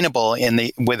sustainable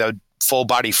with a full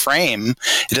body frame.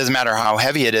 It doesn't matter how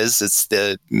heavy it is; it's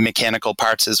the mechanical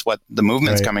parts is what the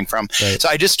movement's coming from. Right. So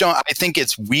I think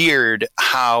it's weird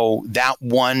how that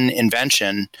one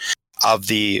invention of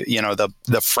the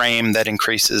frame that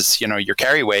increases your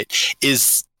carry weight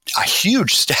is a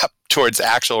huge step towards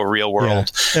actual real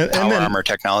world power armor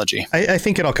technology. I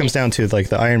think it all comes down to like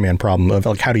the Iron Man problem of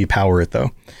like, how do you power it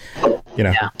though?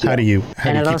 How do you keep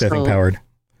that thing powered?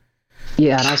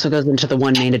 Yeah, it also goes into the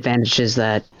one main advantages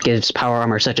that gives power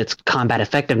armor such its combat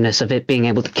effectiveness of it being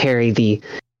able to carry the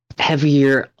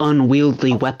heavier,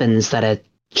 unwieldy weapons that a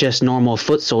just normal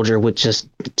foot soldier would just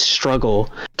struggle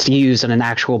to use in an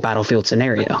actual battlefield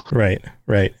scenario.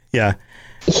 Right. Yeah.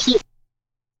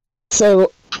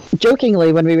 So,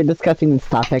 jokingly, when we were discussing this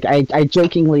topic, I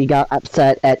jokingly got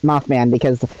upset at Mothman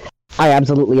because I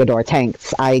absolutely adore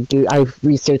tanks. I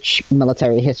research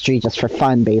military history just for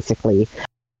fun, basically.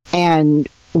 And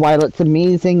while it's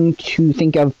amazing to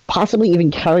think of possibly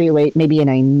even carry weight maybe in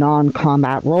a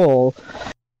non-combat role,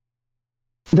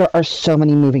 there are so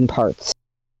many moving parts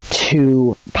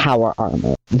to power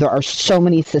armor. There are so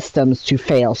many systems to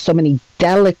fail, so many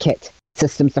delicate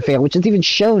systems to fail, which is even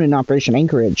shown in Operation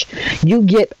Anchorage. You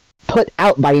get put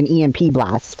out by an EMP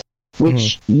blast,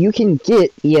 which you can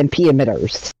get EMP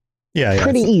emitters. Yeah,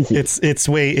 pretty easy. It's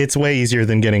way easier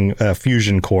than getting a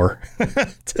fusion core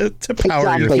to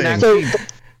power your thing. So,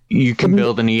 you can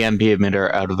build an EMP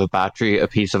emitter out of a battery, a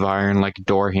piece of iron, like a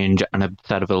door hinge, and a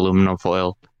set of aluminum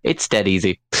foil. It's dead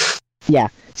easy. Yeah.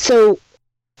 So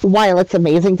while it's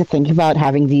amazing to think about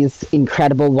having these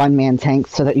incredible one-man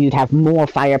tanks so that you'd have more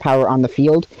firepower on the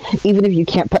field, even if you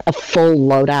can't put a full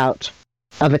loadout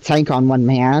of a tank on one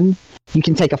man, you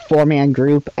can take a four-man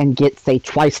group and get, say,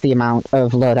 twice the amount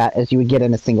of loadout as you would get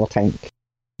in a single tank.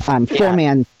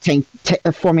 Four-man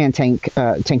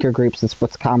tanker groups is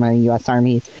what's common in the U.S.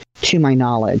 Army, to my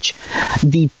knowledge.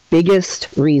 The biggest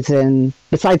reason,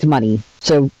 besides money,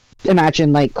 so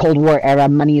imagine like Cold War era,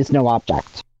 money is no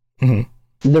object.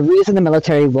 The reason the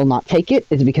military will not take it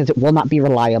is because it will not be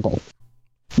reliable.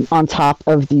 on top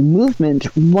of the movement,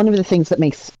 one of the things that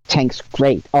makes tanks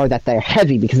great are that they're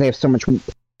heavy because they have so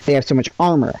much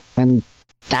armor, and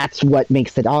that's what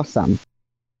makes it awesome.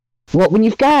 Well, when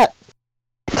you've got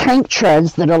tank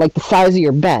treads that are like the size of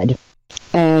your bed,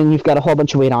 and you've got a whole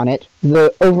bunch of weight on it,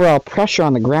 the overall pressure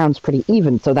on the ground's pretty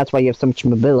even, so that's why you have so much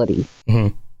mobility.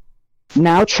 Mm-hmm.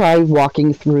 Now try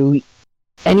walking through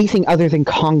anything other than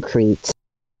concrete,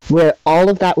 where all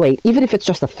of that weight, even if it's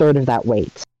just a third of that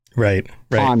weight, right,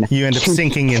 you end up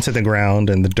sinking into the ground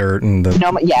and the dirt and the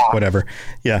whatever.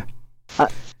 Yeah.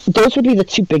 Those would be the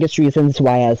two biggest reasons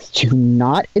why as to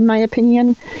not, in my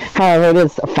opinion. However, it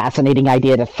is a fascinating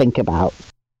idea to think about.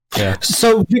 Yeah.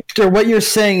 So, Victor, what you're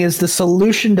saying is the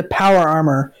solution to power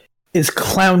armor is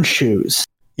clown shoes.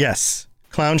 Yes.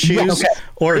 Clown shoes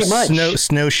or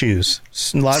snowshoes.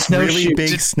 Lots of really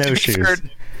big snowshoes.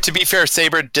 To be fair,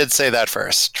 Saber did say that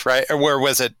first, right? Or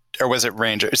was it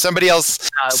Ranger? Somebody else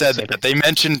said that. They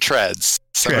mentioned treads.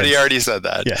 Somebody already said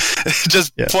that. Yeah.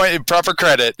 Just point proper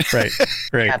credit. Right.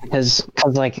 Yeah, because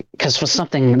for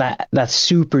something that's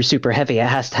super, super heavy, it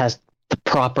has the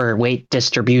proper weight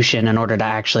distribution in order to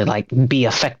actually like be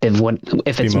effective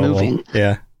if it's moving.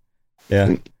 Yeah.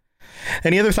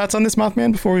 Any other thoughts on this,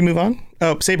 Mothman, before we move on?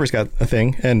 Oh, Saber's got a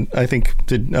thing, and I think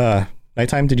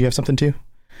Nighttime, did you have something too?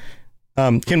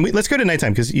 Let's go to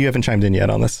Nighttime because you haven't chimed in yet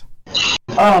on this.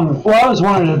 Well, I was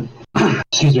wanting to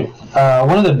excuse me.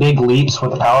 One of the big leaps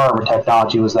with the power armor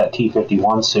technology was that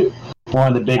T-51 suit. One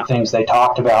of the big things they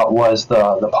talked about was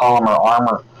the polymer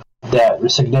armor that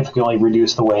significantly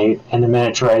reduced the weight and the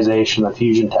miniaturization of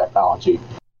fusion technology.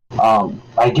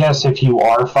 I guess if you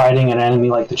are fighting an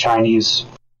enemy like the Chinese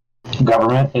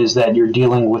government, is that you're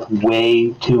dealing with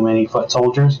way too many foot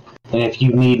soldiers, and if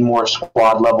you need more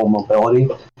squad level mobility,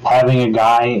 having a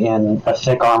guy in a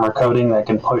thick armor coating that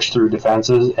can push through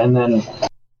defenses and then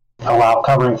allow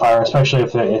covering fire, especially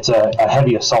if it's a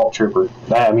heavy assault trooper.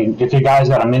 I mean, if a guy's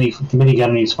got a minigun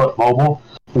and he's foot mobile,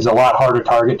 is a lot harder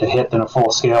target to hit than a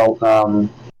full scale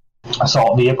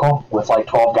assault vehicle with like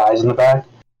 12 guys in the back.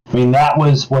 I mean, that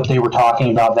was what they were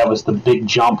talking about. That was the big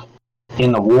jump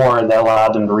in the war that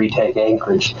allowed them to retake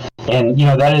Anchorage. And,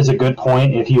 that is a good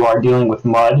point. If you are dealing with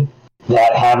mud,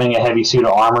 that having a heavy suit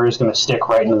of armor is going to stick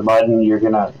right into the mud, and you're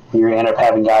going to end up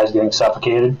having guys getting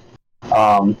suffocated.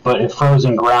 But if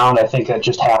frozen ground, I think that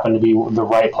just happened to be the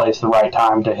right place, the right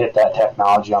time to hit that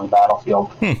technology on the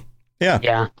battlefield.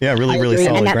 Yeah, really, really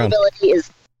solid ground.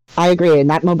 I agree, and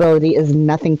that mobility is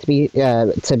nothing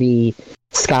to be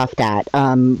scoffed at.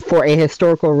 For a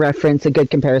historical reference, a good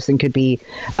comparison could be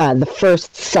the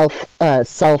first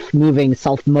self-moving,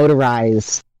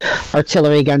 self-motorized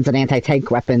artillery guns and anti-tank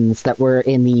weapons that were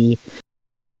in the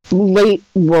late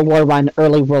World War I,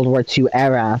 early World War II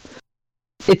era.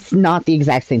 It's not the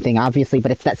exact same thing, obviously,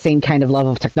 but it's that same kind of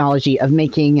level of technology of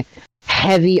making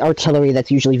heavy artillery that's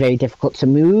usually very difficult to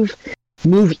move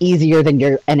easier than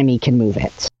your enemy can move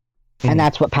it. And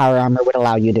that's what power armor would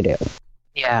allow you to do.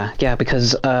 Yeah,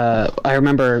 because I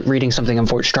remember reading something on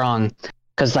Fort Strong,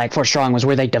 because Fort Strong was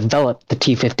where they developed the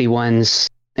T-51s,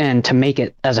 and to make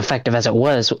it as effective as it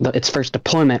was, its first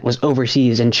deployment was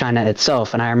overseas in China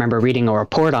itself, and I remember reading a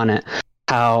report on it,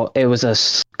 how it was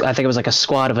I think it was like a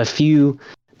squad of a few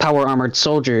power armored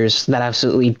soldiers that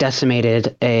absolutely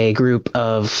decimated a group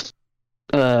of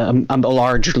a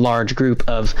large group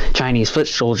of Chinese foot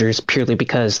soldiers purely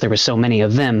because there were so many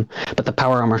of them, but the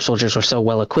power armor soldiers were so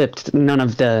well equipped, none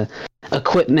of the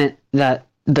equipment that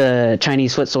the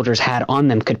Chinese foot soldiers had on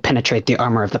them could penetrate the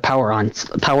armor of the power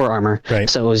armor. Right.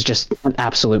 So it was just an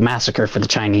absolute massacre for the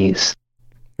Chinese.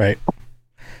 Right.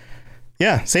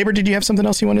 Yeah. Saber, did you have something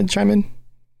else you wanted to chime in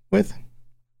with?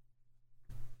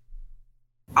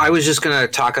 I was just going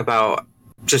to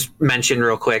mention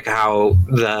real quick how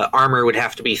the armor would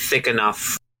have to be thick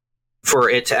enough for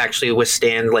it to actually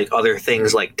withstand like other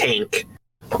things like tank,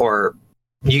 or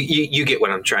you get what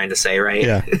I'm trying to say,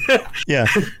 right? Yeah.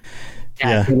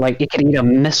 Like it could eat a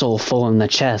missile full in the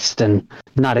chest and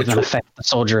not even affect the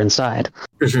soldier inside.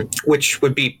 Which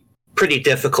would be pretty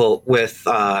difficult with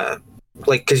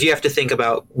because you have to think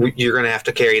about, you're going to have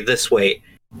to carry this weight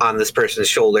on this person's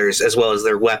shoulders as well as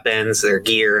their weapons, their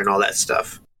gear, and all that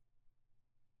stuff.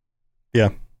 Yeah,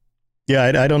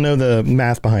 I don't know the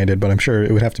math behind it, but I'm sure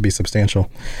it would have to be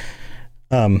substantial.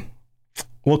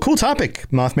 Well, cool topic,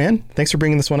 Mothman. Thanks for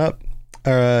bringing this one up.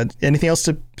 Anything else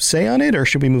to say on it, or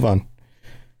should we move on?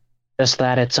 Just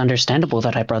that it's understandable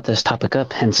that I brought this topic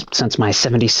up, hence since my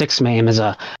 76 MAME is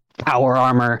a power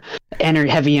armor,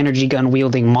 heavy energy gun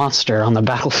wielding monster on the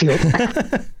battlefield.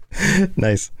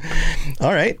 Nice.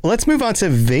 All right, let's move on to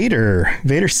Vader.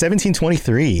 Vader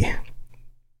 1723.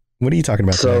 What are you talking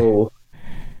about?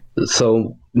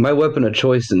 So my weapon of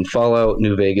choice in Fallout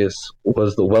New Vegas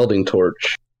was the welding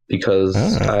torch, because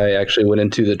I actually went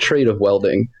into the trade of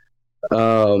welding.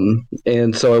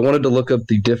 And so I wanted to look up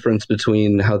the difference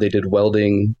between how they did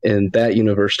welding in that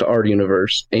universe to our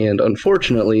universe. And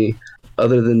unfortunately,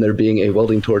 other than there being a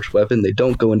welding torch weapon, they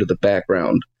don't go into the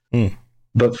background.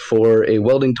 But for a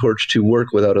welding torch to work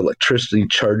without electricity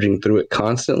charging through it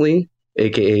constantly,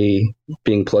 aka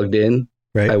being plugged in,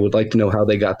 I would like to know how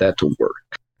they got that to work.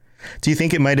 Do you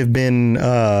think it might have been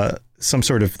some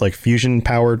sort of like fusion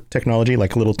powered technology,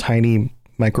 like little tiny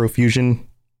microfusion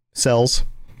cells?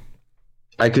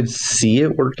 I could see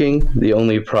it working. The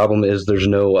only problem is there's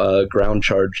no ground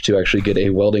charge to actually get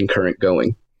a welding current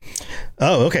going.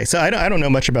 Oh, okay. So I don't know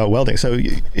much about welding. So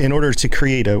in order to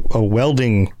create a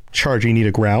welding charge, you need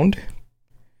a ground?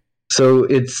 So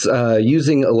it's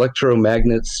using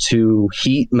electromagnets to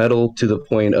heat metal to the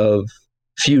point of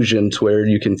fusion, to where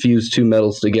you can fuse two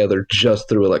metals together just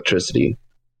through electricity.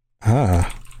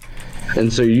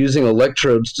 And so you're using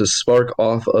electrodes to spark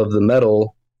off of the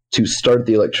metal to start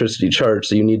the electricity charge.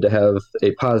 So you need to have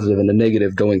a positive and a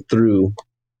negative going through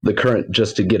the current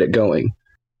just to get it going.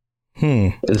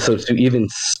 And so to even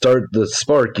start the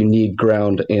spark, you need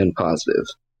ground and positive.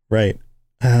 Right.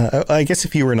 I guess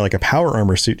if you were in like a power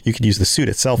armor suit, you could use the suit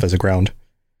itself as a ground.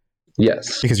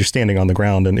 Yes. Because you're standing on the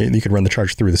ground and you could run the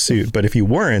charge through the suit. But if you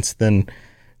weren't, then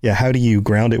yeah, how do you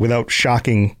ground it without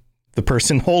shocking the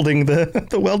person holding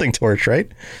the welding torch, right?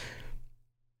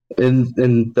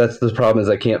 And that's the problem, is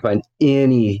I can't find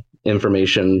any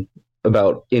information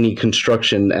about any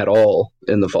construction at all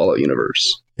in the Fallout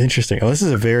universe. Interesting. Oh, this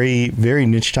is a very, very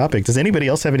niche topic. Does anybody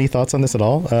else have any thoughts on this at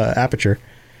all? Aperture.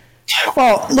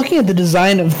 Well, looking at the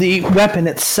design of the weapon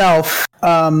itself,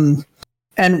 and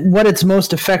what it's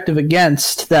most effective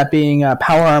against, that being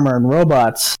power armor and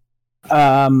robots,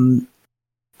 I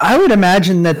would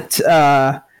imagine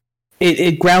that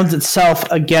it grounds itself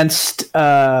against,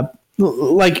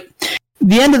 like,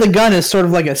 the end of the gun is sort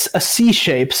of like a C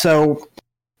shape, so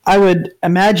I would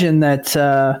imagine that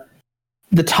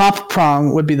the top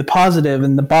prong would be the positive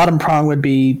and the bottom prong would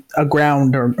be a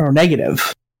ground or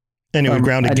negative. And it would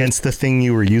ground against the thing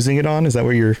you were using it on? Is that what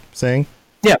you're saying?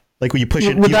 Yeah. Like when you push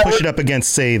it, push it up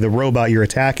against, say, the robot you're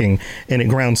attacking, and it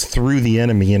grounds through the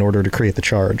enemy in order to create the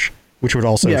charge, which would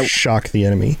also shock the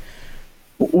enemy.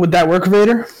 Would that work,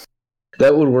 Vader?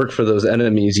 That would work for those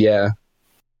enemies, yeah.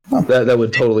 That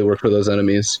would totally work for those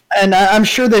enemies. And I'm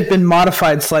sure they've been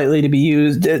modified slightly to be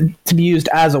used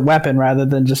as a weapon rather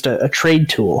than just a trade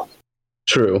tool.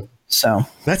 True. So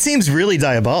that seems really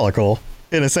diabolical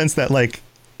in a sense that, like,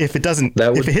 if it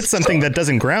hits something that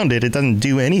doesn't ground it, it doesn't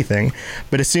do anything.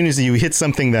 But as soon as you hit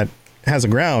something that has a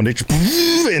ground, it just,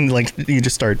 and like you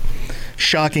just start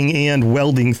shocking and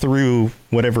welding through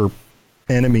whatever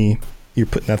enemy you're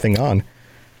putting that thing on.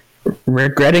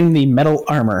 Regretting the metal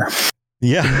armor.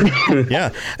 Yeah. Yeah.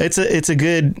 It's a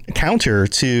good counter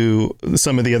to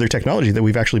some of the other technology that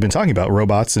we've actually been talking about,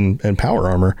 robots and power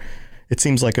armor. It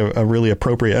seems like a really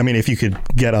appropriate, I mean, if you could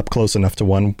get up close enough to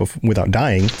one without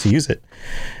dying to use it.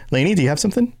 Lainey, do you have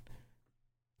something?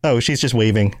 Oh, she's just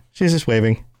waving.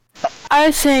 I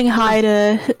was saying hi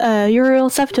to Uriel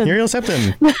Septim. Uriel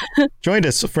Septim joined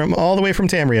us from all the way from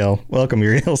Tamriel. Welcome,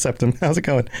 Uriel Septim. How's it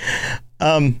going?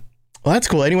 Well, that's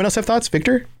cool. Anyone else have thoughts?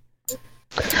 Victor?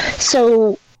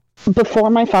 So before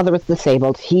my father was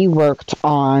disabled, he worked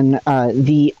on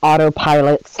the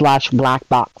autopilot / black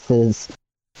boxes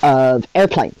of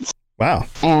airplanes. Wow.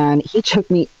 And he took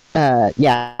me,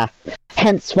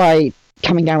 hence why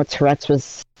coming down with Tourette's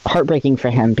was heartbreaking for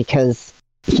him, because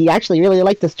he actually really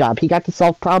liked this job. He got to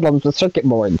solve problems with circuit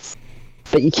boards,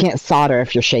 but you can't solder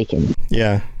if you're shaking.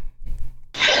 Yeah.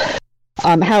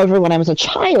 However, when I was a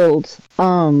child,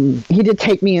 he did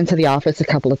take me into the office a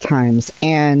couple of times,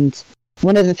 and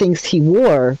one of the things he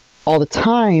wore all the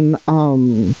time,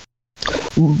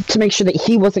 to make sure that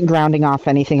he wasn't grounding off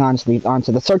anything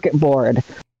onto the circuit board,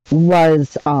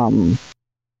 was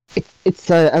it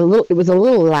was a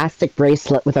little elastic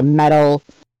bracelet with a metal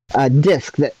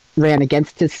disc that ran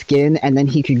against his skin, and then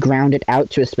he could ground it out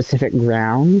to a specific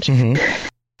ground. Mm-hmm.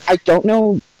 I don't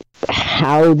know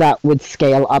how that would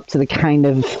scale up to the kind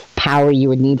of power you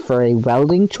would need for a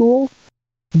welding tool,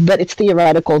 but it's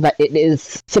theoretical that it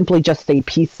is simply just a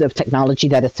piece of technology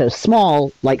that is so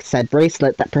small, like said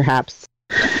bracelet, that perhaps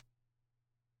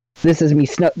this is me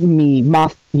kind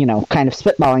of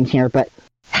spitballing here, but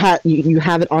you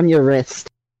have it on your wrist.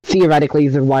 Theoretically,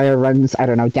 the wire runs, I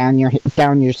don't know, down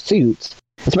your suit,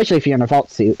 especially if you're in a vault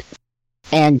suit,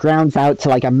 and grounds out to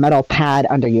like a metal pad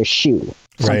under your shoe,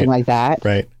 something like that.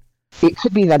 Right. It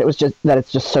could be that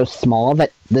it's just so small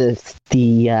that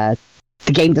the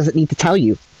the game doesn't need to tell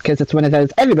you, because it's one of those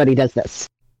everybody does this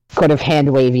kind of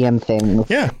hand wavy thing.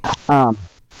 Yeah.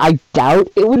 I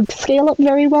doubt it would scale up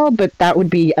very well, but that would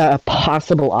be a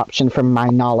possible option from my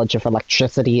knowledge of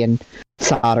electricity and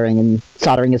soldering. And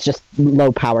soldering is just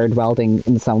low-powered welding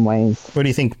in some ways. What do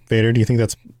you think, Vader? Do you think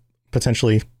that's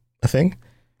potentially a thing?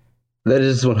 That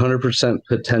is 100%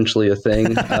 potentially a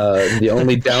thing. The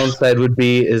only downside would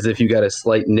be is if you got a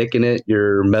slight nick in it,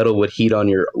 your metal would heat on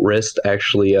your wrist,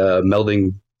 actually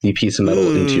melding the piece of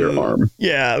metal into your arm.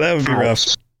 Yeah, that would be rough.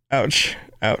 Ouch.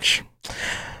 Ouch.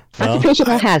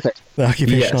 Occupational hazard. The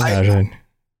occupational hazard.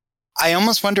 I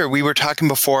almost wonder, we were talking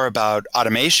before about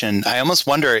automation. I almost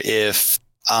wonder if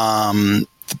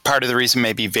part of the reason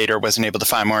maybe Vader wasn't able to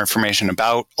find more information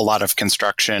about a lot of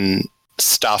construction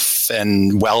stuff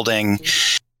and welding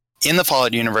in the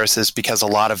Fallout universe is because a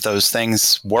lot of those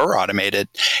things were automated.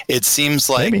 It seems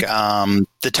like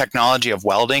the technology of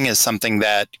welding is something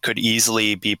that could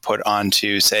easily be put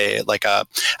onto, say, like a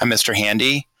Mr.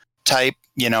 Handy type,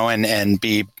 and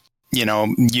be,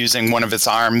 using one of its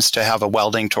arms to have a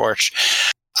welding torch.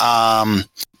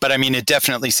 But I mean, it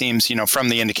definitely seems, from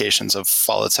the indications of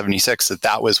Fallout 76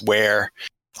 that was where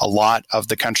a lot of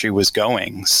the country was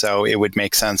going. So it would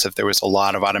make sense if there was a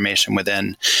lot of automation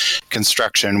within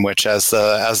construction, which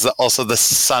also the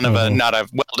son of not a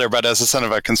welder, but as the son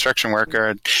of a construction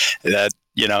worker, that,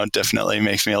 definitely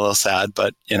makes me a little sad,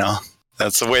 but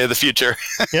that's the way of the future.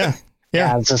 Yeah.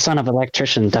 Yeah, as a son of an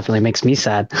electrician, definitely makes me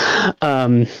sad.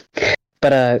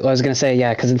 But I was going to say,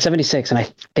 yeah, because in 76, and I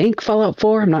think Fallout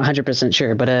 4, I'm not 100%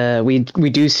 sure, but we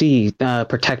do see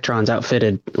Protectrons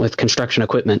outfitted with construction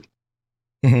equipment.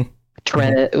 Mm-hmm.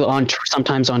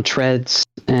 Sometimes on treads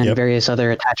and various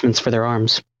other attachments for their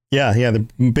arms. Yeah, the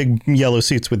big yellow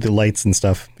suits with the lights and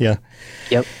stuff. Yeah.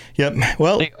 Yep.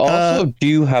 Well, they also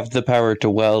do have the power to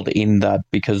weld in that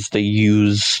because they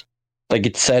use... Like,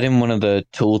 it's said in one of the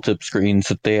tooltip screens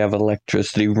that they have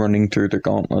electricity running through their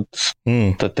gauntlets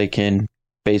that they can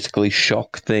basically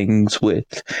shock things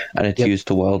with, and it's used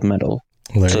to weld metal.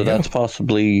 So that's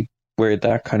possibly where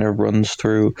that kind of runs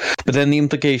through. But then the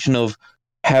implication of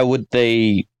how would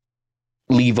they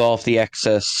leave off the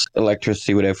excess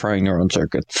electricity without frying their own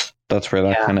circuits? That's where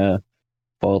that kind of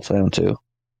falls down to.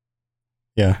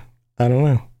 Yeah, I don't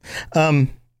know.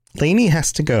 Lainey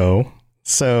has to go.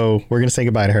 So we're going to say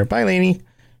goodbye to her. Bye, Lainey.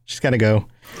 She's got to go.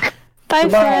 Bye,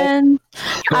 friend.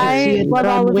 I love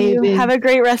all of you. Have a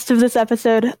great rest of this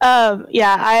episode. Like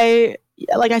I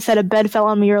said, a bed fell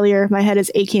on me earlier. My head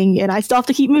is aching, and I still have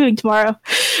to keep moving tomorrow.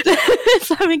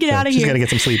 So I'm going to get out of here. She's got to get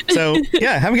some sleep. So,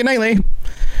 yeah, have a good night, Lainey.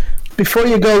 Before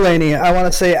you go, Lainey, I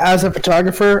want to say, as a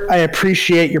photographer, I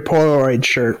appreciate your Polaroid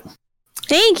shirt.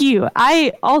 Thank you.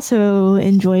 I also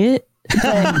enjoy it.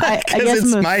 I guess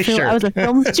it's my shirt. I was a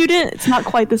film student. It's not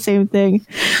quite the same thing.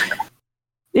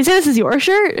 You say this is your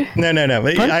shirt? No.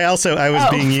 But I was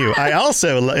being you. I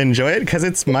also enjoy it because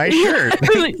it's my shirt.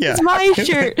 It's my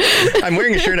shirt. I'm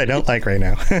wearing a shirt I don't like right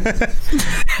now.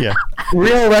 Yeah.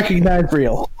 Real recognize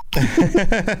real. All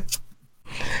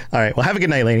right. Well, have a good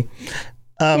night, Lainey.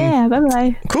 Yeah.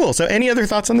 Bye. Cool. So, any other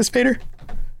thoughts on this, Vader?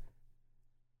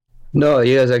 No,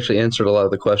 you guys actually answered a lot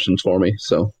of the questions for me.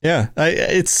 So yeah,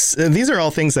 these are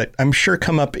all things that I'm sure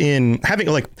come up in having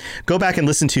go back and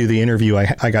listen to the interview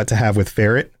I got to have with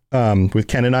Ferret, with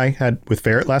Ken and I had with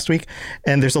Ferret last week.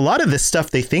 And there's a lot of this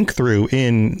stuff they think through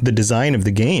in the design of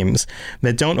the games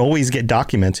that don't always get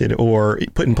documented or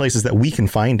put in places that we can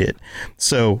find it.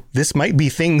 So this might be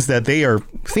things that they are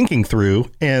thinking through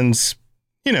and,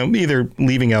 either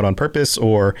leaving out on purpose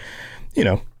or,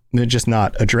 they're just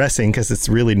not addressing because it's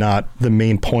really not the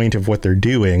main point of what they're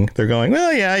doing. They're going,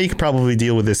 well, yeah, you could probably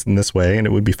deal with this in this way and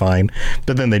it would be fine.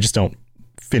 But then they just don't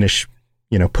finish,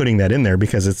 putting that in there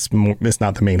because it's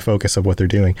not the main focus of what they're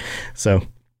doing. So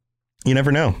you never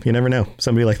know.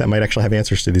 Somebody like that might actually have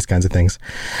answers to these kinds of things.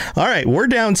 All right, we're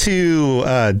down to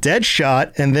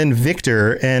Deadshot and then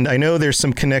Victor. And I know there's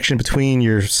some connection between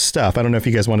your stuff. I don't know if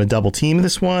you guys want to double team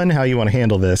this one, how you want to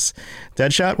handle this.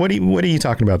 Deadshot, what are you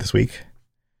talking about this week?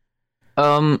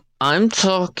 I'm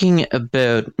talking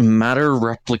about matter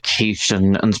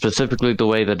replication and specifically the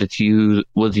way that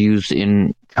was used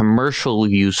in commercial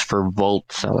use for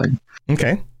vault selling.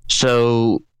 Okay.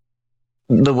 So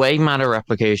the way matter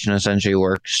replication essentially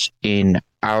works in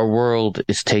our world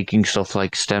is taking stuff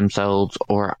like stem cells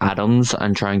or atoms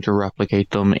and trying to replicate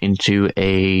them into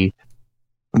a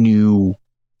new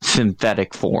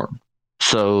synthetic form.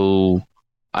 So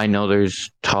I know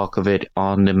there's talk of it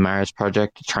on the Mars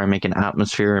project to try and make an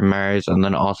atmosphere in Mars and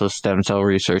then also stem cell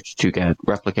research to get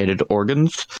replicated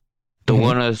organs. The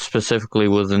one I specifically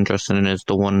was interested in is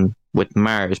the one with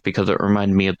Mars because it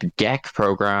reminded me of the GEC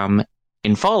program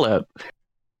in Fallout.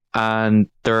 And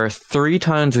there are 3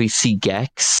 times we see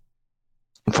Gex.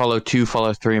 Fallout 2,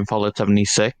 Fallout 3, and Fallout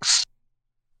 76.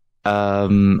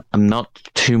 I'm not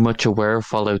too much aware of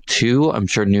Fallout 2. I'm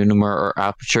sure Nunimer or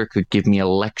Aperture could give me a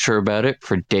lecture about it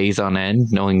for days on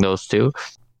end, knowing those 2.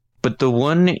 But the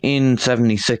one in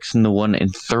 76 and the one in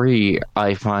 3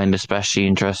 I find especially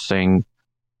interesting.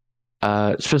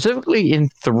 Specifically in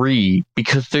 3,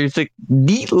 because there's a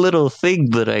neat little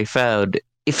thing that I found.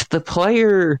 If the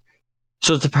player...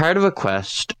 So it's a part of a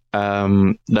quest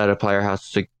that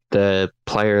the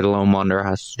player, the Lone Wanderer,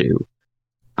 has to do.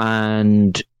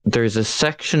 And there's a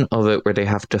section of it where they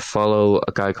have to follow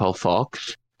a guy called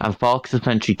Fox. And Fox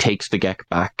essentially takes the Gek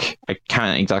back. I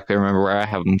can't exactly remember where, I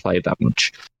haven't played that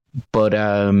much. But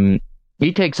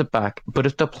he takes it back. But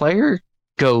if the player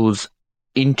goes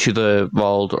into the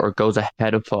vault or goes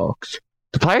ahead of Fox,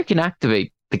 the player can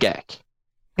activate the Gek.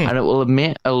 And it will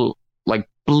emit a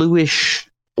bluish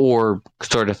orb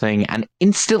sort of thing and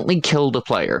instantly kill the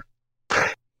player.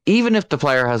 Even if the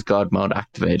player has God mode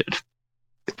activated,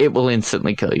 it will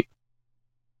instantly kill you.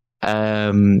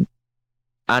 And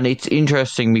it's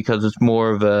interesting because it's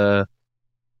more of a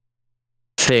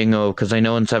thing of, because I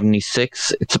know in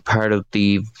 76 it's a part of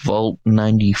the Vault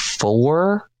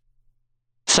 94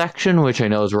 section, which I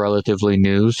know is relatively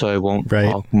new, so I won't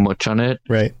talk much on it.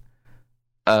 Right.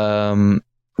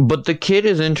 But the kit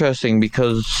is interesting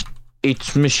because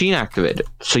it's machine activated.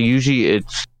 So usually it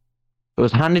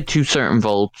was handed to certain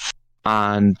vaults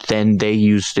and then they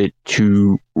used it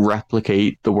to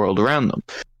replicate the world around them.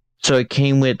 So it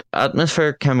came with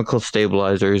atmospheric chemical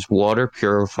stabilizers, water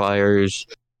purifiers,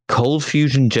 cold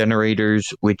fusion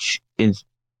generators, which is,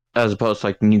 as opposed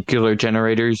to nuclear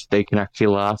generators, they can actually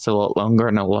last a lot longer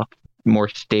and a lot more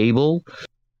stable.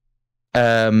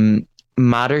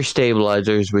 Matter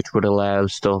stabilizers, which would allow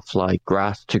stuff like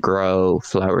grass to grow,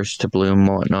 flowers to bloom,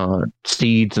 whatnot,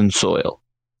 seeds and soil.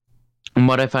 And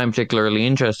what I find particularly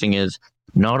interesting is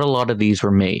not a lot of these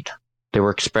were made. They were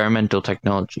experimental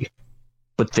technology,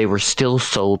 but they were still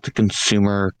sold to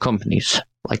consumer companies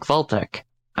like Vault-Tec.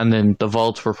 And then the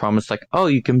vaults were promised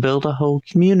you can build a whole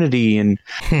community and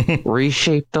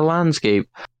reshape the landscape.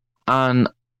 And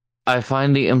I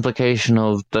find the implication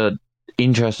of the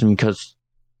interesting because,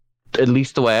 at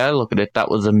least the way I look at it, that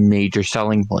was a major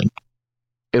selling point.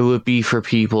 It would be for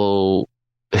people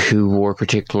who were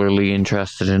particularly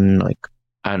interested in,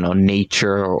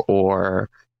 nature or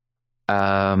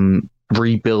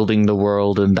rebuilding the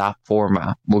world in that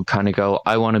format, would kind of go,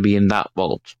 I want to be in that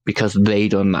vault because they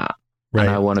done that. Right.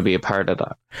 And I want to be a part of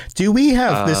that. Do we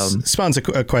have, this spawns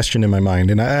a question in my mind,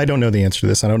 and I don't know the answer to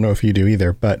this. I don't know if you do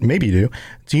either, but maybe you do.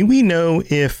 Do we know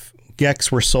if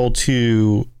Gex were sold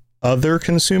to other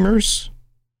consumers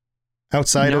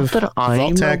outside of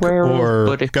Vault-Tec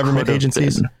or government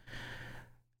agencies?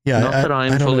 Yeah, not that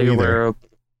I'm fully aware of.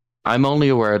 I'm only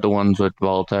aware of the ones with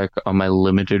Vault-Tec on my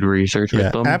limited research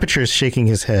with them. Aperture is shaking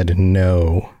his head.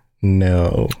 No.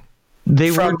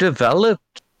 They were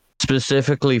developed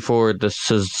specifically for the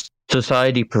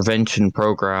Society Prevention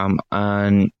Program,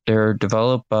 and they're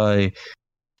developed by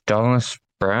Stanislaus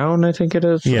Brown, I think it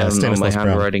is. Yeah, Stanislaus Brown.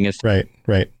 My handwriting is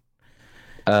right.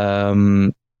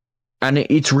 And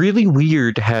it's really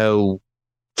weird how...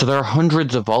 So there are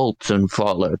hundreds of vaults in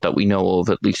Fallout that we know of,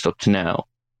 at least up to now.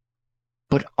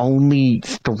 But only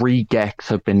 3 Gex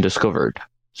have been discovered.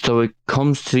 So it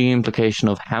comes to the implication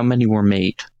of how many were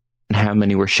made and how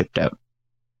many were shipped out.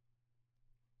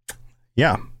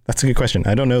 Yeah, that's a good question.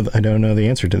 I don't know the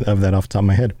answer of that off the top of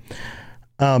my head.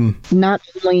 Not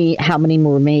only how many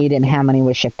were made and how many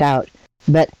were shipped out,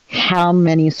 but how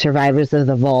many survivors of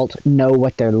the vault know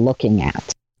what they're looking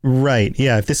at. Right.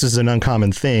 Yeah. If this is an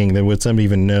uncommon thing, then would somebody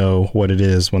even know what it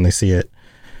is when they see it?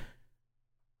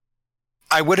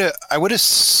 I would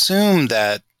assume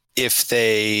that if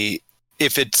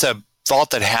it's a vault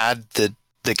that had the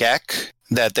Gek,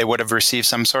 that they would have received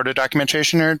some sort of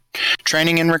documentation or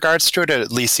training in regards to it, or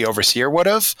at least the overseer would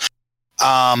have.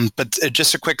 But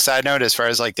just a quick side note, as far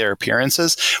as their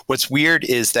appearances, what's weird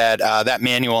is that that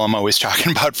manual I'm always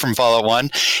talking about from Fallout 1,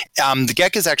 the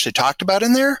Gek is actually talked about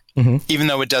in there, even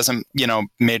though it doesn't,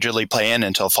 majorly play in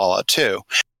until Fallout 2.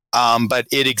 But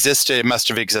it must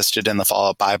have existed in the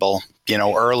Fallout Bible,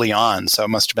 early on. So it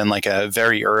must have been a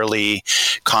very early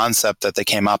concept that they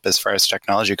came up as far as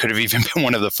technology. It could have even been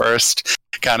one of the first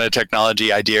kind of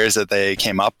technology ideas that they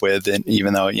came up with, and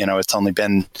even though, it's only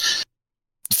been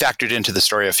factored into the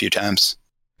story a few times.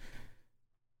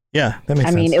 Yeah, that makes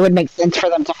sense. I mean, it would make sense for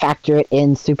them to factor it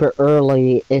in super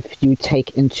early if you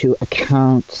take into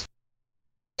account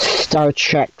Star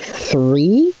Trek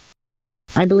 3,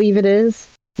 I believe it is,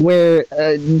 where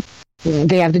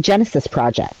they have the Genesis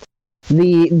project,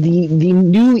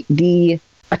 the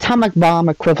atomic bomb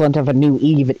equivalent of a new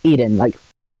Eden, like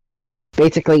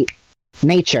basically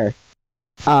nature,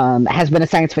 has been a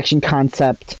science fiction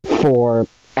concept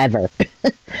forever.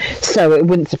 So it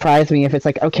wouldn't surprise me if it's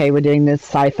like, okay, we're doing this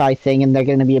sci-fi thing and they're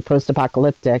going to be a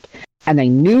post-apocalyptic, and they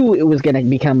knew it was going to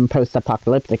become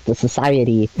post-apocalyptic, the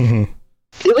society. Mm-hmm.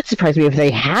 It would surprise me if they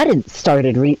hadn't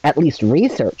started at least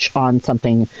research on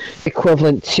something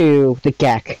equivalent to the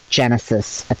Gek,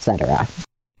 Genesis, etc.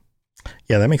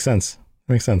 Yeah, that makes sense.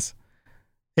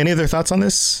 Any other thoughts on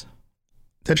this,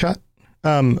 Deadshot?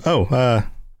 Nighttime.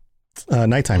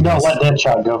 No, let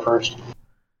Deadshot go first.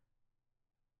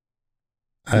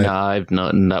 No, I've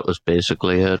nothing. That was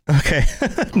basically it. Okay.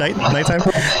 Nighttime?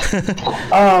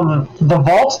 The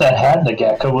vaults that had the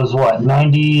Gecko was what,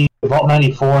 Vault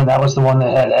 94, and that was the one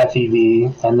that had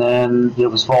FEV, and then it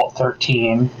was Vault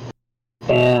 13.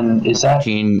 And is that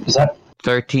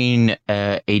 13,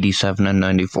 87, and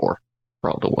 94 for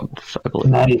all the ones, I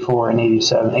believe. 94 and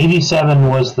 87. 87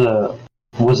 was that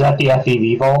the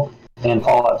FEV vault in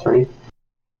Fallout 3?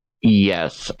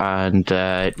 Yes, and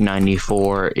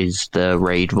 94 is the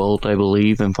raid vault, I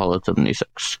believe, in Fallout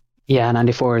 76. Yeah,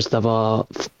 94 is the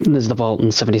vault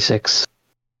in 76.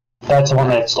 That's the one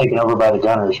that's taken over by the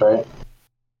Gunners, right?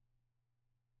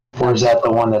 Or is that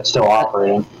the one that's still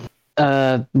operating?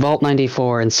 Vault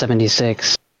 94 and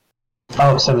 76.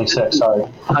 Oh, 76, sorry.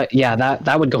 Yeah,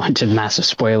 that would go into massive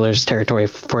spoilers territory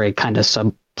for a kind of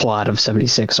subplot of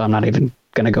 76, so I'm not even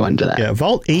going to go into that. Yeah,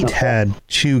 Vault 8 had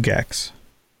 2 Geks.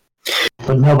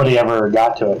 But nobody ever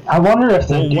got to it. I wonder if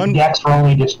the Geks were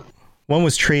only just... One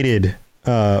was traded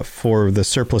for the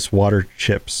surplus water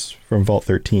chips from Vault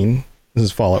 13. This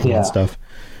is Fallout 1 stuff.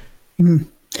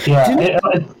 Yeah,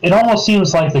 it almost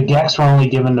seems like the Geks were only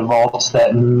given to vaults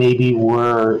that maybe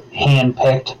were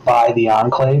handpicked by the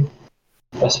Enclave,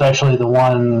 especially the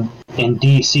one in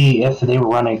DC if they were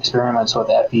running experiments with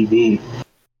FEV.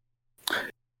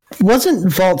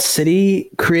 Wasn't Vault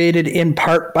City created in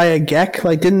part by a Gek?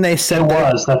 Like, didn't they say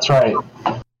that's right.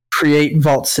 Create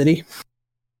Vault City?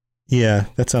 Yeah,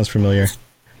 that sounds familiar.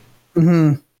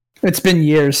 Mm-hmm. It's been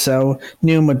years, so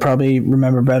Noom would probably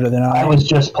remember better than I. I was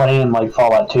just playing like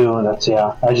Fallout 2, and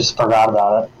I just forgot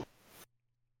about it.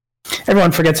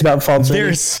 Everyone forgets about Vault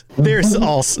City. There's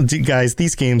also, guys,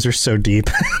 these games are so deep.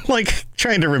 Like,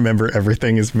 trying to remember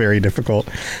everything is very difficult.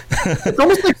 It's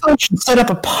almost like someone should set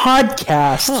up a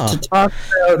podcast to talk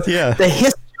about the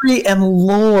history and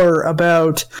lore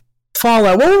about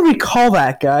Fallout. What would we call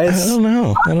that, guys? I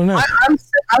don't know.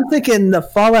 I'm thinking the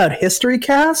Fallout History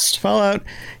Cast? Fallout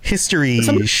History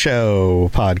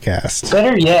Show podcast.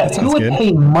 Better yet, who would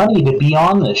pay money to be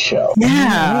on this show? Yeah.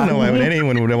 I don't know why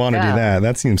anyone would want to do that.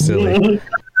 That seems silly.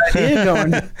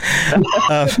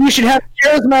 You should have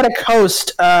charismatic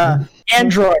host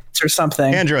androids or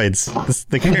something. Androids,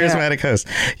 the charismatic host.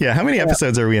 Yeah, how many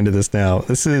episodes are we into this now?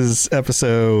 This is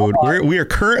episode. We are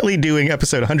currently doing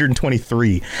episode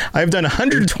 123. I've done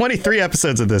 123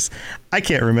 episodes of this. I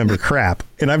can't remember crap,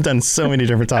 and I've done so many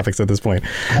different topics at this point.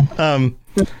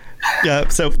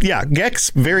 Geks,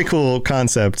 very cool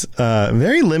concept.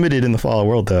 Very limited in the Fallout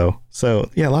world, though. So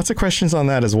yeah, lots of questions on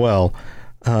that as well.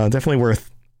 Definitely worth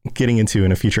getting into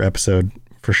in a future episode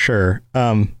for sure.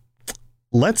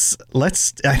 Let's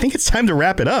I think it's time to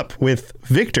wrap it up with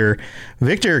Victor.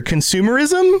 Victor,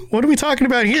 consumerism? What are we talking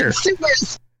about here?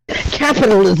 Consumerism.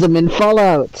 Capitalism in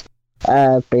Fallout.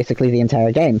 Basically the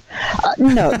entire game.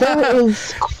 No, there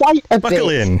is quite a bit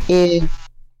in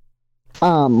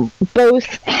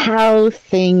both how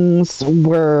things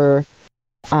were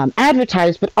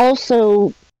advertised, but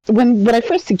also when I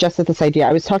first suggested this idea,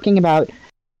 I was talking about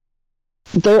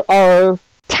there are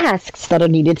tasks that are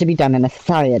needed to be done in a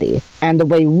society, and the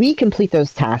way we complete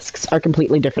those tasks are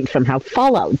completely different from how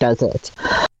Fallout does it.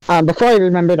 Before I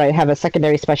remembered I have a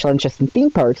secondary special interest in theme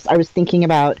parks, I was thinking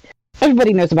about,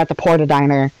 everybody knows about the Porta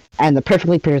Diner and the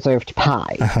perfectly preserved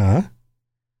pie. Uh-huh.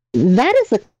 That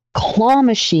is a claw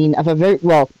machine of a very,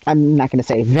 well, I'm not going to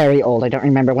say very old, I don't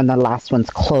remember when the last one's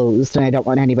closed, and I don't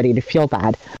want anybody to feel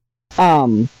bad.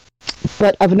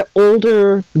 But of an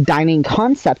older dining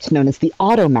concept known as the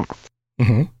automat.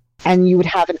 Mm-hmm. And you would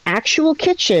have an actual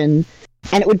kitchen,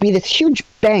 and it would be this huge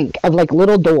bank of like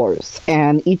little doors,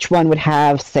 and each one would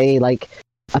have, say, like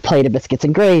a plate of biscuits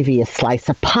and gravy, a slice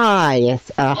of pie,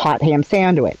 a hot ham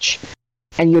sandwich.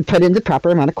 And you would put in the proper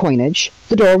amount of coinage,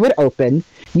 the door would open,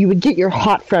 you would get your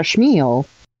hot, fresh meal,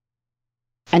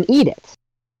 and eat it.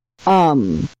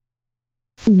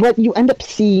 What you end up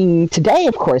seeing today,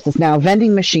 of course, is now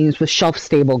vending machines with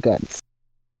shelf-stable goods.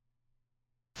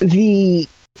 The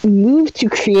move to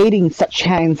creating such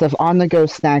kinds of on-the-go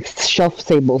snacks,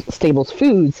 shelf-stable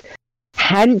foods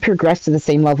hadn't progressed to the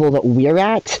same level that we're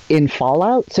at in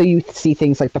Fallout. So you see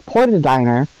things like the Porta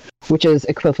Diner, which is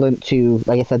equivalent to,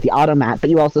 like I said, the Automat, but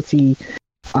you also see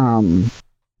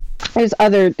there's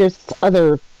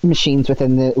other machines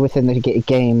within the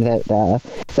game that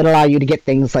allow you to get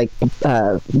things like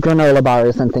granola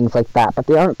bars and things like that, but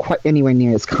they aren't quite anywhere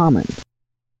near as common.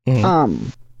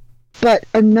 But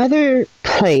another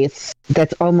place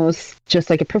that's almost just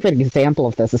like a perfect example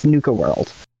of this is Nuka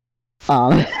World,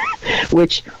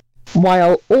 which,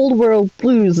 while Old World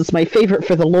Blues is my favorite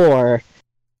for the lore,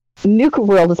 Nuka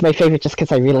World is my favorite just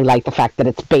because I really like the fact that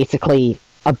it's basically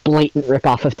a blatant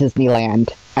ripoff of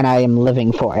Disneyland, and I am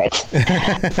living for it.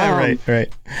 Right.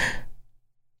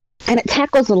 And it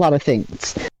tackles a lot of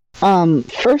things.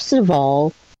 First of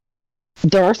all,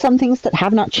 there are some things that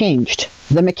have not changed.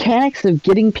 The mechanics of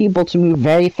getting people to move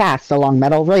very fast along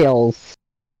metal rails,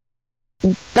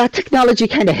 that technology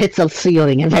kind of hits a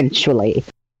ceiling eventually.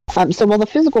 So while the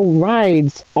physical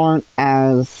rides aren't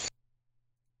as,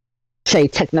 say,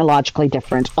 technologically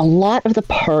different, a lot of the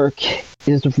park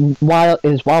is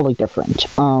wildly different.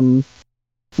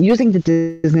 Using the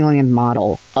Disneyland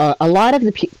model, a lot of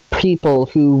the people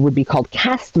who would be called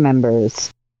cast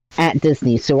members at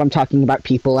Disney, so I'm talking about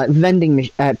people at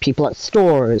people at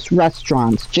stores,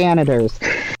 restaurants, janitors,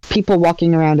 people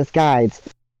walking around as guides,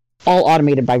 all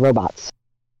automated by robots,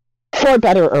 for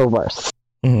better or worse.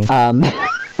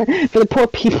 For the poor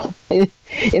people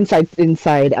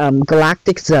inside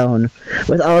Galactic Zone,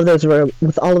 with all of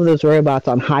those robots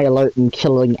on high alert and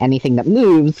killing anything that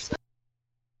moves,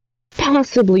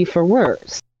 possibly for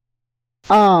worse.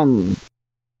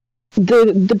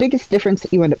 The biggest difference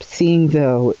that you end up seeing,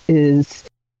 though, is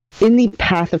in the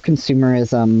path of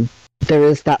consumerism, there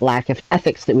is that lack of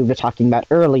ethics that we were talking about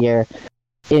earlier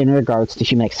in regards to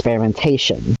human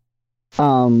experimentation.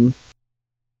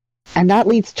 And that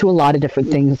leads to a lot of different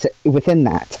things within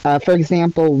that. For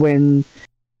example, when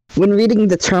reading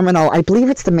the terminal, I believe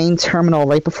it's the main terminal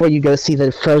right before you go see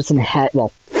the frozen head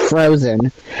of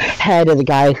the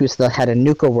guy who's the head of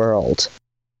Nuka World.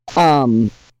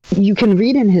 You can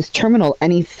read in his terminal,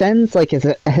 and he sends like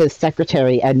his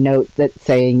secretary a note that's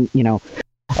saying,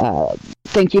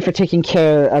 thank you for taking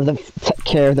care of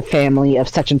the family of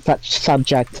such and such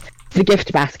subject. The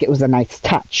gift basket was a nice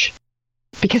touch.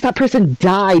 Because that person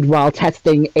died while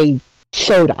testing a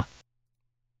soda.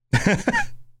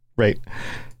 Right.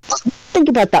 Think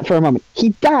about that for a moment. He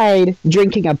died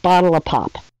drinking a bottle of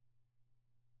pop.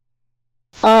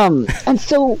 And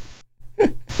so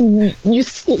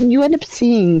you end up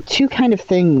seeing two kind of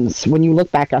things when you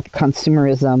look back at the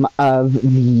consumerism of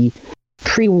the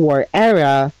pre-war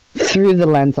era through the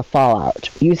lens of Fallout.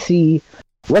 You see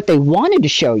what they wanted to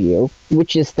show you,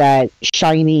 which is that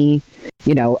shiny,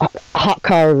 hot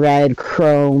car red,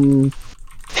 chrome,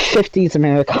 50s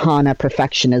Americana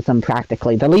perfectionism,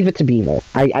 practically. The Leave It to Beaver.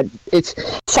 It's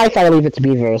sci-fi Leave It to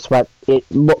Beaver is what it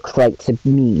looks like to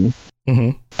me.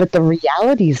 Mm-hmm. But the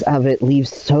realities of it leave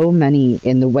so many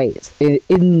in the ways,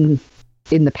 in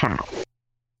the path.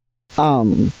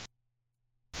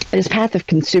 This path of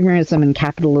consumerism and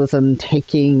capitalism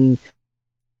taking...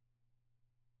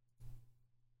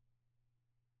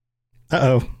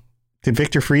 Uh-oh. Did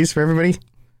Victor freeze for everybody?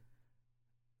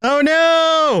 Oh,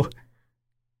 no!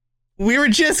 We were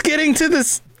just getting to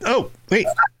this... Oh, wait.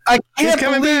 He's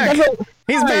coming back.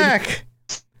 He's back.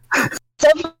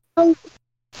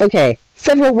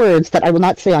 Several words that I will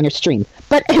not say on your stream.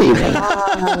 But anyway,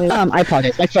 I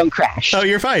apologize. My phone crashed. Oh,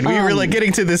 you're fine. We were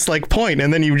getting to this point,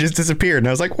 and then you just disappeared, and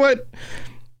I was like, what?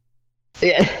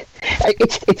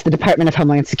 It's the Department of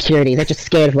Homeland Security. They're just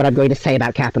scared of what I'm going to say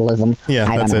about capitalism. Yeah,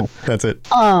 that's it.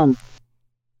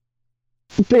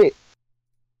 But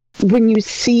when we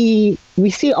see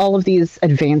all of these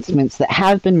advancements that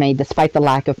have been made despite the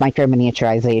lack of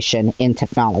micro-miniaturization in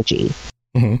technology.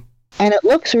 Mm-hmm. And it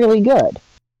looks really good.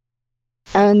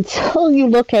 Until you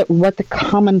look at what the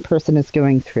common person is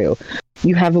going through.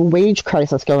 You have a wage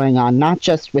crisis going on, not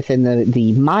just within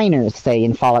the miners, say,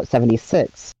 in Fallout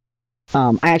 76.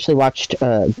 I actually watched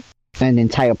an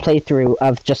entire playthrough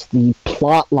of just the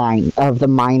plot line of the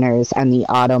miners and the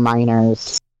auto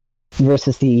miners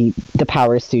versus the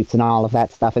power suits and all of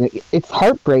that stuff. And it's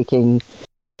heartbreaking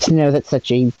to know that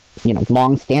such a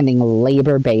long-standing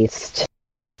labor-based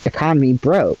economy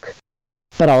broke.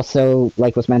 But also,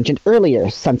 like was mentioned earlier,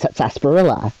 Sunset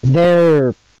Sarsaparilla,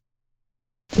 their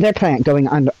plant going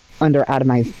under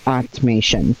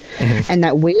automation, mm-hmm. and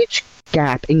that wage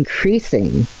gap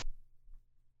increasing.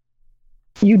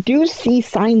 You do see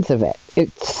signs of it.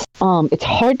 It's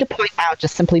hard to point out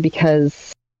just simply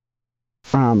because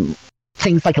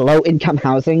things like low-income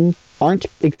housing aren't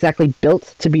exactly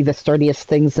built to be the sturdiest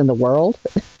things in the world.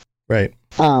 Right.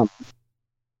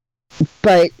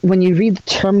 But when you read the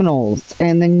terminals,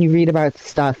 and then you read about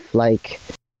stuff like,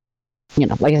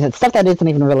 like I said, stuff that isn't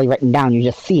even really written down, you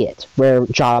just see it, where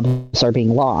jobs are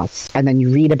being lost. And then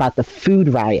you read about the food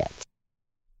riots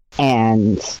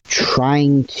and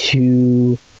trying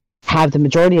to have the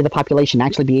majority of the population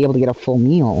actually be able to get a full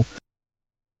meal.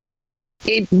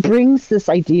 It brings this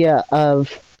idea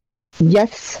of,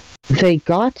 yes, they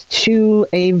got to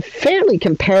a fairly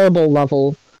comparable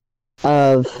level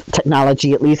of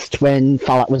technology, at least when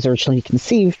Fallout was originally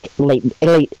conceived, late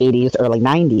 80s, early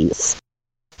 90s.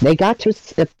 They got to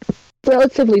a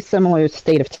relatively similar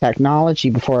state of technology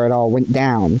before it all went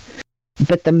down.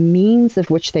 But the means of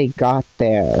which they got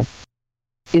there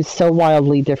is so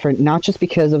wildly different, not just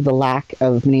because of the lack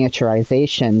of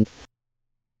miniaturization,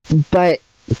 but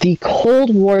the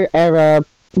Cold War era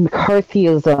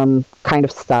McCarthyism kind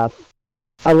of stuff,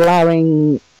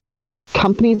 allowing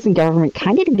companies and government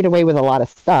kind of to get away with a lot of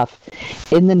stuff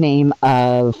in the name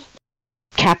of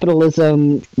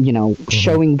capitalism,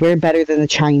 showing we're better than the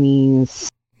Chinese.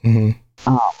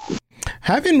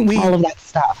 Haven't we all of that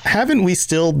stuff? Haven't we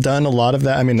still done a lot of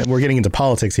that? I mean, we're getting into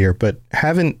politics here, but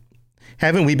haven't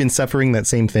we been suffering that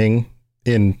same thing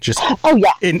in just? Oh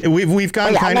yeah. We've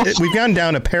gone we've gone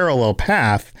down a parallel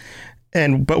path,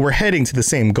 but we're heading to the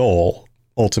same goal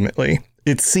ultimately.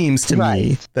 It seems to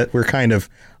me that we're kind of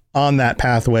on that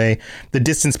pathway. The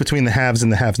distance between the haves and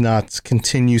the have-nots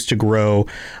continues to grow.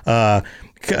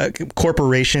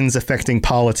 Corporations affecting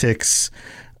politics.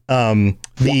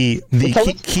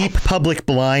 Keep public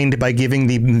blind by giving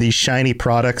these shiny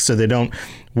products so they don't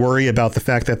worry about the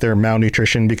fact that they're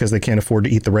malnutrition because they can't afford to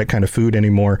eat the right kind of food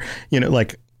anymore.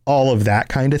 Like all of that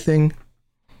kind of thing.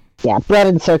 Yeah, bread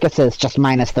and circuses, just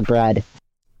minus the bread.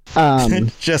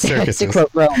 Just circuses. To quote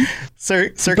Rome.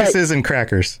 Circuses and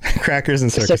crackers. Crackers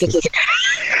and circuses.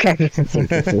 Crackers and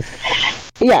circuses.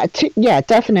 Yeah,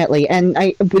 definitely. And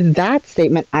with that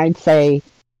statement, I'd say,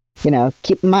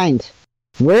 keep in mind,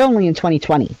 we're only in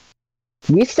 2020.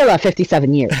 We still have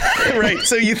 57 years. Right.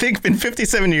 So you think in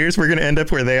 57 years we're going to end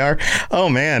up where they are? Oh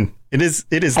man, it is.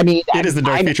 I mean, it is the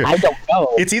dark future. I don't know.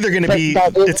 It's either going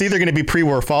to be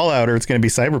pre-war Fallout or it's going to be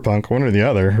Cyberpunk, one or the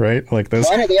other, right? Like those.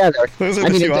 One or the other. Those are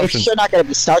the two options. It's sure not going to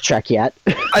be Star Trek yet.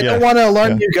 I don't want to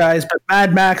alarm you guys, but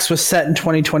Mad Max was set in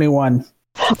 2021.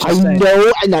 I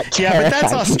know, and that but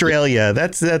that's Australia.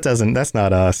 That's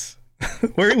not us.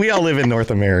 We all live in North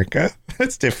America.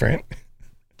 That's different.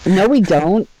 No, we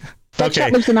don't. That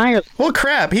chap lives in Ireland. Well,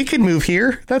 crap. He could move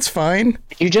here. That's fine.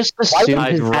 You just assumed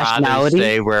his nationality.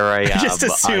 Stay where I am. I just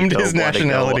assumed his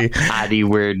nationality.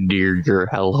 Anywhere near your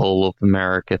hellhole of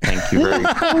America. Thank you very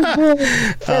much.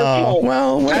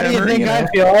 Well, whatever. How do you think I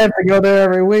feel? I have to go there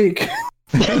every week.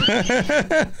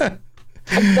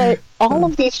 But all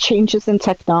of these changes in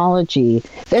technology,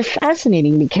 they're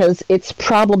fascinating because it's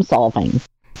problem solving.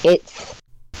 It's,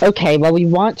 okay, well, we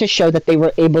want to show that they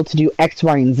were able to do X,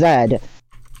 Y, and Z,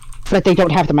 but they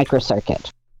don't have the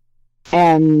microcircuit.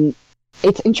 And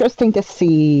it's interesting to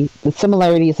see the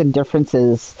similarities and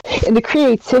differences in the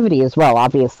creativity as well,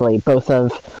 obviously, both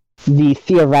of the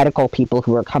theoretical people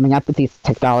who are coming up with these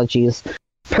technologies,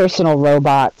 personal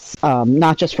robots,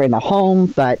 not just for in the home,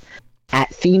 but at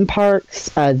theme parks,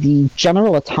 the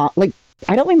General Atomic,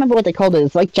 I don't remember what they called it.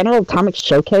 It's like General Atomic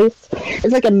Showcase.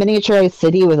 It's like a miniaturized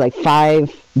city with like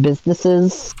 5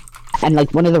 businesses, and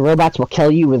like one of the robots will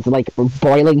kill you with like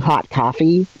boiling hot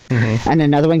coffee, and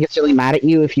another one gets really mad at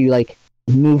you if you like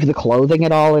move the clothing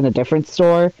at all in a different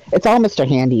store. It's all Mr.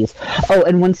 Handy's. Oh,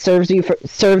 and one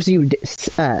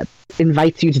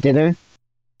invites you to dinner,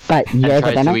 but you're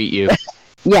the dinner. To eat you.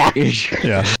 Yeah.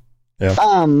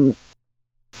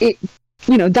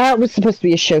 That was supposed to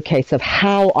be a showcase of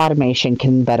how automation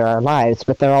can better our lives,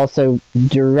 but there are also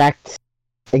direct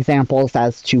examples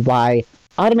as to why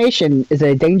automation is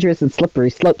a dangerous and slippery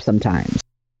slope sometimes.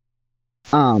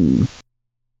 I'm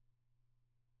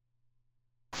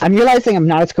realizing I'm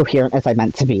not as coherent as I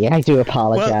meant to be, and I do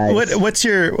apologize. Well, what's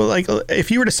your, if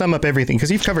you were to sum up everything,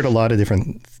 because you've covered a lot of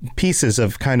different pieces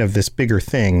of kind of this bigger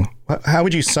thing, how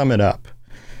would you sum it up?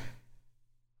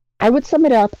 I would sum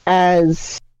it up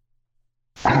as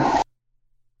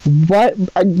what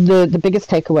the biggest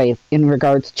takeaway in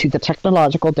regards to the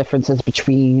technological differences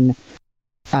between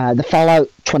the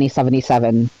Fallout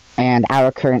 2077 and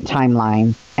our current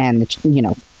timeline, and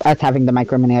us having the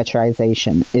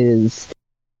microminiaturization, is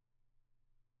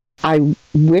I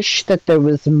wish that there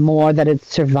was more that had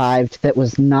survived that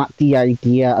was not the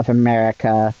idea of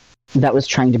America that was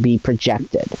trying to be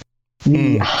projected.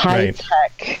 The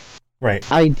high-tech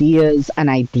ideas and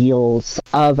ideals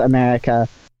of America,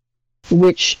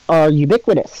 which are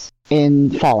ubiquitous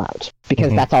in Fallout,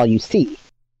 because that's all you see,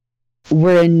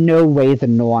 were in no way the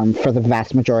norm for the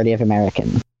vast majority of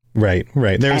Americans. Right.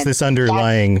 There's this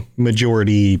underlying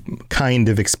majority kind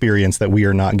of experience that we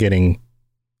are not getting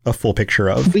a full picture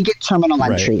of. We get terminal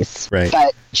entries,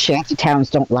 but shanty towns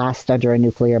don't last under a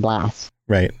nuclear blast.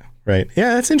 Right.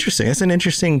 Yeah, that's interesting. That's an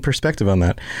interesting perspective on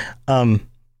that.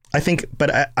 I think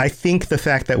the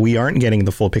fact that we aren't getting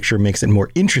the full picture makes it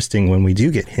more interesting when we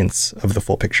do get hints of the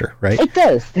full picture, right? It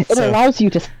does. It allows you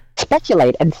to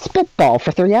speculate and spitball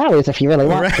for 3 hours if you really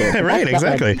want to. Right,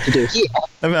 exactly.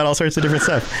 About all sorts of different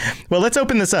stuff. Well, let's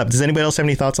open this up. Does anybody else have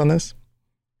any thoughts on this?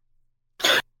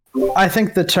 I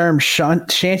think the term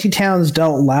shanty towns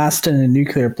don't last in a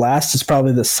nuclear blast is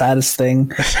probably the saddest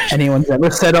thing anyone's ever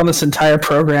said on this entire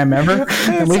program ever.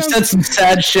 And we've said some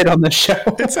sad shit on the show.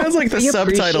 It sounds like the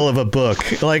subtitle of a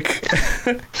book. Like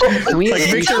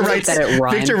Victor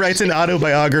writes an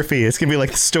autobiography. It's going to be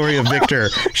like the story of Victor.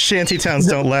 Shanty towns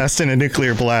don't last in a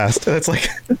nuclear blast. That's like...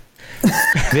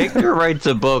 Victor writes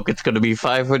a book. It's going to be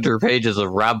 500 pages of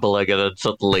rambling and then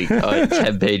suddenly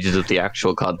 10 pages of the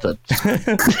actual content.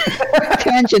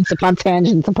 Tangents upon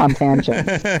tangents upon tangents.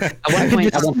 At one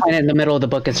point in the middle of the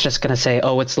book, it's just going to say,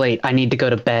 "Oh, it's late. I need to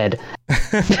go to bed."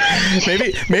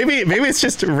 maybe it's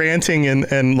just ranting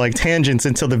and like tangents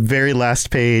until the very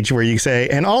last page where you say,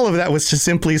 and all of that was to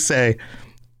simply say,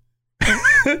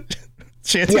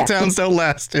 shanty towns don't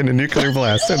last in a nuclear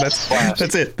blast. And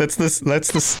that's it. That's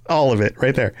this all of it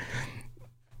right there.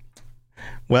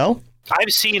 Well,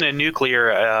 I've seen a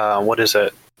nuclear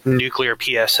nuclear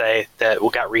PSA that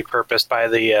got repurposed by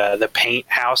the paint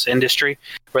house industry,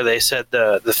 where they said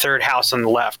the third house on the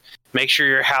left, make sure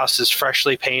your house is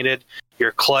freshly painted,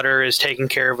 your clutter is taken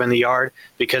care of in the yard,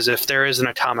 because if there is an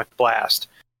atomic blast,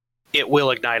 it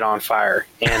will ignite on fire,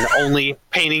 and only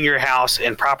painting your house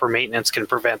and proper maintenance can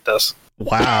prevent this.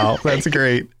 Wow, that's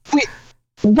great. Wait,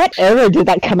 what era did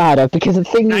that come out of? Because the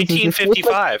thing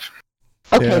 1955.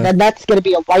 Okay, then that's going to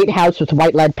be a white house with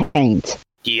white lead paint.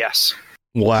 Yes.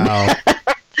 Wow.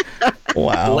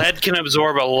 Wow. Lead can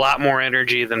absorb a lot more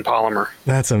energy than polymer.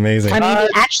 That's amazing. I mean,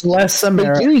 actually, they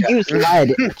do use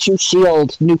lead to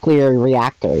shield nuclear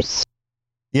reactors.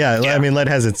 Yeah, I mean, lead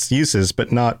has its uses,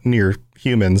 but not near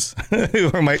humans who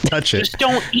might touch it. Just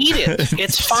don't eat it.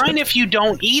 It's fine if you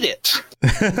don't eat it.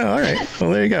 All right.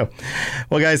 Well, there you go.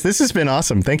 Well, guys, this has been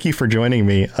awesome. Thank you for joining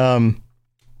me.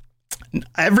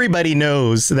 Everybody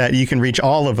knows that you can reach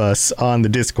all of us on the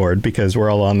Discord because we're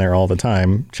all on there all the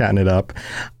time chatting it up.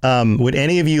 Would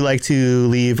any of you like to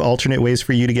leave alternate ways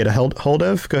for you to get a hold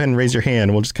of? Go ahead and raise your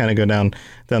hand. We'll just kind of go down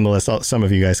the list. Some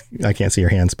of you guys, I can't see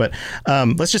your hands, but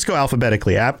let's just go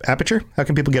alphabetically. Aperture, how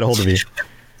can people get a hold of you?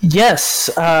 Yes,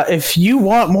 if you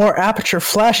want more Aperture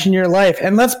Flash in your life,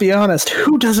 and let's be honest,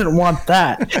 who doesn't want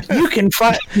that? You can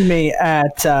find me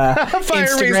at Fire Instagram.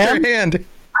 Raised their hand.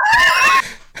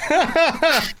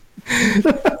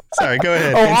 Sorry, go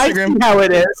ahead. Instagram. I see how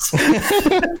it is.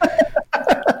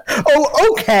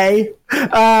 Oh, okay.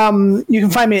 You can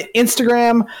find me at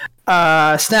Instagram,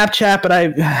 Snapchat, but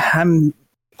I'm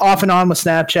off and on with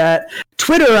Snapchat.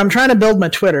 Twitter, I'm trying to build my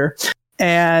Twitter.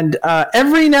 And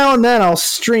every now and then I'll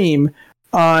stream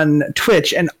on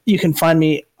Twitch, and you can find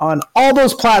me on all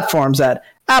those platforms at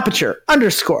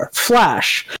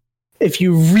Aperture_Flash. If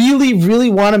you really,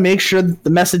 really want to make sure that the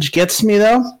message gets to me,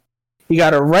 though, you got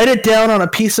to write it down on a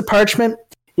piece of parchment.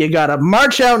 You got to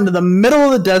march out into the middle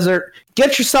of the desert,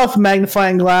 get yourself a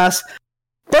magnifying glass,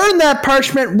 burn that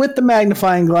parchment with the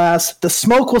magnifying glass. The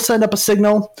smoke will send up a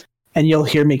signal, and you'll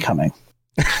hear me coming.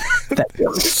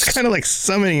 It's kind of like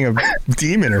summoning a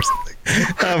demon or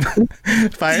something.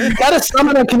 Fire? You gotta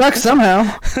summon a Canuck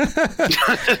somehow.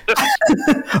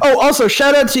 Oh, also,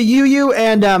 shout out to you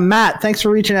and Matt. Thanks for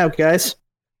reaching out, guys.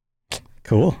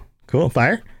 Cool.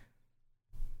 Fire?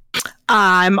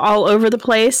 I'm all over the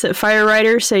place at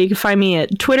Firewriter, so you can find me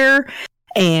at Twitter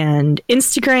and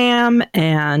Instagram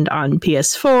and on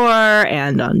PS4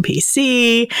 and on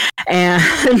PC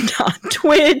and on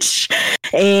Twitch.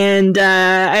 And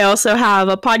I also have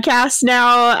a podcast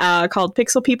now called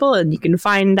Pixel People, and you can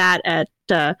find that at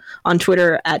on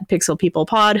Twitter at Pixel People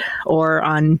Pod or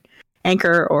on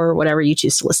Anchor or whatever you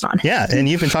choose to listen on. Yeah, and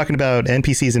you've been talking about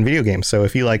NPCs in video games, so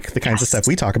if you like the kinds of stuff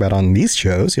we talk about on these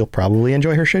shows, you'll probably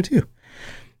enjoy her show too.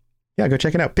 Yeah, go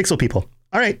check it out. Pixel People.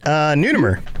 All right,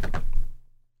 Noonimer.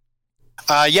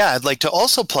 I'd like to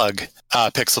also plug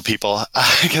Pixel People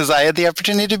because I had the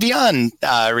opportunity to be on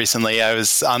recently. I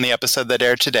was on the episode that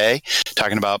aired today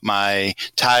talking about my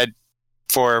Tide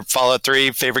for Fallout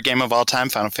 3, favorite game of all time,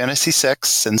 Final Fantasy VI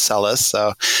in Celis.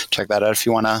 So check that out if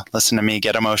you want to listen to me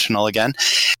get emotional again.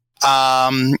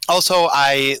 Also,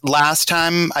 last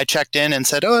time I checked in and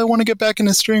said, I want to get back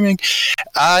into streaming.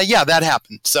 Yeah, that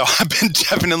happened. So I've been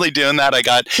definitely doing that. I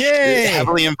got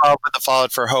heavily involved with the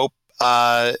Fallout for Hope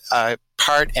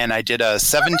part, and I did a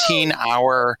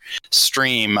 17-hour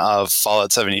stream of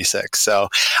Fallout 76. So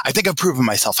I think I've proven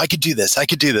myself. I could do this. I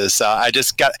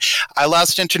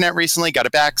lost internet recently, got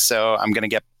it back, so I'm going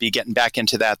to be getting back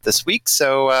into that this week.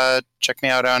 So check me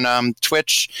out on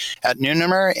Twitch at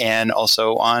Noonimer, and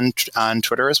also on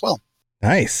Twitter as well.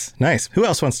 Nice. Who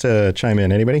else wants to chime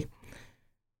in? Anybody?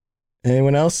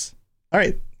 Anyone else? All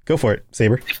right, go for it,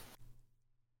 Saber.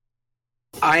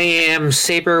 I am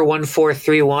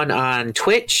Saber1431 on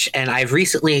Twitch, and I've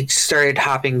recently started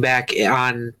hopping back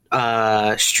on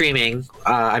streaming.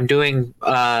 I'm doing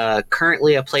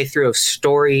currently a playthrough of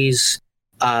Stories,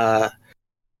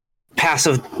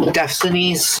 Passive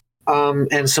Destinies,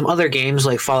 and some other games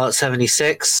like Fallout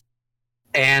 76.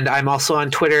 And I'm also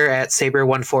on Twitter at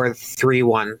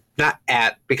Saber1431. Not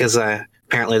at, because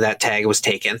apparently that tag was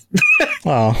taken.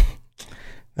 Oh,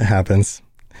 that happens.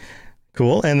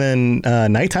 Cool. And then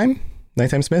Nighttime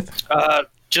Smith?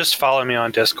 Just follow me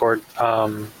on Discord.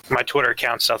 My Twitter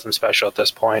account's nothing special at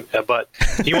this point. But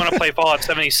if you want to play Fallout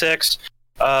 76,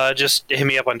 just hit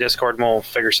me up on Discord and we'll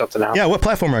figure something out. Yeah, what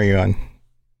platform are you on?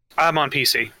 I'm on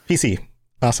PC. PC.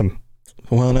 Awesome.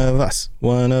 One of us.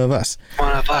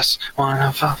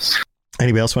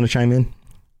 Anybody else want to chime in?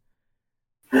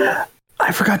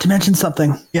 I forgot to mention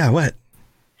something. Yeah, what?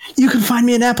 You can find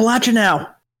me in Appalachia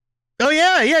now. Oh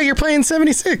yeah, you're playing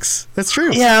 76. That's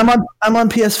true. Yeah, I'm on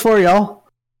PS4, y'all.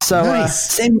 So nice.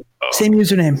 Same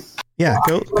username. Yeah,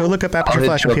 go look up Aperture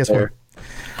Flash on PS4.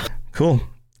 Cool.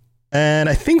 And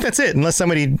I think that's it, unless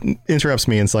somebody interrupts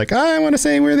me and it's like, I want to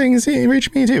say where they can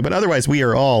reach me too. But otherwise, we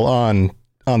are all on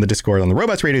the Discord, on the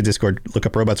Robots Radio Discord. Look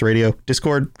up Robots Radio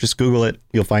Discord. Just Google it.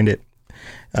 You'll find it.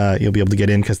 You'll be able to get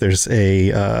in because there's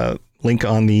a link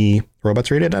on the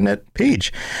robotsradio.net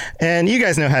page. And you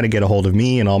guys know how to get a hold of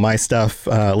me and all my stuff.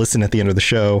 Listen at the end of the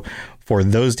show for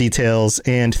those details.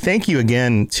 And thank you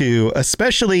again to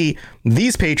especially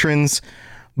these patrons,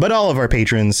 but all of our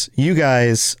patrons. You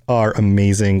guys are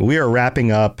amazing. We are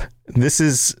wrapping up. This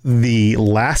is the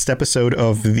last episode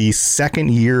of the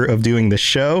second year of doing the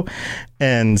show.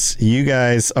 And you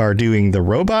guys are doing the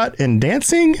robot and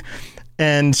dancing.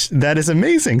 And that is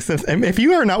amazing. So if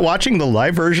you are not watching the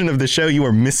live version of the show, you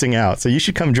are missing out. So you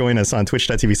should come join us on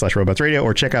twitch.tv/robotsradio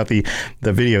or check out the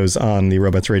videos on the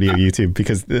Robots Radio YouTube,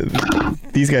 because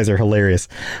these guys are hilarious.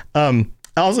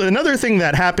 Also, another thing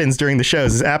that happens during the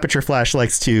shows is Aperture Flash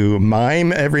likes to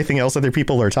mime everything else other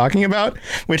people are talking about,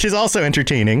 which is also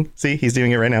entertaining. See, he's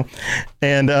doing it right now.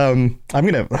 And I'm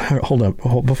going to hold up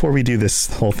before we do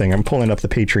this whole thing. I'm pulling up the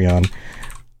Patreon.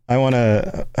 I want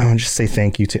to just say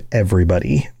thank you to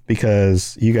everybody,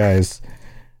 because you guys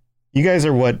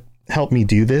are what helped me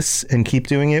do this and keep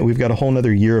doing it. We've got a whole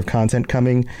nother year of content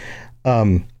coming.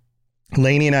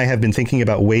 Lainey and I have been thinking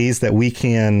about ways that we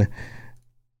can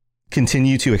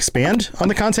continue to expand on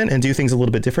the content and do things a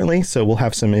little bit differently. So we'll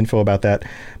have some info about that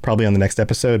probably on the next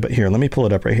episode. But here, let me pull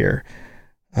it up right here.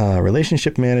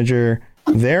 Relationship manager.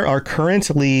 There are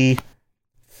currently,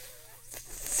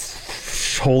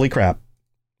 holy crap,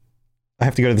 I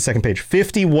have to go to the second page.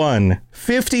 51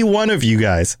 of you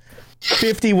guys.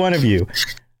 51 of you.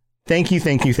 Thank you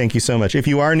so much. If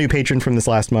you are a new patron from this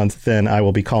last month, then I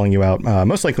will be calling you out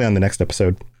most likely on the next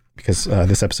episode, because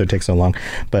this episode takes so long.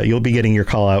 But you'll be getting your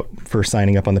call out for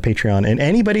signing up on the Patreon. And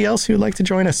anybody else who would like to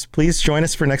join us, please join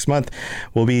us for next month.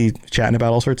 We'll be chatting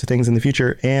about all sorts of things in the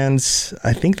future. And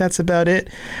I think that's about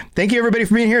it. Thank you, everybody,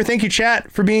 for being here. Thank you,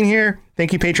 chat, for being here.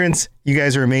 Thank you, patrons. You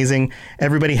guys are amazing.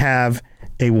 Everybody have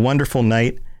a wonderful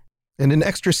night. And an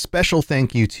extra special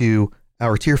thank you to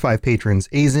our Tier 5 patrons,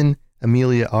 Azen,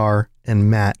 Amelia R., and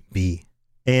Matt B.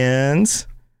 And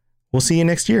we'll see you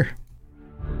next year.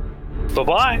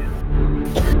 Bye-bye.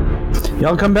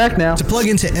 Y'all come back now. To plug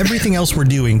into everything else we're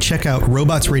doing, check out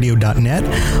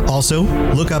robotsradio.net. Also,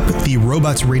 look up the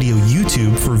Robots Radio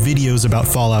YouTube for videos about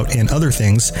Fallout and other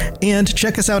things. And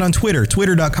check us out on Twitter,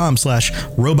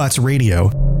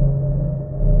 twitter.com/robotsradio.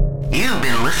 You've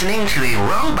been listening to a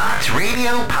Robots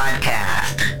Radio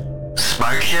podcast.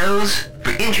 Smart shows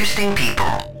for interesting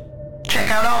people. Check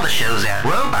out all the shows at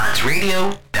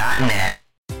robotsradio.net.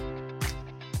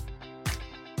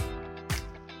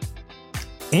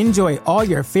 Enjoy all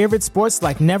your favorite sports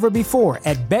like never before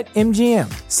at BetMGM.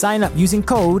 Sign up using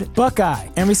code Buckeye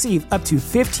and receive up to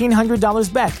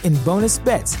 $1,500 back in bonus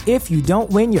bets if you don't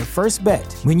win your first bet.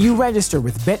 When you register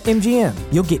with BetMGM,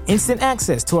 you'll get instant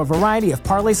access to a variety of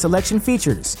parlay selection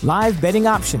features, live betting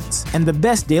options, and the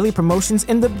best daily promotions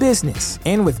in the business.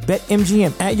 And with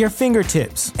BetMGM at your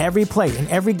fingertips, every play and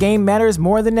every game matters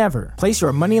more than ever. Place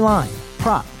your money line,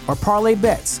 prop, or parlay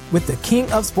bets with the king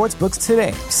of sportsbooks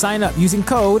today. Sign up using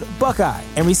code Buckeye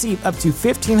and receive up to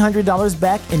 $1,500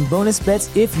 back in bonus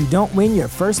bets if you don't win your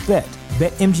first bet.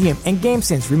 BetMGM and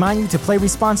GameSense remind you to play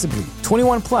responsibly.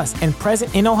 21 plus and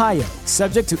present in Ohio,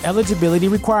 subject to eligibility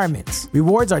requirements.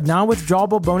 Rewards are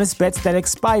non-withdrawable bonus bets that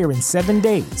expire in 7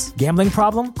 days. Gambling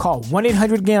problem? Call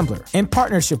 1-800-GAMBLER. In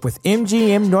partnership with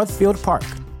MGM Northfield Park.